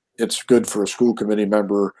it's good for a school committee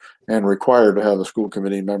member and required to have a school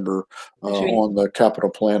committee member on the capital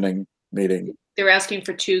planning meeting. They're asking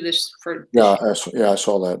for two this for. Yeah, I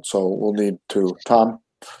saw that. So we'll need two. Tom,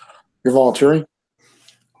 you're volunteering?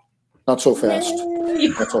 Not so fast.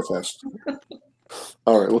 Not so fast.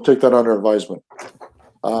 All right, we'll take that under advisement.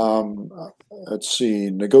 Let's see,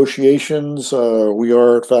 negotiations. We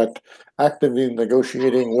are, in fact, actively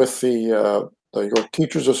negotiating with the York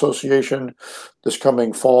Teachers Association. This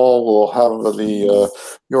coming fall, we'll have the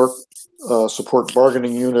York Support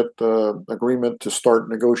Bargaining Unit agreement to start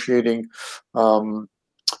negotiating.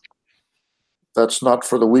 That's not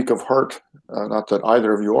for the weak of heart. Not that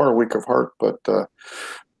either of you are weak of heart, but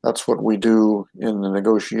that's what we do in the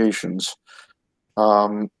negotiations.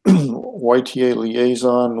 YTA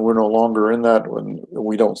liaison, we're no longer in that when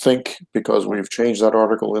we don't think, because we've changed that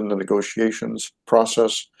article in the negotiations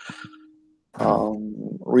process.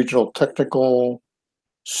 Regional Technical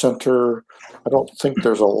Center, I don't think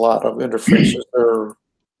there's a lot of interfaces there.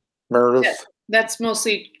 Meredith? That's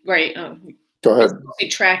mostly, right. Go ahead. Mostly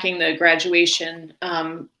tracking the graduation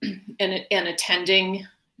and attending,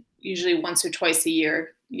 usually once or twice a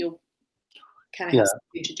year. You'll kind of have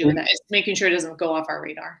something to do with that. It's making sure it doesn't go off our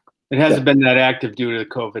radar. It hasn't been that active due to the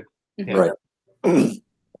COVID. Right.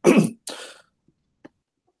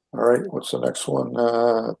 All right, what's the next one?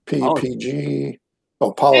 PPG.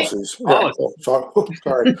 Oh, policies. Yeah,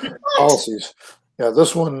 sorry. Policies. Yeah,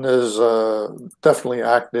 this one is definitely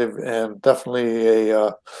active and definitely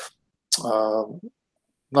a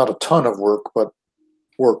not a ton of work, but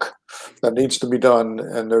work that needs to be done.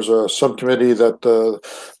 And there's a subcommittee that the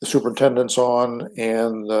superintendent's on,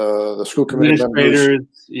 and the school committee members,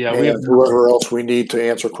 we have whoever else we need to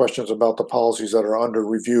answer questions about the policies that are under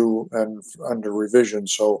review and under revision.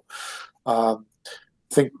 So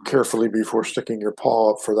think carefully before sticking your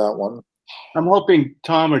paw up for that one. I'm hoping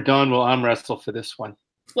Tom or Don will arm wrestle for this one.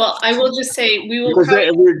 Well, I will just say we will. Because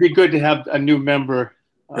it would be good to have a new member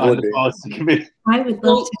on the policy committee. I would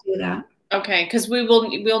love to do that. Okay, because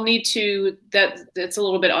we'll need to, that's a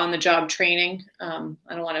little bit on the job training. I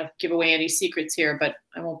don't want to give away any secrets here, but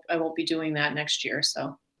I won't be doing that next year.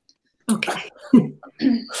 So. Okay.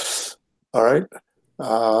 All right.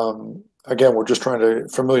 Again, we're just trying to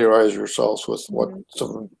familiarize yourselves with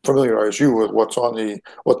familiarize you with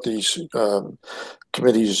what these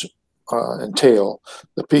committees entail.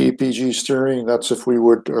 The PEPG steering, that's if we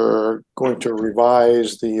would going to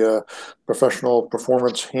revise the professional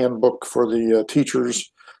performance handbook for the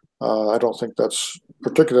teachers. I don't think that's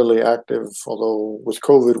particularly active, although with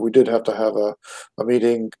COVID we did have to have a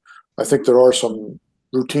meeting. I think there are some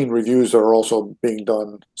routine reviews that are also being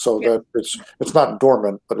done, so that it's not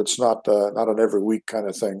dormant, but it's not an every week kind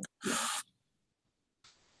of thing.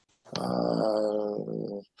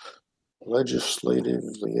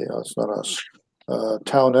 Legislatively, it's not us.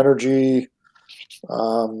 Town energy,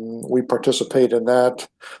 we participate in that.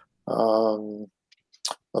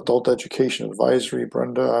 Adult education advisory,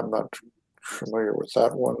 Brenda, I'm not familiar with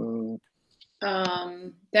that one.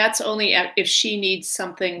 That's only if she needs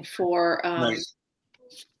something for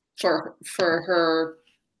her,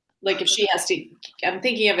 like if she has to, I'm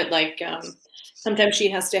thinking of it like sometimes she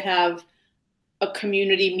has to have a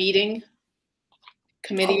community meeting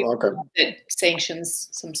committee that sanctions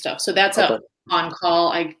some stuff. So that's on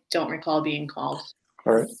call. I don't recall being called.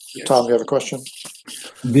 All right. Tom, you have a question?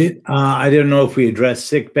 I don't know if we addressed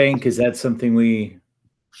sick bank. Is that something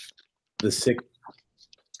the sick?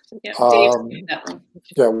 Yeah, that one.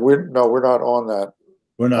 Yeah, we're not on that.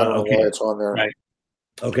 We're not. I don't know Okay. why it's on there. Right.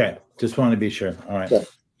 Okay. Just want to be sure. All right. Yeah.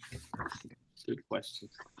 Good question.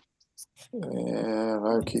 And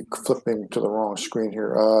I keep flipping to the wrong screen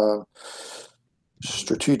here.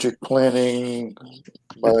 Strategic planning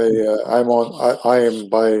by I am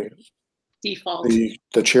by default the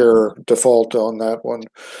chair default on that one.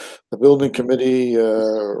 The building committee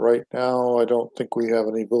right now, I don't think we have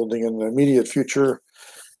any building in the immediate future.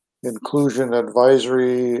 Inclusion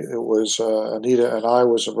advisory, it was Anita and I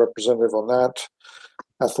was a representative on that.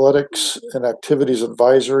 Athletics and activities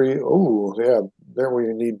advisory, oh yeah, there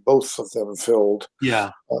we need both of them filled.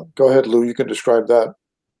 Yeah. Go ahead, Lou, you can describe that.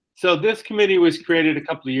 So this committee was created a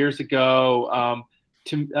couple of years ago,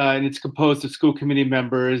 and it's composed of school committee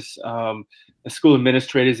members, school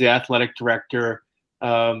administrators, the athletic director,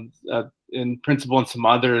 and principal, and some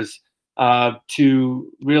others,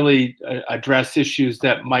 to really address issues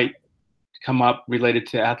that might come up related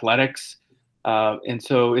to athletics. And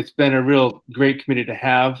so it's been a real great committee to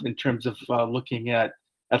have in terms of looking at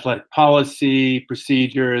athletic policy,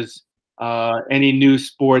 procedures, Any new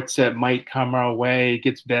sports that might come our way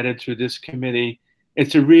gets vetted through this committee.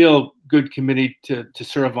 It's a real good committee to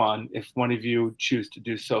serve on if one of you choose to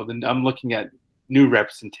do so. Then I'm looking at new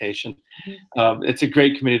representation. It's a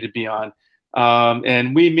great committee to be on.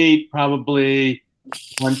 And we meet probably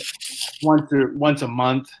once a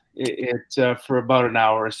month. It's for about an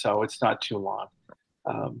hour or so. It's not too long.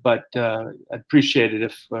 But I'd appreciate it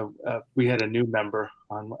if we had a new member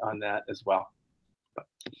on that as well.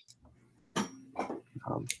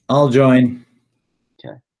 I'll join.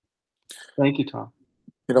 Okay. Thank you, Tom.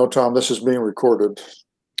 You know, Tom, this is being recorded.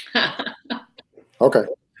 Okay.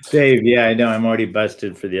 Dave, yeah, I know. I'm already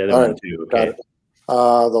busted for the other All one right, too. got Okay. it.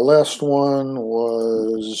 The last one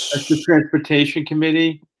was That's the Transportation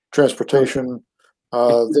Committee. transportation.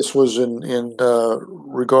 This was in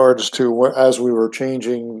regards to what, as we were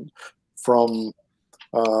changing from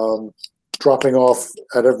dropping off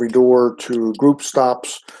at every door to group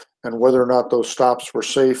stops, and whether or not those stops were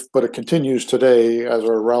safe. But it continues today, as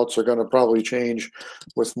our routes are going to probably change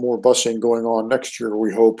with more busing going on next year,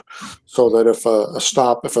 we hope, so that if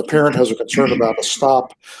a parent has a concern about a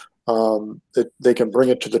stop, they can bring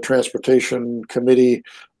it to the transportation committee.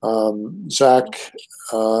 Zach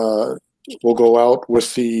will go out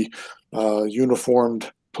with the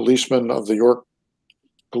uniformed policemen of the York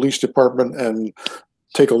Police Department and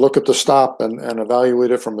take a look at the stop and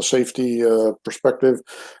evaluate it from a safety perspective,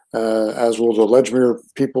 as will the Ledgmere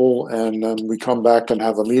people. And then we come back and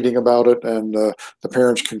have a meeting about it, and the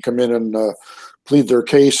parents can come in and plead their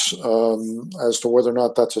case as to whether or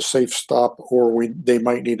not that's a safe stop, or they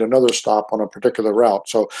might need another stop on a particular route.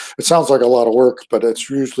 So it sounds like a lot of work, but it's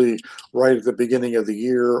usually right at the beginning of the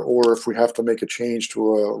year, or if we have to make a change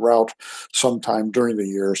to a route sometime during the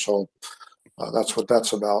year. So that's what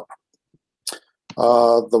that's about.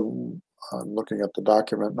 I'm looking at the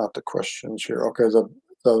document, not the questions here. Okay,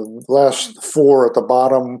 the last four at the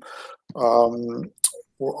bottom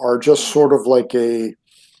are just sort of like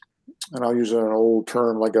and I'll use an old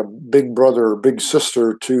term, like a big brother, big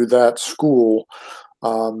sister to that school.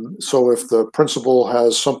 So if the principal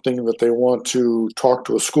has something that they want to talk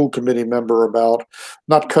to a school committee member about,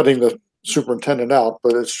 not cutting the superintendent out,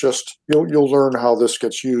 but it's just, you'll learn how this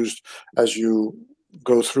gets used as you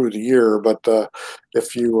go through the year. But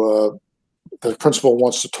if the principal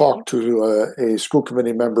wants to talk to a school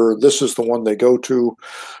committee member, this is the one they go to.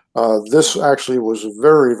 This actually was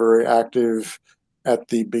very, very active at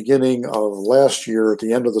the beginning of last year, at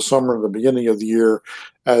the end of the summer and the beginning of the year,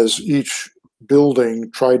 as each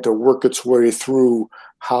building tried to work its way through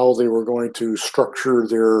how they were going to structure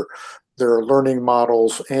their learning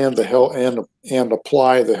models and and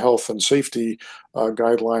apply the health and safety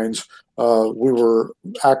guidelines. We were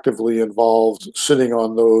actively involved, sitting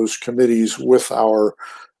on those committees with our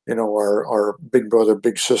big brother,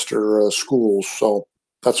 big sister schools. So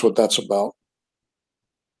that's what that's about.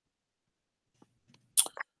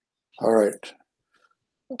 All right.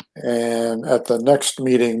 And at the next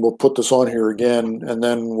meeting, we'll put this on here again, and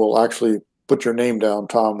then we'll actually put your name down,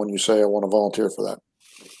 Tom, when you say I want to volunteer for that.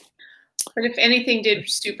 But if anything did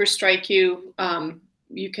super strike you,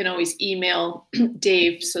 you can always email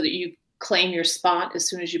Dave so that you claim your spot as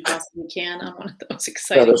soon as you possibly can on one of those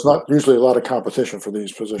exciting. Yeah, there's not usually a lot of competition for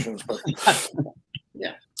these positions, but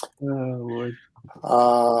yeah.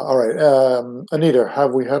 All right, Anita,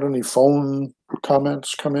 have we had any phone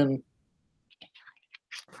comments come in?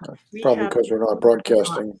 Probably because we're not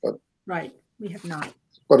broadcasting, but right, we have not.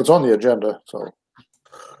 But it's on the agenda, so.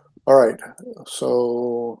 All right,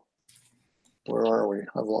 so where are we?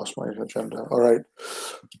 I've lost my agenda. All right,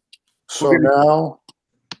 so now,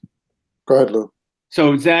 go ahead, Lou.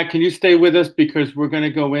 So Zach, can you stay with us, because we're going to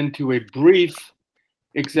go into a brief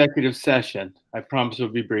executive session. I promise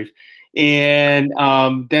it'll be brief, and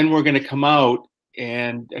then we're going to come out.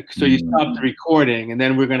 And so you stop the recording, and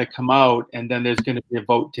then we're going to come out, and then there's going to be a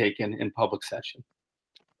vote taken in public session.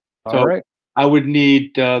 All right. I would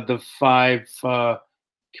need the 5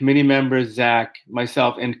 committee members, Zach,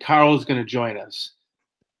 myself, and Carl's going to join us.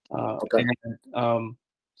 Okay. And,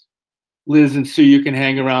 Liz and Sue, you can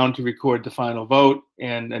hang around to record the final vote,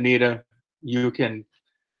 and Anita, you can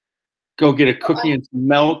go get a cookie and some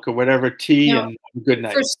milk or whatever, tea, and good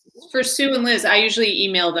night. For Sue and Liz, I usually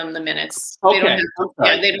email them the minutes. Okay. They don't have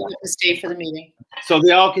to, they don't have to stay for the meeting. So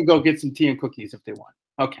they all can go get some tea and cookies if they want.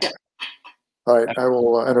 Okay. All right, I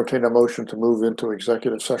will entertain a motion to move into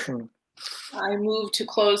executive session. I move to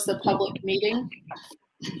close the public meeting.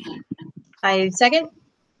 I second.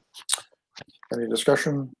 Any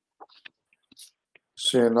discussion?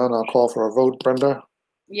 Seeing none, I'll call for a vote. Brenda?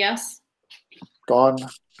 Yes. Dawn?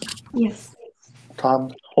 Yes.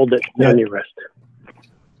 Tom? Hold it. Yeah. On your wrist.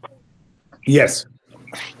 Yes.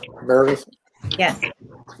 Meredith? Yes.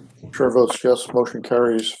 Chair votes yes. Motion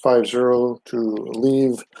carries 5-0 to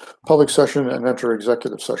leave public session and enter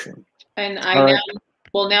executive session. And All right.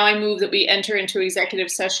 now I move that we enter into executive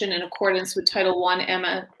session in accordance with Title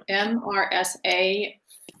I MRSA,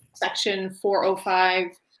 Section 405,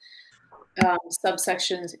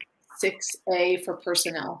 subsection 6A for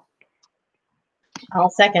personnel. I'll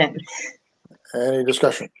second. Any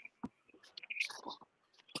discussion?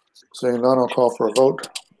 Seeing none, I'll call for a vote.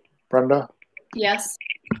 Brenda? Yes.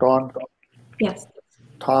 Dawn? Yes.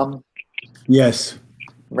 Tom? Yes.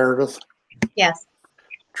 Meredith? Yes.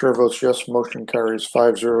 Chair votes yes. Motion carries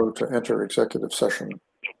 5-0 to enter executive session.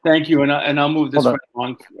 Thank you, and I'll move this Hold right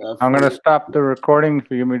along. I'm going to stop the recording. If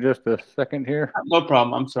you give me just a second here. No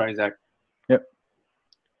problem. I'm sorry, Zach. Yep.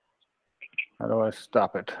 How do I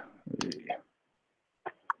stop it?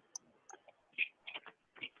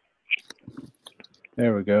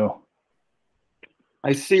 There we go.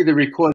 I see the record.